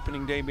on our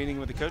opening day meeting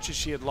with the coaches.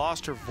 She had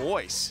lost her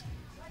voice.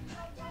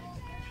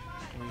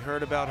 We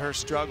heard about her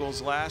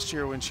struggles last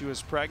year when she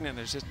was pregnant.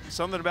 There's just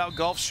something about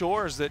Gulf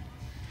Shores that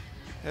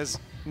has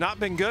not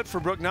been good for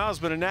Brooke Niles,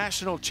 but a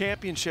national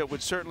championship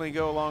would certainly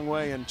go a long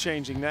way in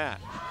changing that.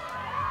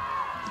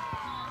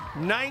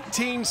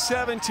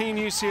 19-17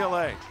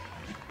 UCLA.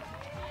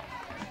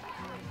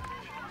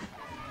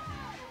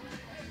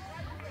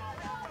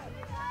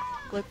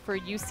 Look for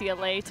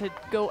UCLA to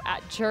go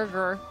at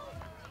Jerger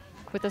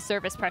with the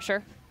service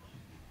pressure.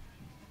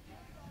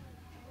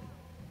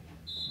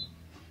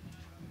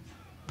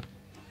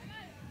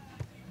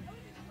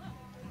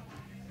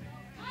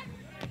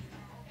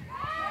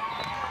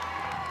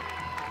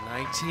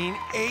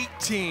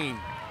 (19-18).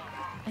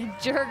 And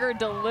Jerger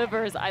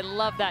delivers. I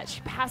love that.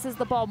 She passes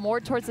the ball more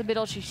towards the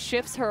middle. She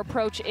shifts her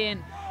approach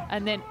in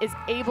and then is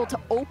able to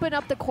open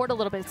up the court a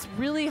little bit. It's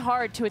really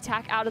hard to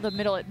attack out of the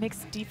middle. It makes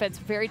defense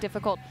very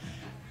difficult,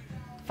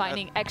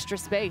 finding extra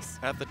space.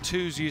 At the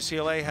twos,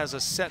 UCLA has a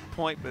set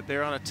point, but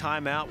they're on a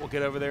timeout. We'll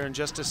get over there in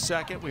just a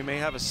second. We may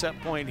have a set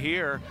point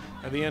here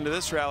at the end of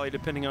this rally,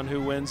 depending on who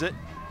wins it.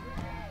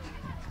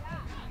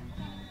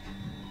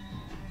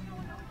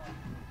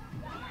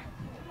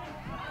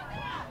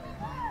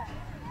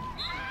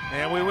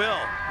 And we will.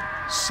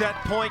 Set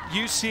point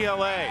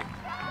UCLA,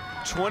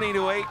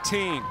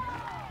 20-18.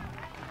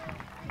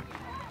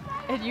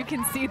 And you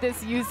can see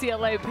this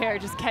UCLA pair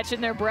just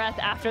catching their breath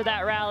after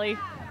that rally.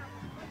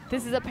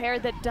 This is a pair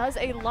that does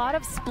a lot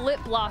of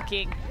split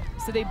blocking,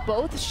 so they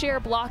both share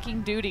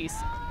blocking duties.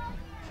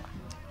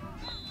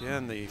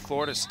 Again, the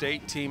Florida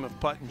State team of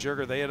Putt and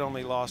Jerger, they had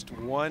only lost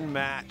 1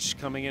 match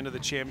coming into the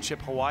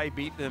championship. Hawaii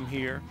beat them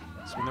here.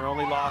 It's been their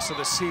only loss of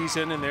the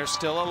season, and they're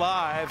still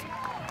alive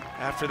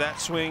after that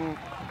swing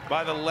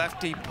by the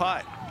lefty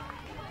putt.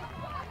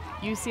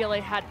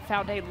 UCLA had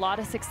found a lot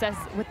of success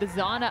with the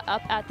Zana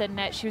up at the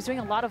net. She was doing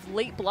a lot of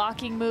late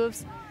blocking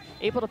moves,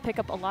 able to pick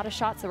up a lot of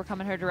shots that were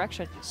coming her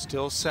direction.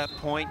 Still set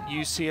point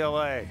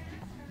UCLA.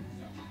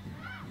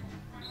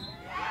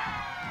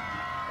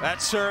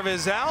 That serve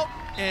is out,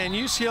 and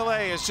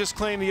UCLA has just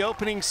claimed the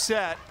opening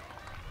set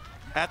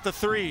at the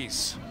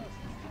threes.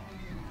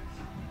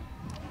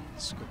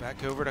 Let's go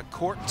back over to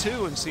court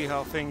 2 and see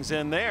how things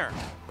end there.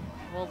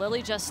 Well,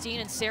 Lily Justine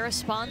and Sarah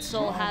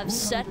Sponsel have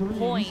set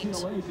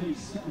point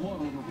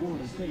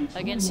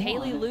against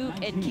Haley Luke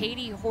and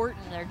Katie Horton.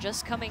 They're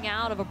just coming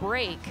out of a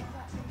break.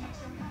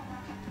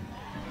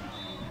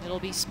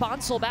 It'll be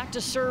Sponsel back to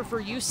serve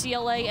for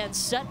UCLA and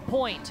set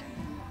point.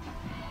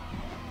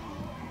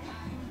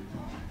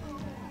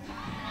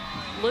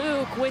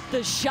 Luke with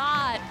the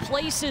shot,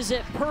 places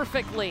it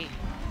perfectly.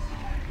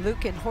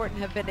 Luke and Horton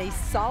have been a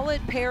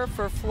solid pair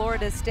for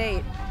Florida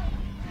State.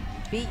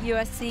 Beat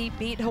USC,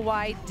 beat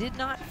Hawaii, did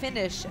not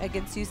finish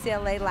against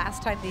UCLA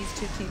last time these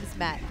two teams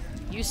met.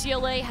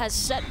 UCLA has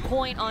set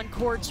point on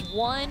courts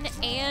 1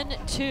 and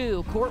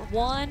 2. Court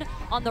 1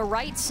 on the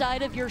right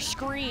side of your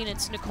screen.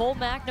 It's Nicole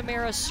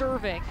McNamara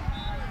serving.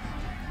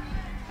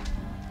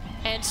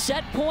 And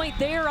set point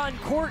there on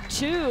court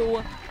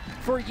 2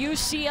 for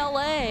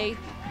UCLA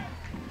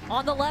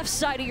on the left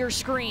side of your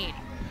screen.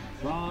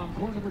 From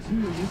court number 2,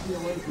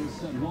 UCLA to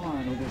set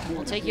 1.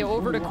 We'll take you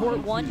over to court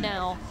 1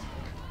 now.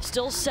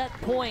 Still set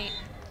point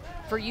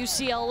for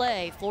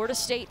UCLA. Florida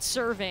State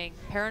serving.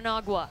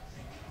 Paranagua.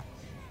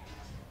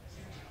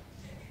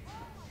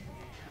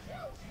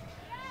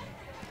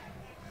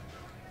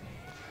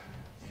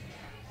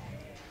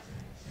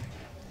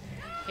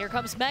 Here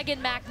comes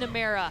Megan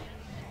McNamara.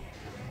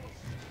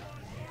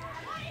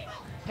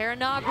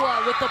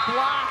 Paranagua with the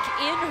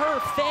block in her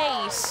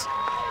face.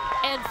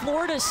 And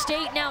Florida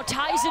State now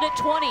ties it at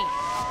 20.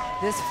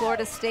 This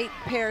Florida State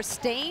pair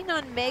staying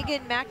on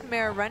Megan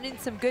McNamara, running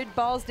some good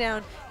balls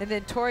down, and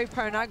then Tori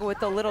Paranagua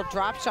with a little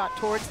drop shot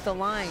towards the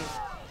line.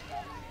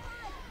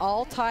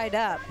 All tied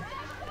up.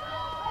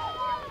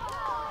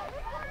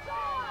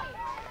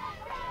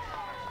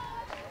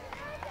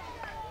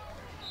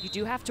 You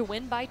do have to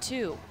win by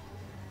 2.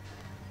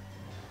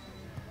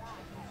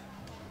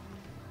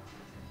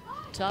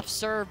 Tough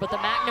serve, but the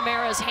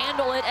McNamaras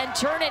handle it and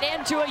turn it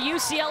into a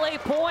UCLA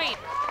point.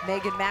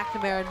 Megan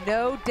McNamara,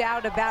 no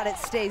doubt about it,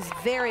 stays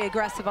very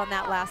aggressive on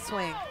that last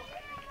swing.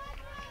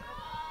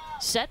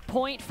 Set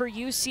point for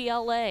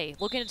UCLA.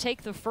 Looking to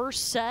take the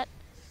first set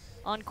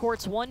on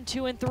courts 1,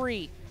 2, and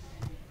 3.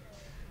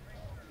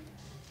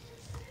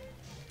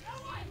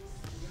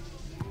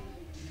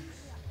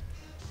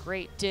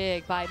 Great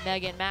dig by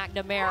Megan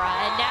McNamara,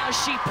 and now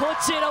she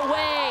puts it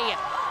away.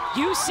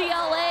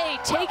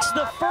 UCLA takes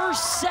the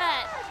first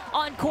set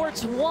on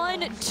courts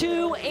 1,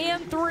 2,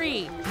 and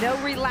 3.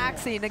 No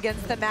relaxing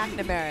against the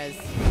McNamaras.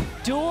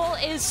 Duel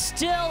is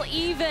still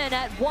even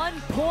at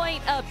 1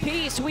 point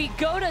apiece. We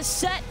go to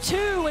set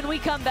 2 when we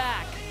come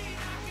back.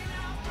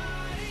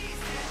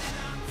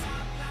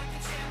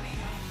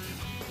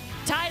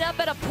 Tied up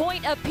at a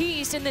point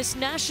apiece in this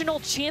national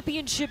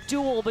championship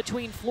duel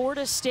between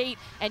Florida State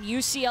and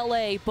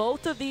UCLA.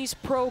 Both of these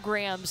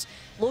programs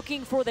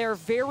looking for their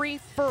very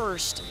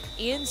first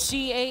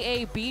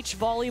NCAA beach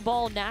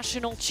volleyball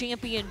national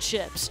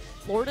championships.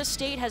 Florida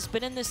State has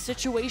been in this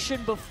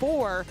situation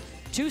before.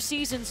 2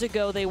 seasons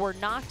ago, they were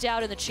knocked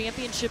out in the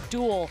championship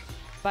duel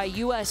by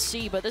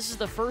USC, but this is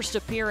the first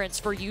appearance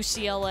for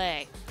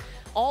UCLA.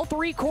 All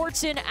 3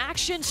 courts in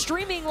action,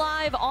 streaming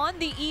live on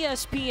the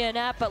ESPN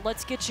app, but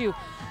let's get you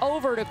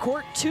over to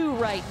court 2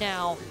 right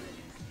now.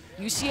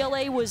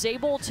 UCLA was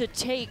able to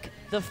take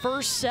the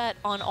first set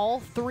on all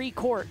 3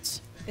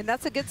 courts. And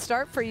that's a good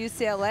start for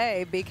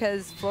UCLA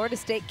because Florida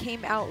State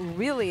came out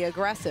really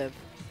aggressive.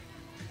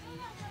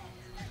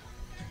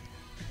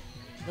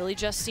 Lily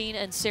Justine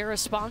and Sarah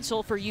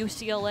Sponsel for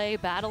UCLA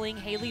battling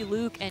Haley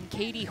Luke and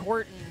Katie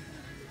Horton.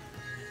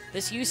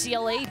 This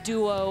UCLA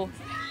duo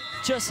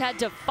just had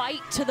to fight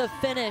to the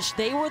finish.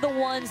 They were the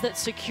ones that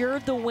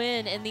secured the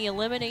win in the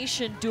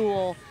elimination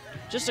duel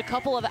just a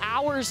couple of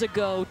hours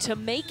ago to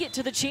make it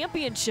to the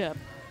championship.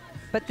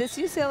 But this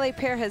UCLA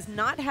pair has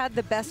not had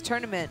the best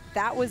tournament.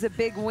 That was a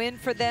big win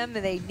for them,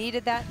 and they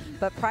needed that.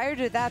 But prior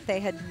to that, they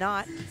had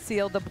not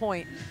sealed the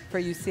point for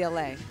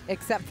UCLA,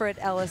 except for at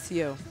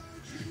LSU.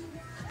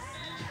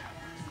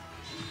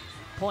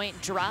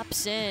 Point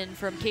drops in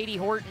from Katie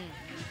Horton.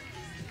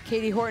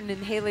 Katie Horton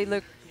and Haley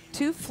Luke,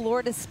 2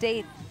 Florida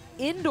State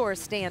indoor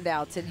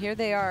standouts, and here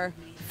they are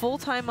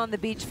full-time on the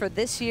beach for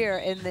this year,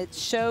 and it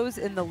shows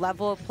in the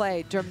level of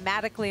play,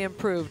 dramatically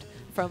improved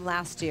from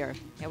last year.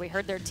 Yeah, we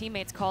heard their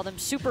teammates call them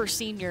super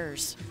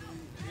seniors.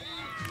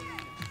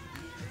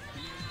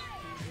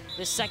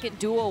 This second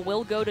duel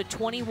will go to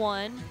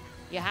 21.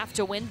 You have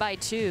to win by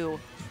 2.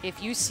 If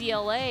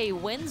UCLA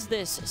wins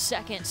this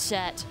second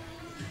set,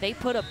 they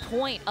put a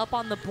point up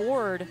on the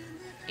board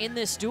in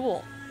this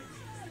duel.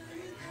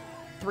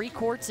 3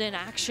 courts in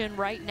action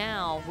right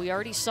now. We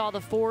already saw the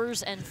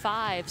 4s and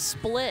 5s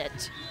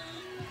split.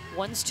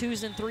 1s,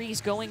 2s, and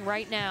 3s going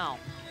right now.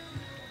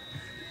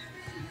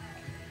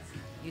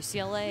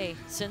 UCLA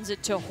sends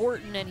it to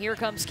Horton, and here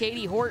comes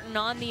Katie Horton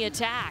on the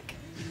attack.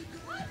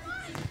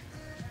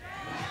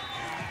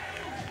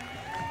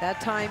 That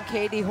time,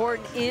 Katie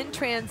Horton in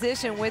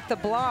transition with the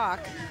block.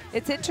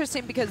 It's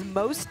interesting because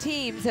most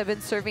teams have been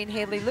serving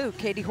Haley Luke.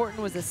 Katie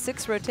Horton was a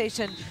 6th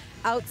rotation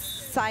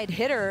outside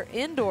hitter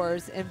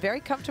indoors and very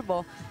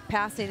comfortable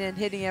passing and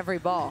hitting every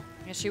ball.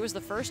 Yeah, she was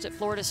the first at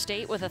Florida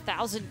State with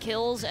 1,000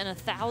 kills and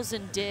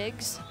 1,000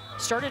 digs.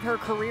 Started her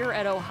career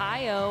at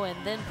Ohio and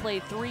then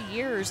played 3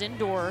 years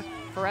indoor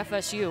for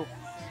FSU.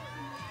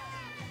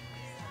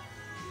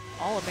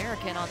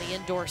 All-American on the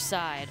indoor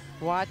side.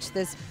 Watch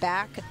this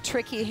back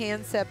tricky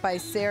hand set by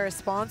Sarah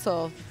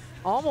Sponsel.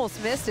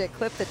 Almost missed it,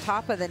 clipped the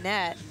top of the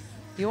net.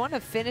 You want to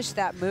finish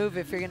that move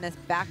if you're going to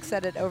back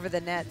set it over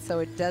the net so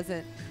it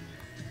doesn't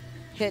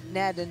hit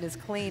net and is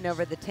clean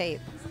over the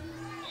tape.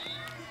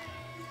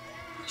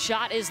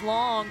 Shot is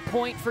long,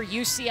 point for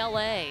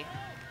UCLA.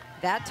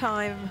 That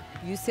time,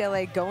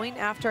 UCLA going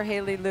after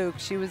Haley Luke.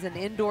 She was an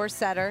indoor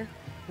setter,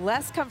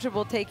 less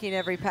comfortable taking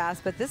every pass,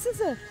 but this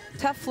is a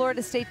tough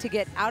Florida State to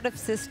get out of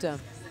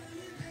system.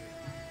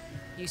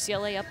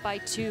 UCLA up by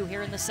 2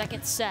 here in the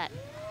second set.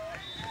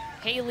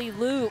 Haley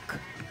Luke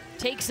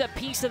takes a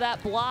piece of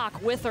that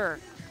block with her.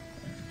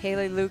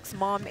 Haley Luke's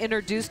mom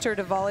introduced her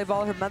to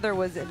volleyball. Her mother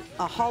was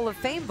a Hall of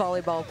Fame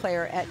volleyball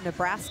player at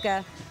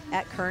Nebraska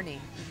at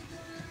Kearney.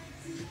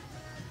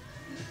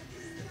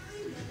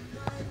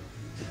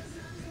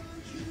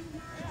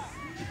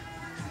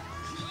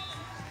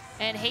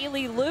 And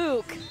Haley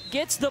Luke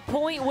gets the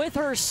point with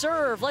her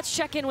serve. Let's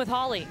check in with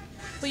Holly.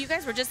 Well, you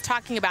guys were just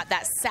talking about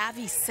that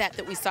savvy set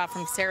that we saw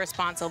from Sarah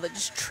Sponsel that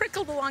just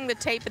trickled along the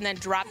tape and then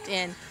dropped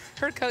in.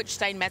 Her coach,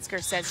 Stein Metzger,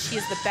 says she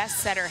is the best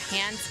setter,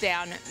 hands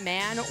down,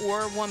 man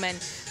or woman,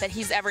 that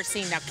he's ever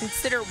seen. Now,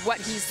 consider what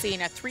he's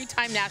seen. A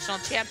 3-time national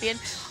champion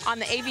on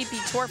the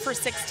AVP Tour for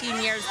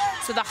 16 years.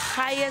 So the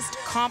highest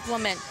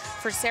compliment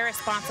for Sarah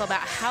Sponsel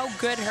about how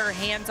good her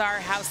hands are,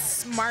 how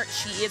smart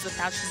she is with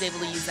how she's able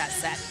to use that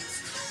set.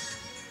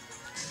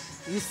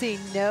 You see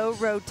no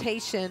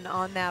rotation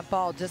on that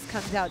ball, just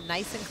comes out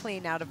nice and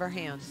clean out of her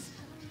hands.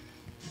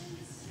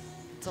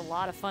 It's a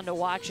lot of fun to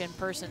watch in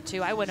person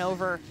too. I went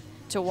over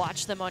to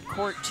watch them on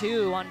court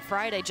 2 on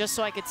Friday just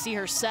so I could see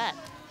her set.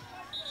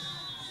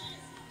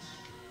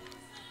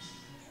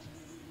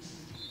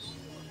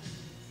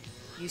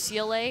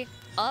 UCLA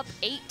up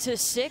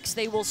 8-6.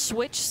 They will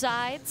switch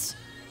sides.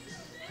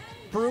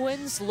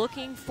 Bruins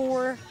looking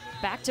for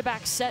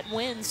back-to-back set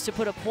wins to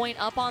put a point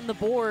up on the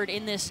board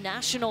in this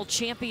national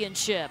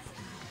championship.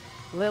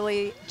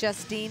 Lily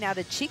Justine out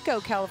of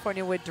Chico,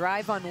 California would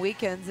drive on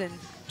weekends and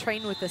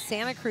train with the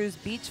Santa Cruz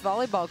Beach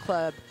Volleyball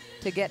Club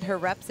to get her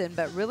reps in,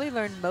 but really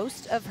learned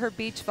most of her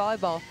beach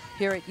volleyball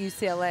here at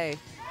UCLA.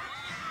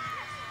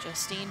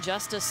 Justine,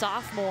 just a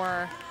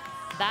sophomore.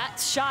 That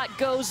shot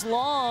goes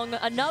long.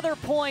 Another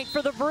point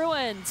for the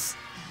Bruins.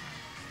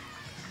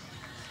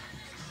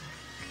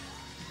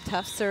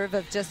 Tough serve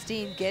of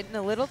Justine, getting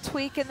a little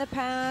tweak in the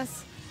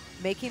pass,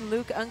 making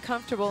Luke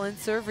uncomfortable in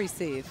serve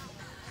receive.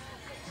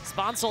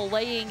 Sponsel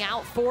laying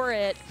out for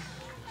it,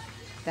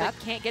 but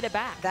can't get it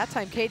back. That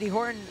time Katie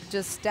Horton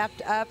just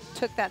stepped up,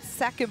 took that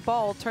second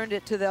ball, turned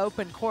it to the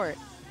open court.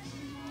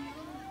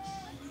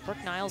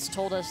 Brooke Niles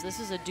told us this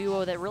is a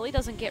duo that really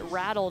doesn't get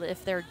rattled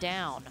if they're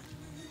down.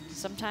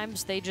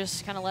 Sometimes they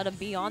just kind of let them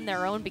be on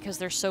their own because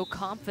they're so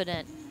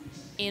confident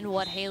in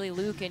what Haley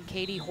Luke and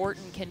Katie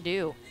Horton can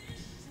do.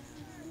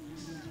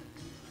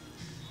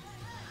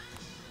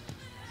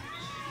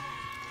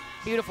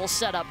 Beautiful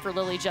setup for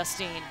Lily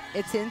Justine.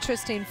 It's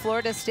interesting,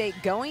 Florida State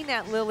going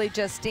at Lily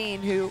Justine,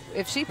 who,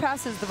 if she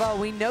passes the ball,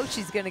 we know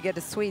she's going to get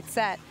a sweet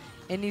set.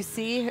 And you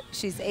see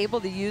she's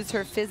able to use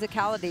her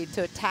physicality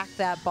to attack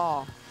that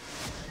ball.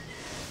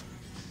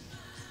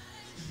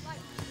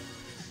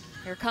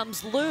 Here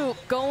comes Luke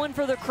going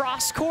for the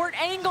cross-court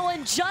angle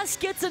and just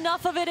gets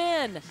enough of it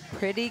in.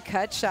 Pretty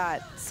cut shot.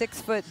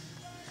 6-foot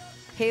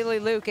Haley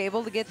Luke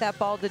able to get that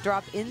ball to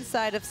drop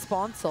inside of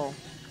Sponsel.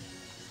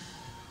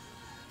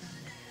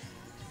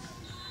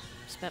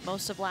 Spent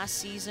most of last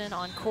season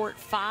on court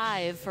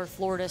 5 for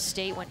Florida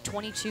State, went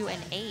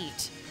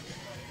 22-8.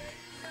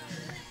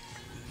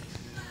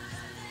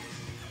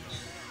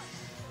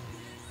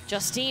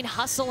 Justine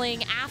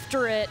hustling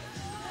after it.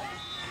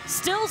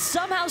 Still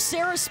somehow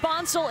Sarah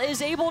Sponsel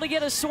is able to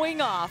get a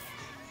swing off.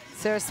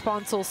 Sarah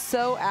Sponsel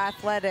so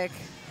athletic.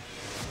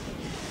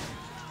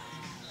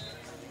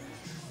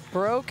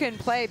 Broken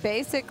play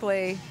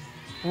basically,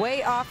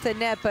 way off the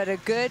net, but a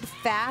good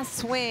fast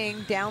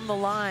swing down the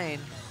line.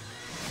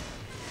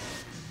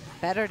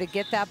 Better to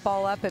get that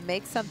ball up and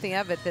make something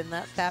of it than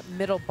let that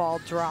middle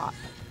ball drop.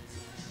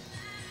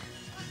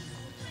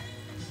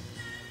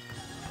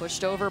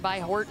 Pushed over by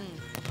Horton.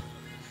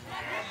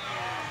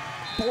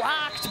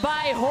 Blocked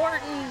by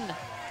Horton.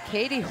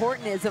 Katie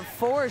Horton is a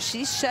force.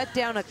 She's shut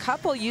down a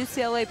couple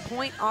UCLA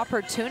point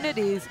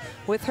opportunities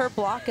with her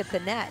block at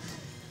the net.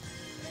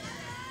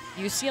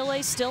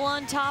 UCLA still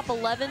on top,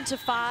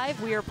 11-5.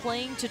 We are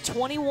playing to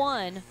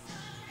 21.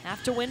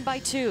 Have to win by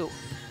 2.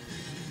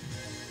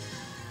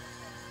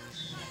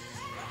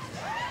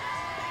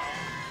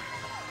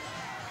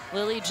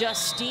 Lily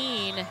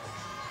Justine.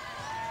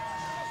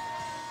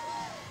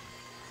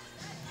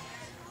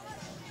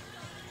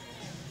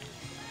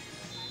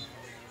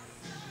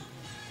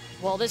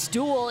 Well, this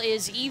duel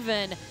is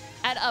even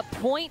at a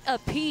point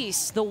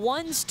apiece. The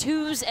 1s,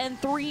 2s, and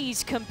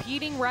 3s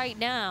competing right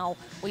now.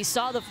 We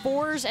saw the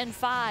 4s and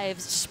 5s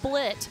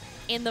split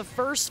in the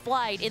first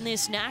flight in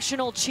this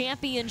national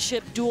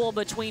championship duel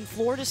between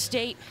Florida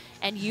State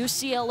and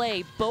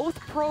UCLA. Both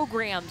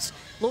programs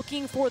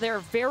looking for their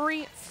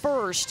very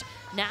first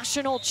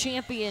national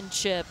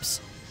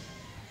championships.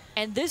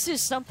 And this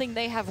is something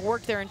they have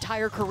worked their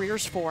entire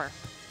careers for.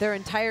 Their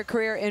entire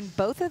career, and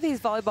both of these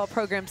volleyball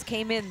programs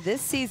came in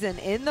this season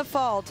in the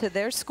fall to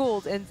their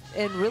schools and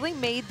really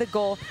made the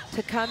goal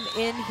to come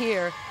in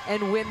here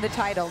and win the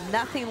title.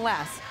 Nothing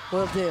less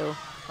will do.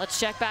 Let's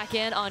check back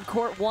in on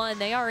court 1.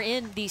 They are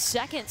in the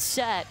second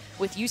set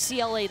with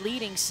UCLA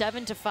leading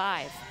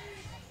 7-5.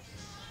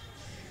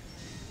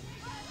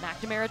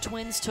 McNamara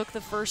twins took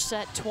the first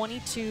set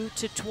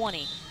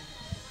 22-20.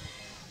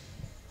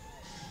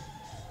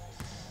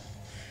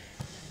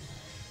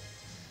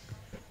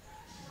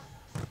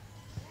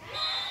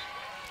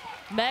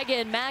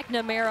 Megan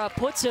McNamara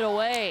puts it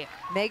away.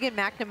 Megan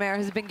McNamara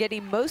has been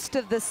getting most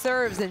of the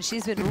serves, and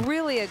she's been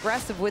really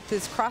aggressive with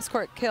this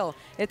cross-court kill.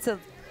 It's a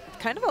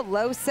kind of a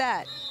low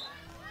set,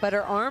 but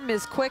her arm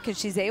is quick, and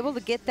she's able to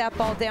get that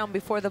ball down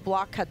before the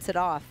block cuts it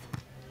off.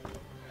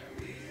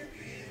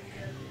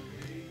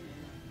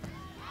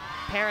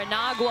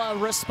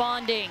 Paranagua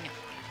responding.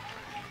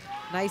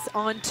 Nice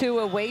on-two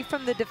away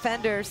from the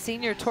defender,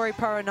 senior Tori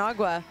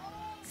Paranagua.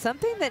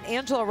 Something that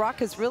Angela Rock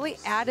has really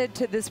added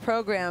to this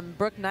program.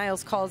 Brooke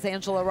Niles calls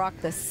Angela Rock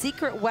the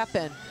secret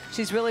weapon.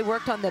 She's really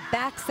worked on the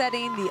back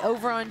setting, the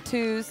over on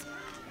twos,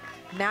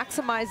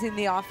 maximizing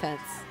the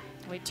offense.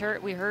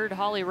 We heard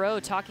Holly Rowe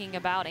talking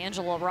about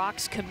Angela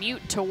Rock's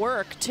commute to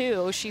work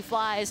too. She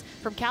flies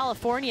from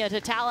California to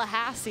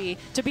Tallahassee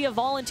to be a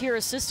volunteer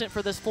assistant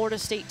for this Florida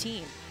State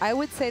team. I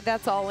would say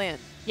that's all in.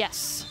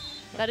 Yes,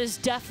 that is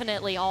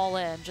definitely all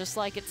in, just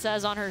like it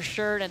says on her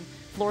shirt, and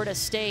Florida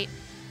State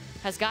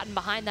has gotten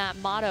behind that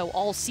motto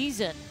all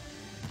season.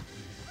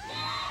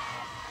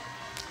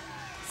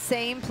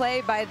 Same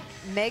play by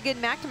Megan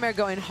McNamara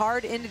going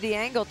hard into the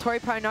angle. Tori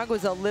Paranagua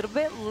was a little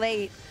bit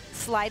late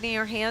sliding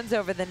her hands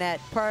over the net.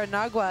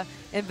 Paranagua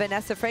and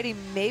Vanessa Frady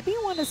maybe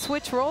want to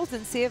switch roles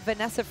and see if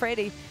Vanessa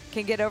Frady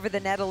can get over the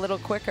net a little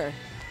quicker.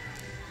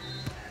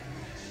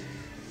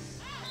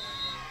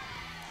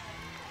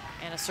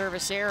 And a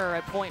service error,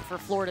 a point for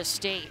Florida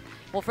State.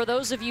 Well, for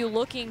those of you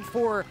looking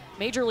for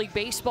Major League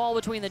Baseball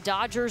between the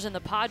Dodgers and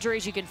the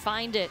Padres, you can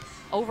find it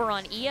over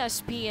on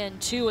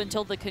ESPN2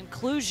 until the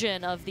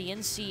conclusion of the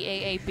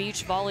NCAA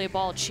Beach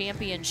Volleyball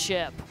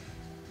Championship.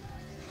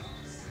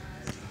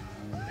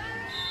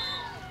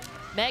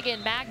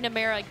 Megan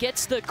McNamara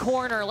gets the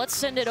corner. Let's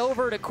send it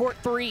over to court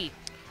 3.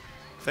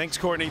 Thanks,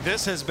 Courtney.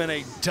 This has been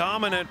a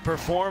dominant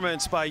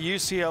performance by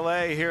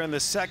UCLA here in the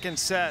second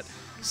set.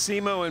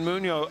 Simo and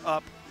Munoz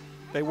up.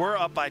 They were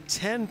up by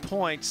 10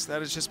 points.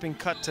 That has just been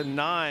cut to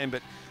 9,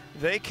 but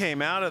they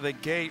came out of the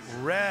gate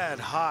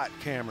red hot,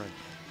 Cameron.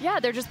 Yeah,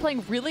 they're just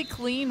playing really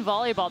clean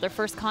volleyball. Their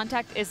first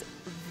contact is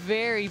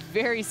very,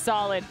 very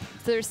solid.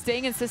 So they're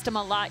staying in system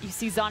a lot. You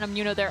see Zana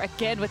Munoz there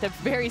again with a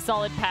very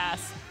solid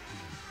pass.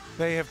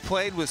 They have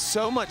played with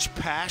so much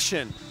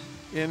passion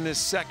in this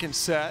second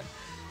set.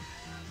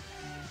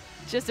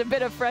 Just a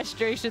bit of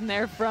frustration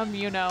there from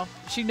Munoz.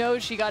 She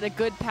knows she got a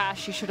good pass.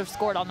 She should have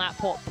scored on that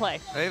play.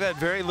 They've had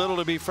very little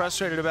to be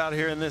frustrated about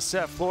here in this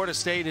set. Florida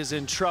State is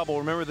in trouble.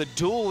 Remember, the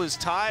duel is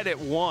tied at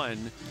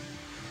 1.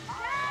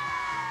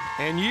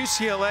 And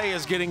UCLA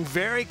is getting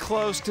very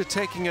close to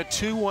taking a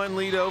 2-1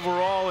 lead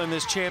overall in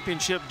this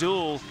championship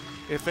duel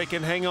if they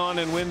can hang on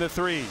and win the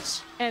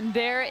 3s. And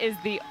there is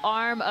the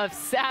arm of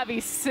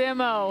savvy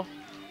Simo.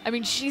 I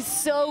mean, she's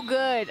so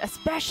good,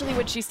 especially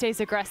when she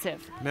stays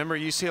aggressive. Remember,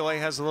 UCLA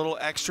has a little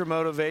extra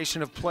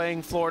motivation of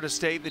playing Florida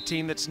State, the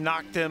team that's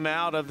knocked them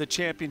out of the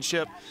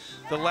championship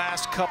the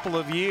last couple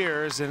of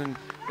years, and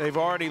they've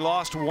already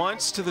lost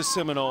once to the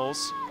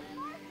Seminoles.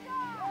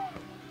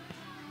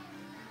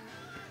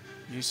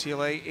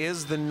 UCLA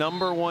is the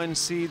 #1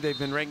 seed. They've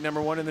been ranked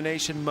 #1 in the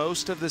nation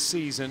most of the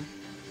season.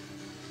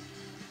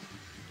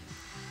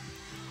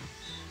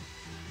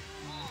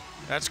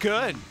 That's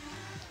good.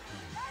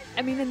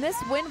 I mean, and this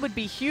win would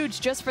be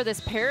huge just for this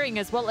pairing,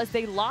 as well as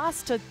they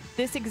lost to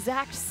this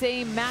exact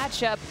same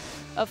matchup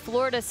of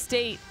Florida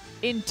State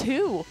in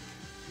 2.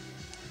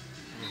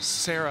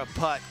 Sarah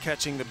Putt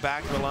catching the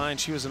back of the line.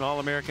 She was an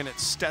All-American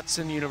at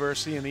Stetson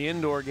University in the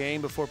indoor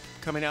game before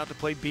coming out to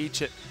play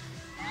beach at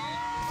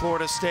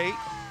Florida State.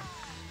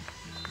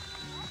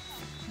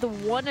 The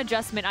one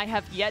adjustment I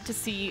have yet to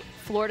see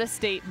Florida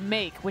State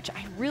make, which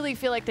I really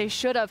feel like they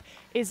should have,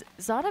 is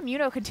Zana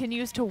Munoz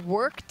continues to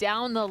work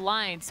down the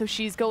line. So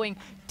she's going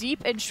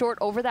deep and short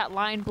over that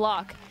line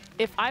block.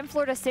 If I'm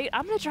Florida State,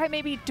 I'm going to try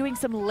maybe doing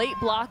some late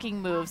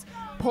blocking moves,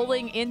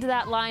 pulling into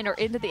that line or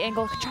into the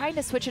angle, trying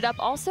to switch it up.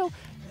 Also,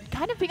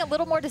 kind of being a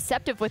little more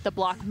deceptive with the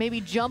block,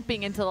 maybe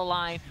jumping into the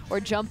line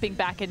or jumping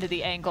back into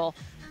the angle.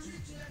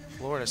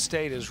 Florida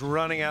State is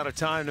running out of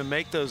time to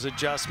make those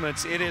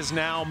adjustments. It is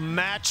now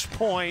match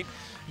point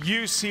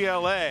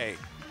UCLA.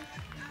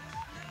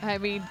 I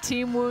mean,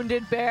 Team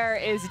Wounded Bear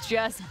is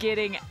just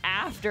getting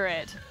after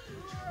it.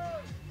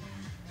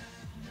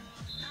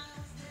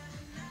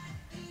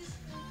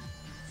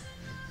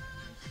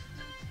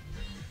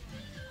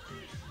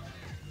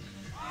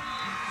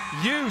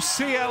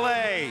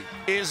 UCLA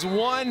is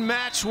one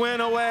match win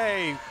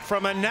away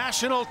from a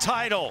national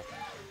title,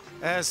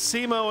 as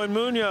Simo and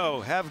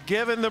Munoz have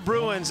given the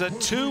Bruins a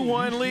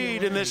 2-1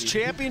 lead in this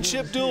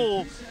championship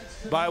duel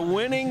by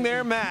winning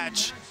their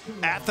match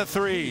at the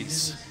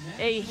threes.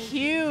 A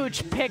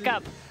huge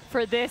pickup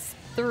for this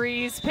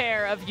threes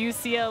pair of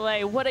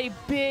UCLA. What a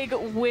big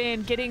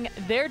win, getting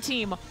their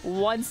team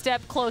one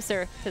step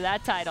closer to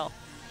that title.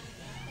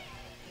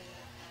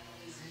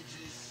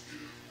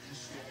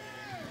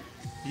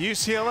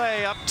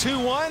 UCLA up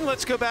 2-1.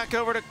 Let's go back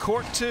over to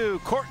court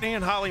 2. Courtney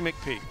and Holly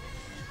McPhee.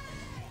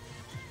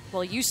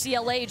 Well,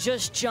 UCLA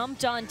just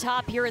jumped on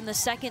top here in the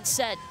second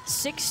set,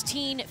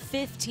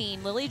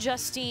 16-15. Lily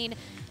Justine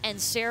and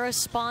Sarah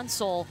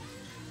Sponsel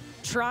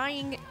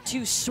trying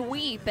to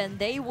sweep, and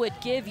they would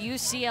give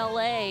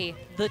UCLA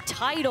the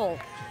title.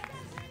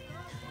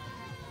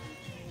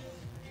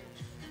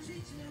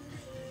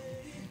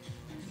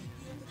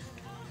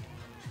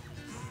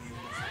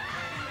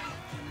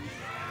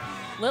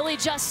 Lily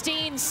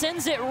Justine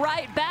sends it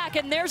right back,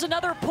 and there's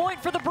another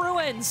point for the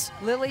Bruins.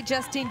 Lily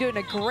Justine doing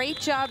a great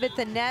job at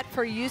the net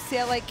for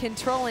UCLA,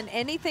 controlling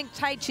anything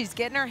tight she's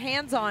getting her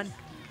hands on.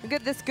 Look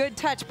at this good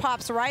touch,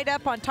 pops right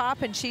up on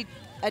top, and she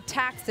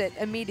attacks it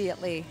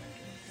immediately.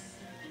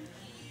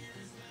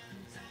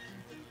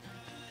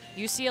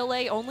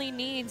 UCLA only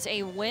needs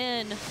a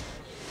win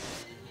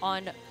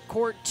on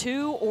court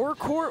 2 or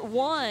court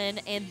 1,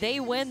 and they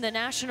win the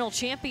national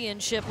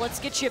championship. Let's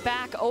get you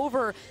back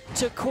over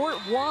to court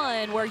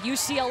 1, where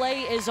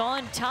UCLA is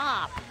on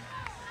top,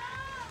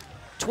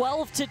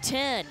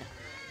 12-10.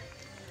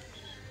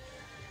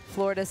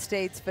 Florida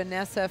State's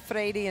Vanessa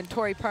Frady and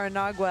Tori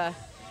Paranagua.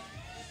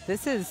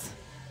 This is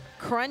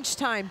crunch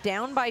time,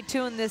 down by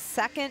 2 in this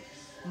second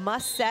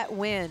must-set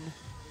win.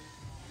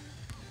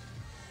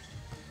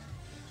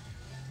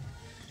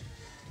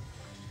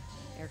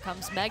 Here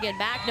comes Megan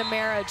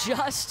McNamara,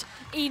 just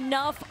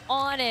enough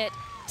on it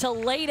to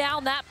lay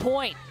down that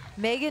point.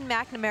 Megan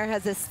McNamara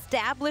has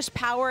established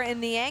power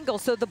in the angle,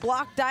 so the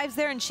block dives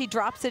there and she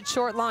drops it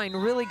short line.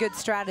 Really good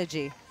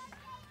strategy.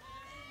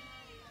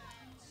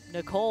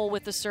 Nicole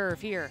with the serve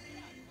here.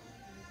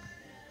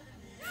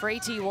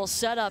 Frady will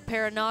set up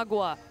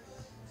Paranagua.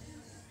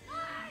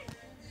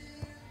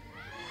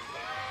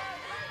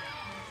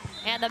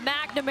 And the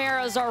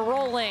McNamaras are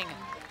rolling.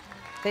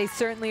 They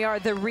certainly are.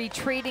 The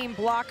retreating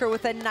blocker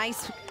with a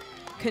nice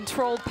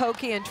controlled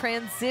pokey and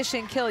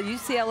transition kill.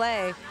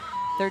 UCLA,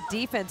 their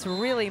defense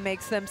really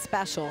makes them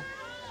special.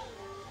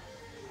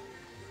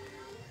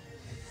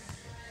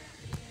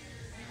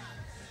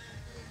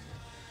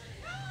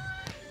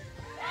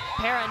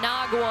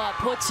 Paranagua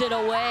puts it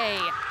away.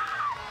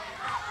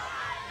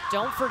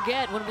 Don't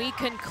forget, when we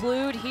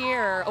conclude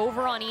here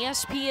over on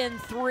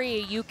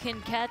ESPN3, you can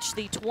catch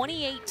the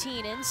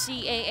 2018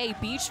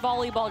 NCAA Beach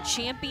Volleyball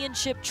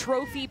Championship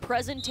Trophy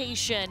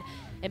presentation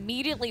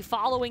immediately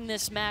following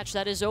this match.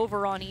 That is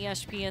over on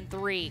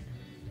ESPN3.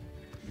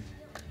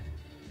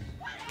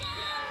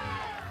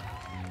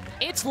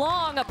 It's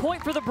long, a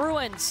point for the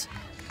Bruins.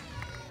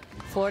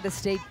 Florida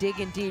State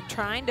digging deep,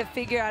 trying to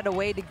figure out a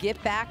way to get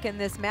back in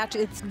this match.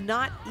 It's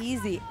not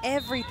easy.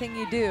 Everything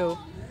you do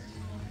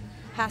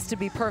has to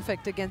be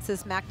perfect against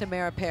this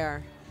McNamara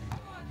pair.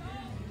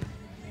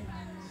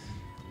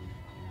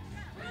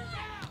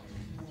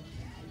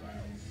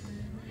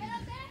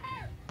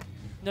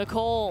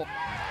 Nicole,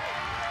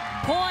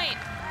 point.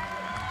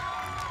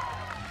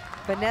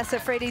 Vanessa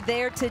Frady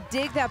there to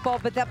dig that ball,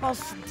 but that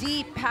ball's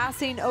deep,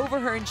 passing over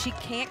her, and she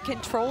can't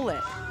control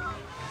it.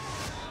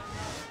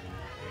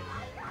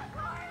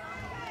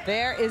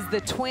 There is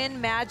the twin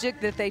magic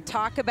that they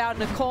talk about.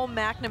 Nicole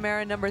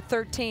McNamara, number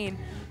 13,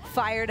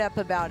 fired up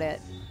about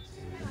it.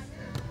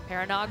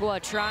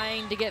 Paranagua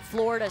trying to get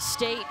Florida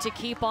State to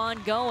keep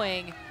on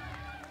going.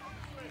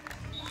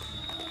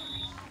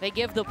 They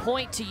give the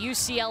point to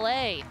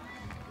UCLA.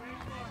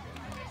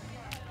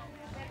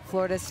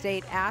 Florida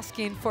State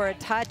asking for a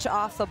touch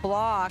off the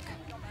block,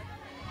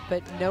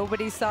 but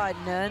nobody saw it.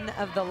 None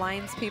of the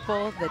lines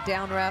people, the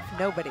down ref,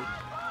 nobody.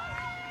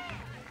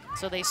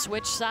 So they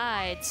switch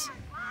sides.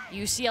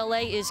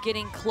 UCLA is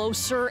getting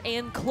closer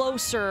and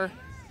closer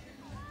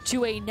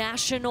to a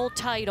national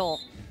title.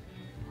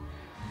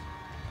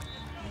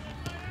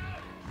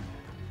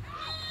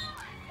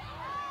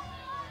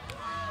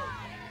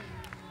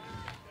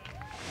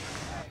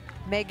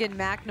 Megan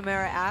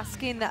McNamara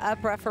asking the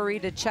up referee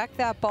to check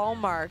that ball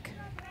mark,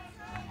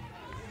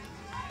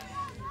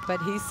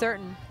 but he's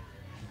certain.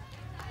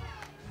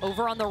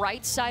 Over on the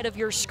right side of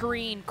your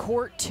screen,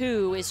 court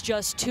 2 is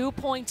just 2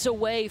 points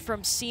away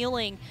from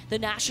sealing the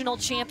national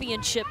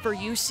championship for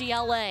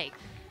UCLA.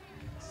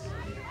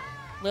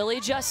 Lily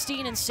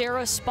Justine and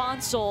Sarah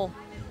Sponsel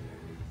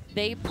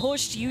They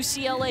pushed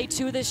UCLA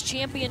to this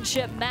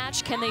championship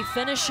match. Can they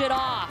finish it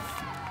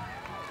off?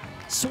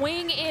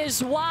 Swing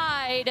is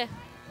wide.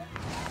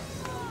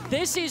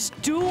 This is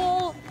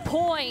dual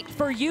point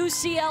for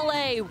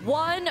UCLA.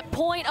 1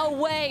 point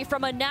away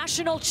from a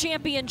national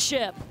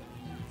championship.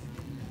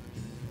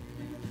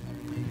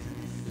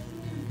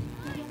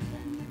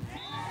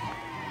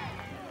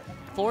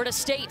 Florida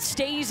State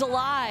stays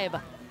alive.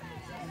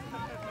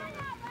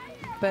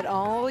 But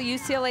all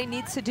UCLA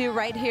needs to do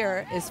right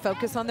here is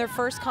focus on their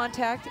first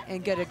contact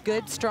and get a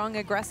good, strong,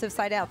 aggressive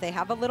side out. They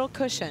have a little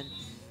cushion.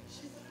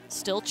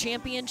 Still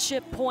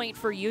championship point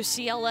for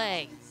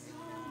UCLA.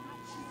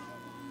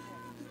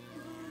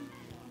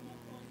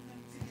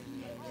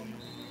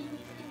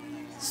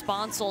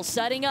 Sponsel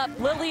setting up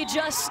Lily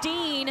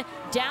Justine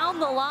down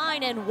the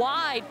line and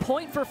wide.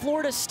 Point for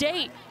Florida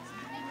State.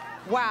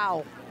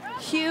 Wow,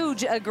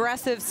 huge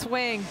aggressive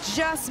swing,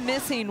 just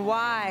missing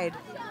wide.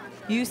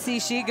 You see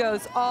she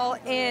goes all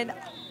in,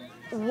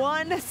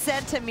 1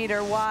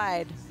 centimeter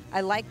wide.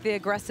 I like the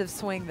aggressive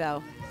swing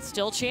though.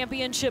 Still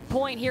championship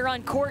point here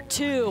on court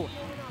 2.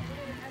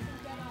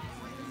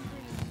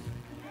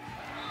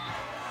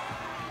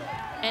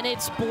 And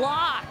it's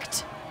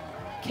blocked.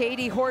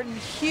 Katie Horton,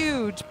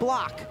 huge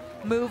block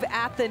move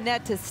at the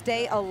net to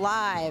stay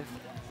alive.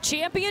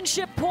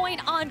 Championship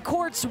point on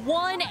courts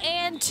 1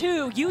 and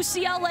 2.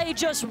 UCLA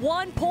just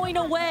 1 point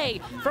away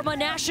from a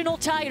national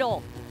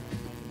title.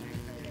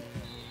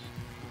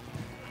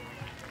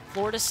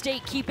 Florida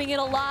State keeping it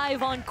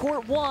alive on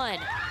court 1.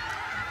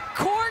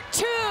 Court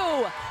 2,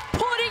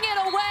 putting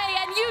it away,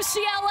 and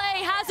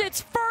UCLA has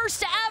its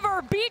first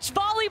ever beach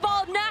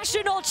volleyball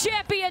national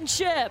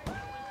championship.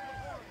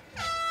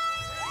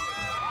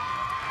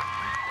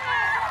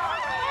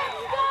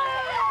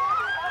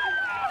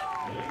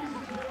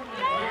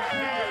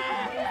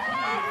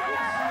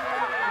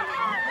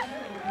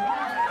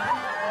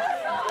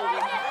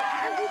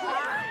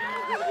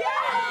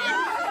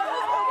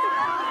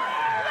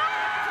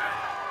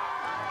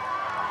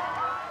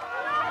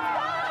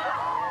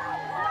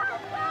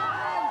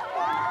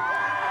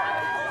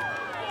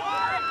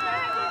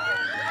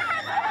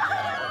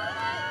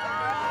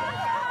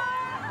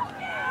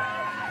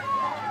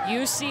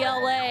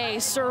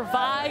 UCLA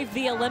survived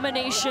the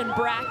elimination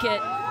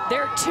bracket.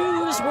 Their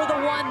 2s were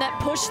the one that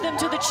pushed them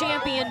to the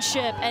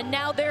championship, and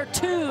now their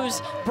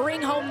 2s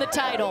bring home the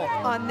title.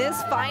 On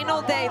this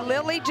final day,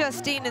 Lily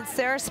Justine and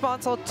Sarah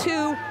Sponsel,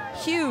 2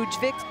 huge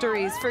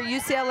victories for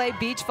UCLA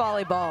beach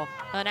volleyball.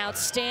 An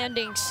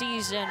outstanding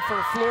season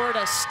for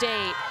Florida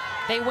State.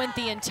 They went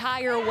the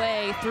entire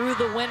way through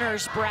the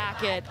winners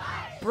bracket.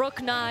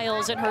 Brooke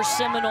Niles and her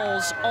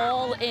Seminoles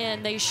all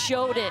in. They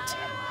showed it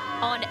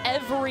on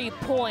every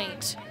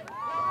point,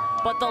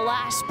 but the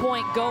last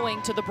point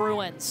going to the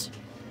Bruins.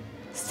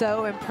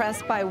 So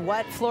impressed by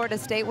what Florida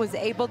State was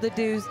able to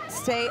do,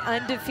 stay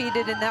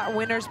undefeated in that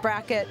winner's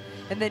bracket,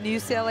 and then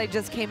UCLA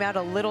just came out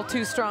a little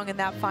too strong in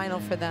that final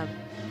for them.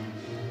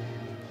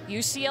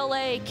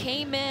 UCLA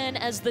came in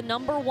as the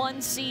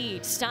 #1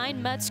 seed.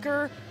 Stein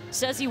Metzger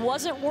says he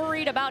wasn't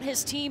worried about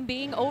his team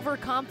being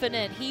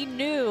overconfident. He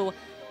knew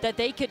that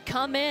they could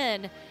come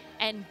in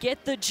and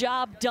get the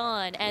job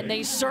done, and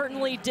they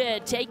certainly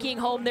did, taking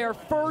home their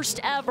first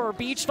ever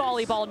beach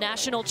volleyball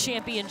national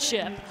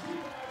championship.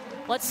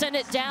 Let's send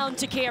it down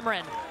to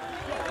Cameron.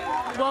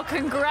 Well,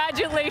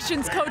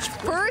 congratulations, Coach.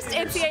 First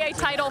NCAA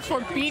title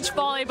for beach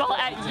volleyball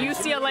at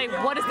UCLA.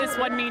 What does this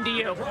one mean to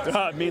you?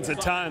 It means a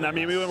ton. I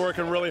mean, we've been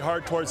working really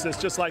hard towards this,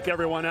 just like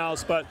everyone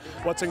else, but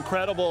what's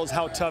incredible is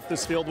how tough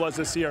this field was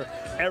this year.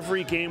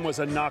 Every game was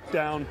a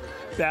knockdown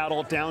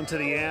battle down to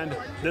the end.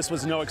 This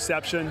was no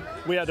exception.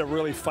 We had to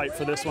really fight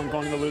for this one,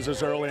 going to the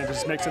losers early, and it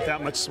just makes it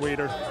that much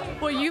sweeter.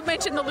 Well, you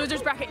mentioned the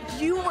losers bracket.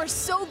 You were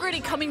so gritty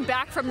coming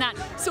back from that.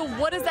 So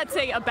what does that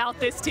say about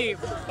this team?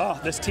 Oh,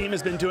 this team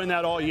has been doing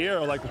that all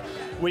year. Like,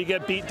 we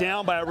get beat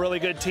down by a really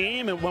good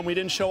team, and when we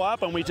didn't show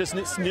up, and we just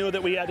knew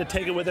that we had to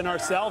take it within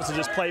ourselves and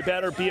just play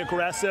better, be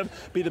aggressive,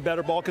 be the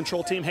better ball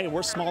control team. Hey,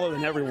 we're smaller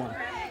than everyone.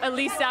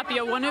 Elise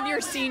Zapia, one of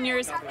your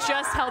seniors,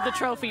 just held the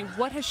trophy.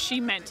 What has she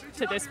meant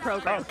to this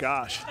program? Oh,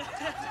 gosh.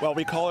 Well,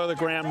 we call her the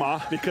grandma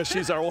because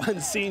she's our one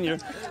senior,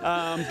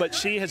 but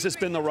she has just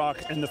been the rock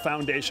and the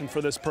foundation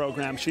for this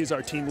program. She's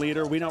our team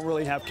leader. We don't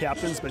really have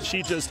captains, but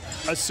she just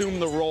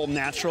assumed the role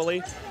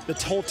naturally. The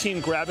whole team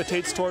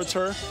gravitates towards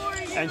her,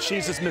 and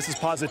she's just Mrs.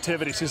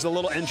 Positivity. She's a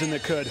little engine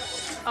that could.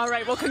 All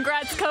right, well,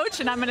 congrats, Coach,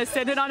 and I'm going to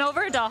send it on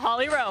over to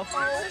Holly Rowe.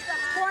 What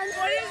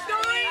is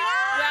going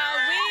on? Well,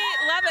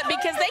 we love it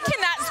because they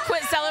cannot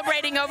quit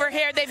celebrating over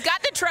here. They've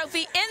got the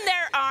trophy in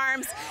their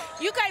arms.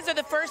 You guys are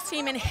the first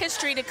team in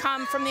history to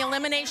come from the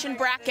elimination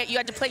bracket. You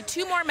had to play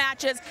 2 more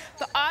matches.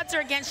 The odds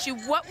are against you.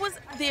 What was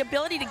the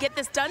ability to get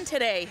this done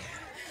today?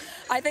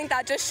 I think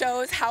that just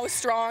shows how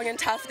strong and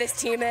tough this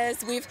team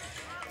is. We've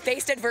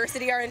faced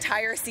adversity our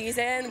entire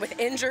season with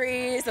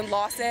injuries and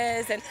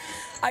losses, and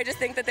I just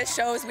think that this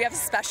shows we have a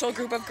special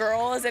group of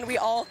girls, and we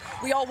all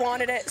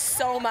wanted it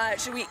so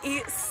much. We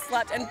eat,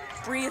 slept, and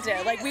breathed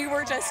it. Like, we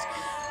were just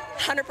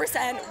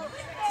 100%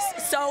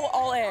 so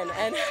all in,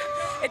 and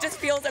it just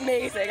feels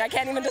amazing. I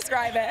can't even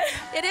describe it.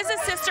 It is a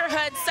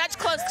sisterhood, such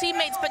close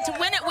teammates, but to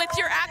win it with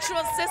your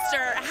actual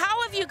sister,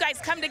 how have you guys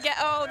come together?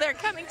 Oh, they're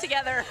coming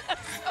together.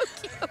 So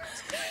cute.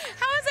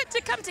 How is it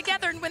to come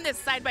together and win this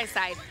side by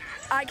side?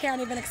 I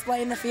can't even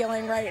explain the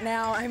feeling right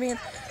now. I mean,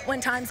 when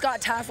times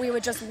got tough, we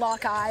would just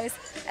lock eyes,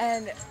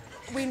 and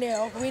we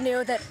knew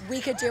that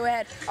we could do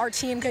it, our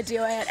team could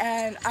do it,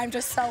 and I'm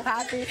just so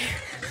happy.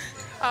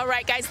 All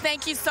right, guys,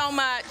 thank you so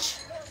much.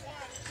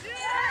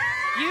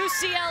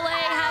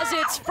 UCLA has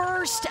its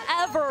first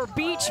ever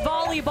beach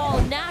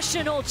volleyball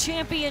national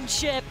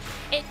championship.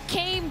 It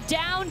came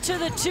down to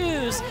the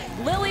twos.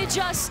 Lily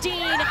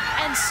Justine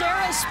and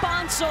Sarah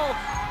Sponsel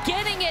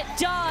getting it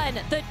done.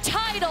 The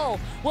title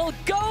will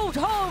go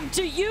home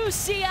to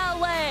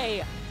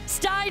UCLA.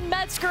 Stein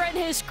Metzger and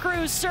his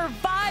crew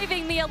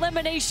surviving the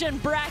elimination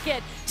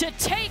bracket to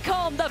take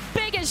home the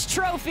biggest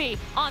trophy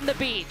on the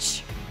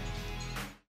beach.